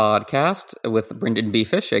Nauticast podcast with Brendan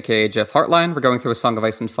Beefish, aka Jeff Hartline. We're going through A Song of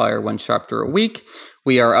Ice and Fire, 1 chapter a week.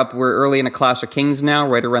 We're early in A Clash of Kings now,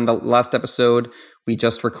 right around the last episode we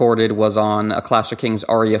just recorded was on A Clash of Kings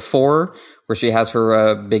Arya 4, where she has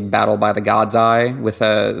her big battle by the God's Eye with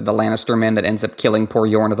the Lannister men that ends up killing poor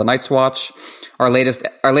Yorn of the Night's Watch. Our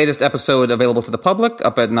latest episode available to the public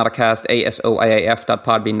up at Nauticast,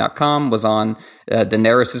 asoiaf.podbean.com, was on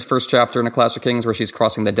Daenerys' first chapter in A Clash of Kings, where she's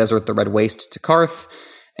crossing the desert, the Red Waste, to Karth.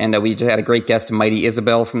 And we just had a great guest, Mighty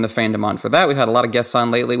Isabel from the fandom, on for that. We've had a lot of guests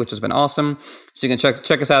on lately, which has been awesome. So you can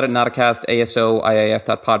check us out at Nauticast,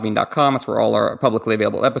 asoiaf.podbean.com. That's where all our publicly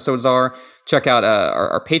available episodes are. Check out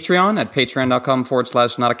our Patreon at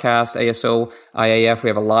patreon.com/Nauticast, asoiaf. We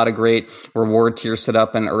have a lot of great reward tiers set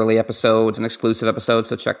up and early episodes and exclusive episodes,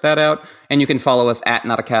 so check that out. And you can follow us at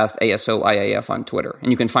Nauticast, asoiaf on Twitter.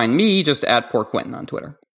 And you can find me just at Poor Quentin on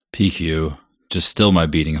Twitter. PQ. Just still my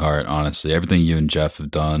beating heart, honestly. Everything you and Jeff have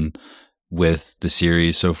done with the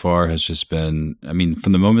series so far has just been, I mean,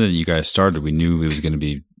 from the moment that you guys started, we knew it was going to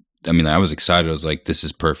be, I mean, I was excited. I was like, this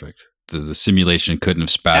is perfect. The simulation couldn't have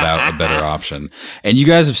spat out a better option. And you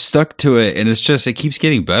guys have stuck to it, and it's just, it keeps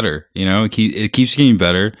getting better. You know, it keeps getting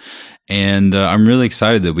better. And I'm really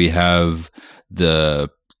excited that we have the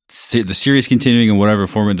series continuing in whatever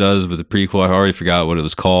form it does with the prequel. I already forgot what it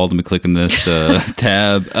was called. Let me click on this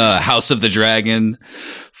tab. House of the Dragon,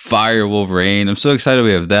 Fire Will Reign. I'm so excited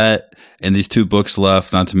we have that. And these 2 books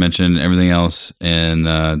left, not to mention everything else in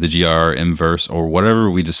the GR inverse, or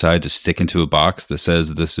whatever we decide to stick into a box that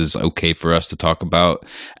says this is okay for us to talk about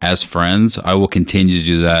as friends. I will continue to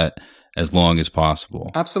do that as long as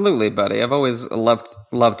possible. Absolutely, buddy. I've always loved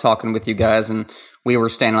talking with you guys, and we were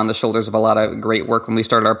standing on the shoulders of a lot of great work when we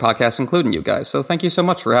started our podcast, including you guys. So thank you so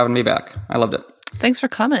much for having me back. I loved it. Thanks for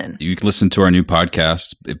coming. You can listen to our new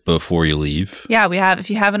podcast before you leave. Yeah, we have.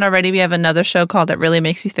 If you haven't already, we have another show called That Really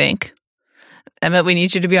Makes You Think. Emmett, we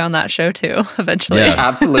need you to be on that show too, eventually. Yeah,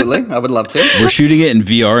 absolutely. I would love to. We're shooting it in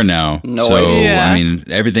VR now. So, yeah. I mean,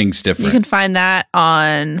 everything's different. You can find that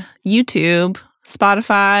on YouTube,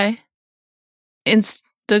 Spotify,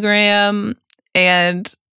 Instagram,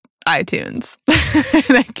 and iTunes.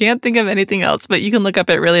 And I can't think of anything else, but you can look up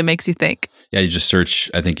It Really Makes You Think. Yeah, you just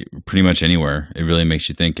search, I think, pretty much anywhere. It really makes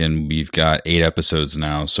you think. And we've got 8 episodes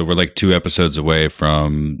now. So we're like 2 episodes away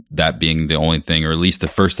from that being the only thing, or at least the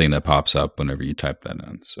first thing that pops up whenever you type that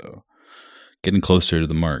in. So getting closer to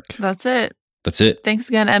the mark. That's it. That's it. Thanks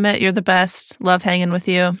again, Emmett. You're the best. Love hanging with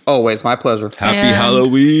you. Always my pleasure. Happy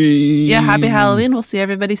Halloween. Yeah, happy Halloween. We'll see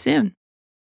everybody soon.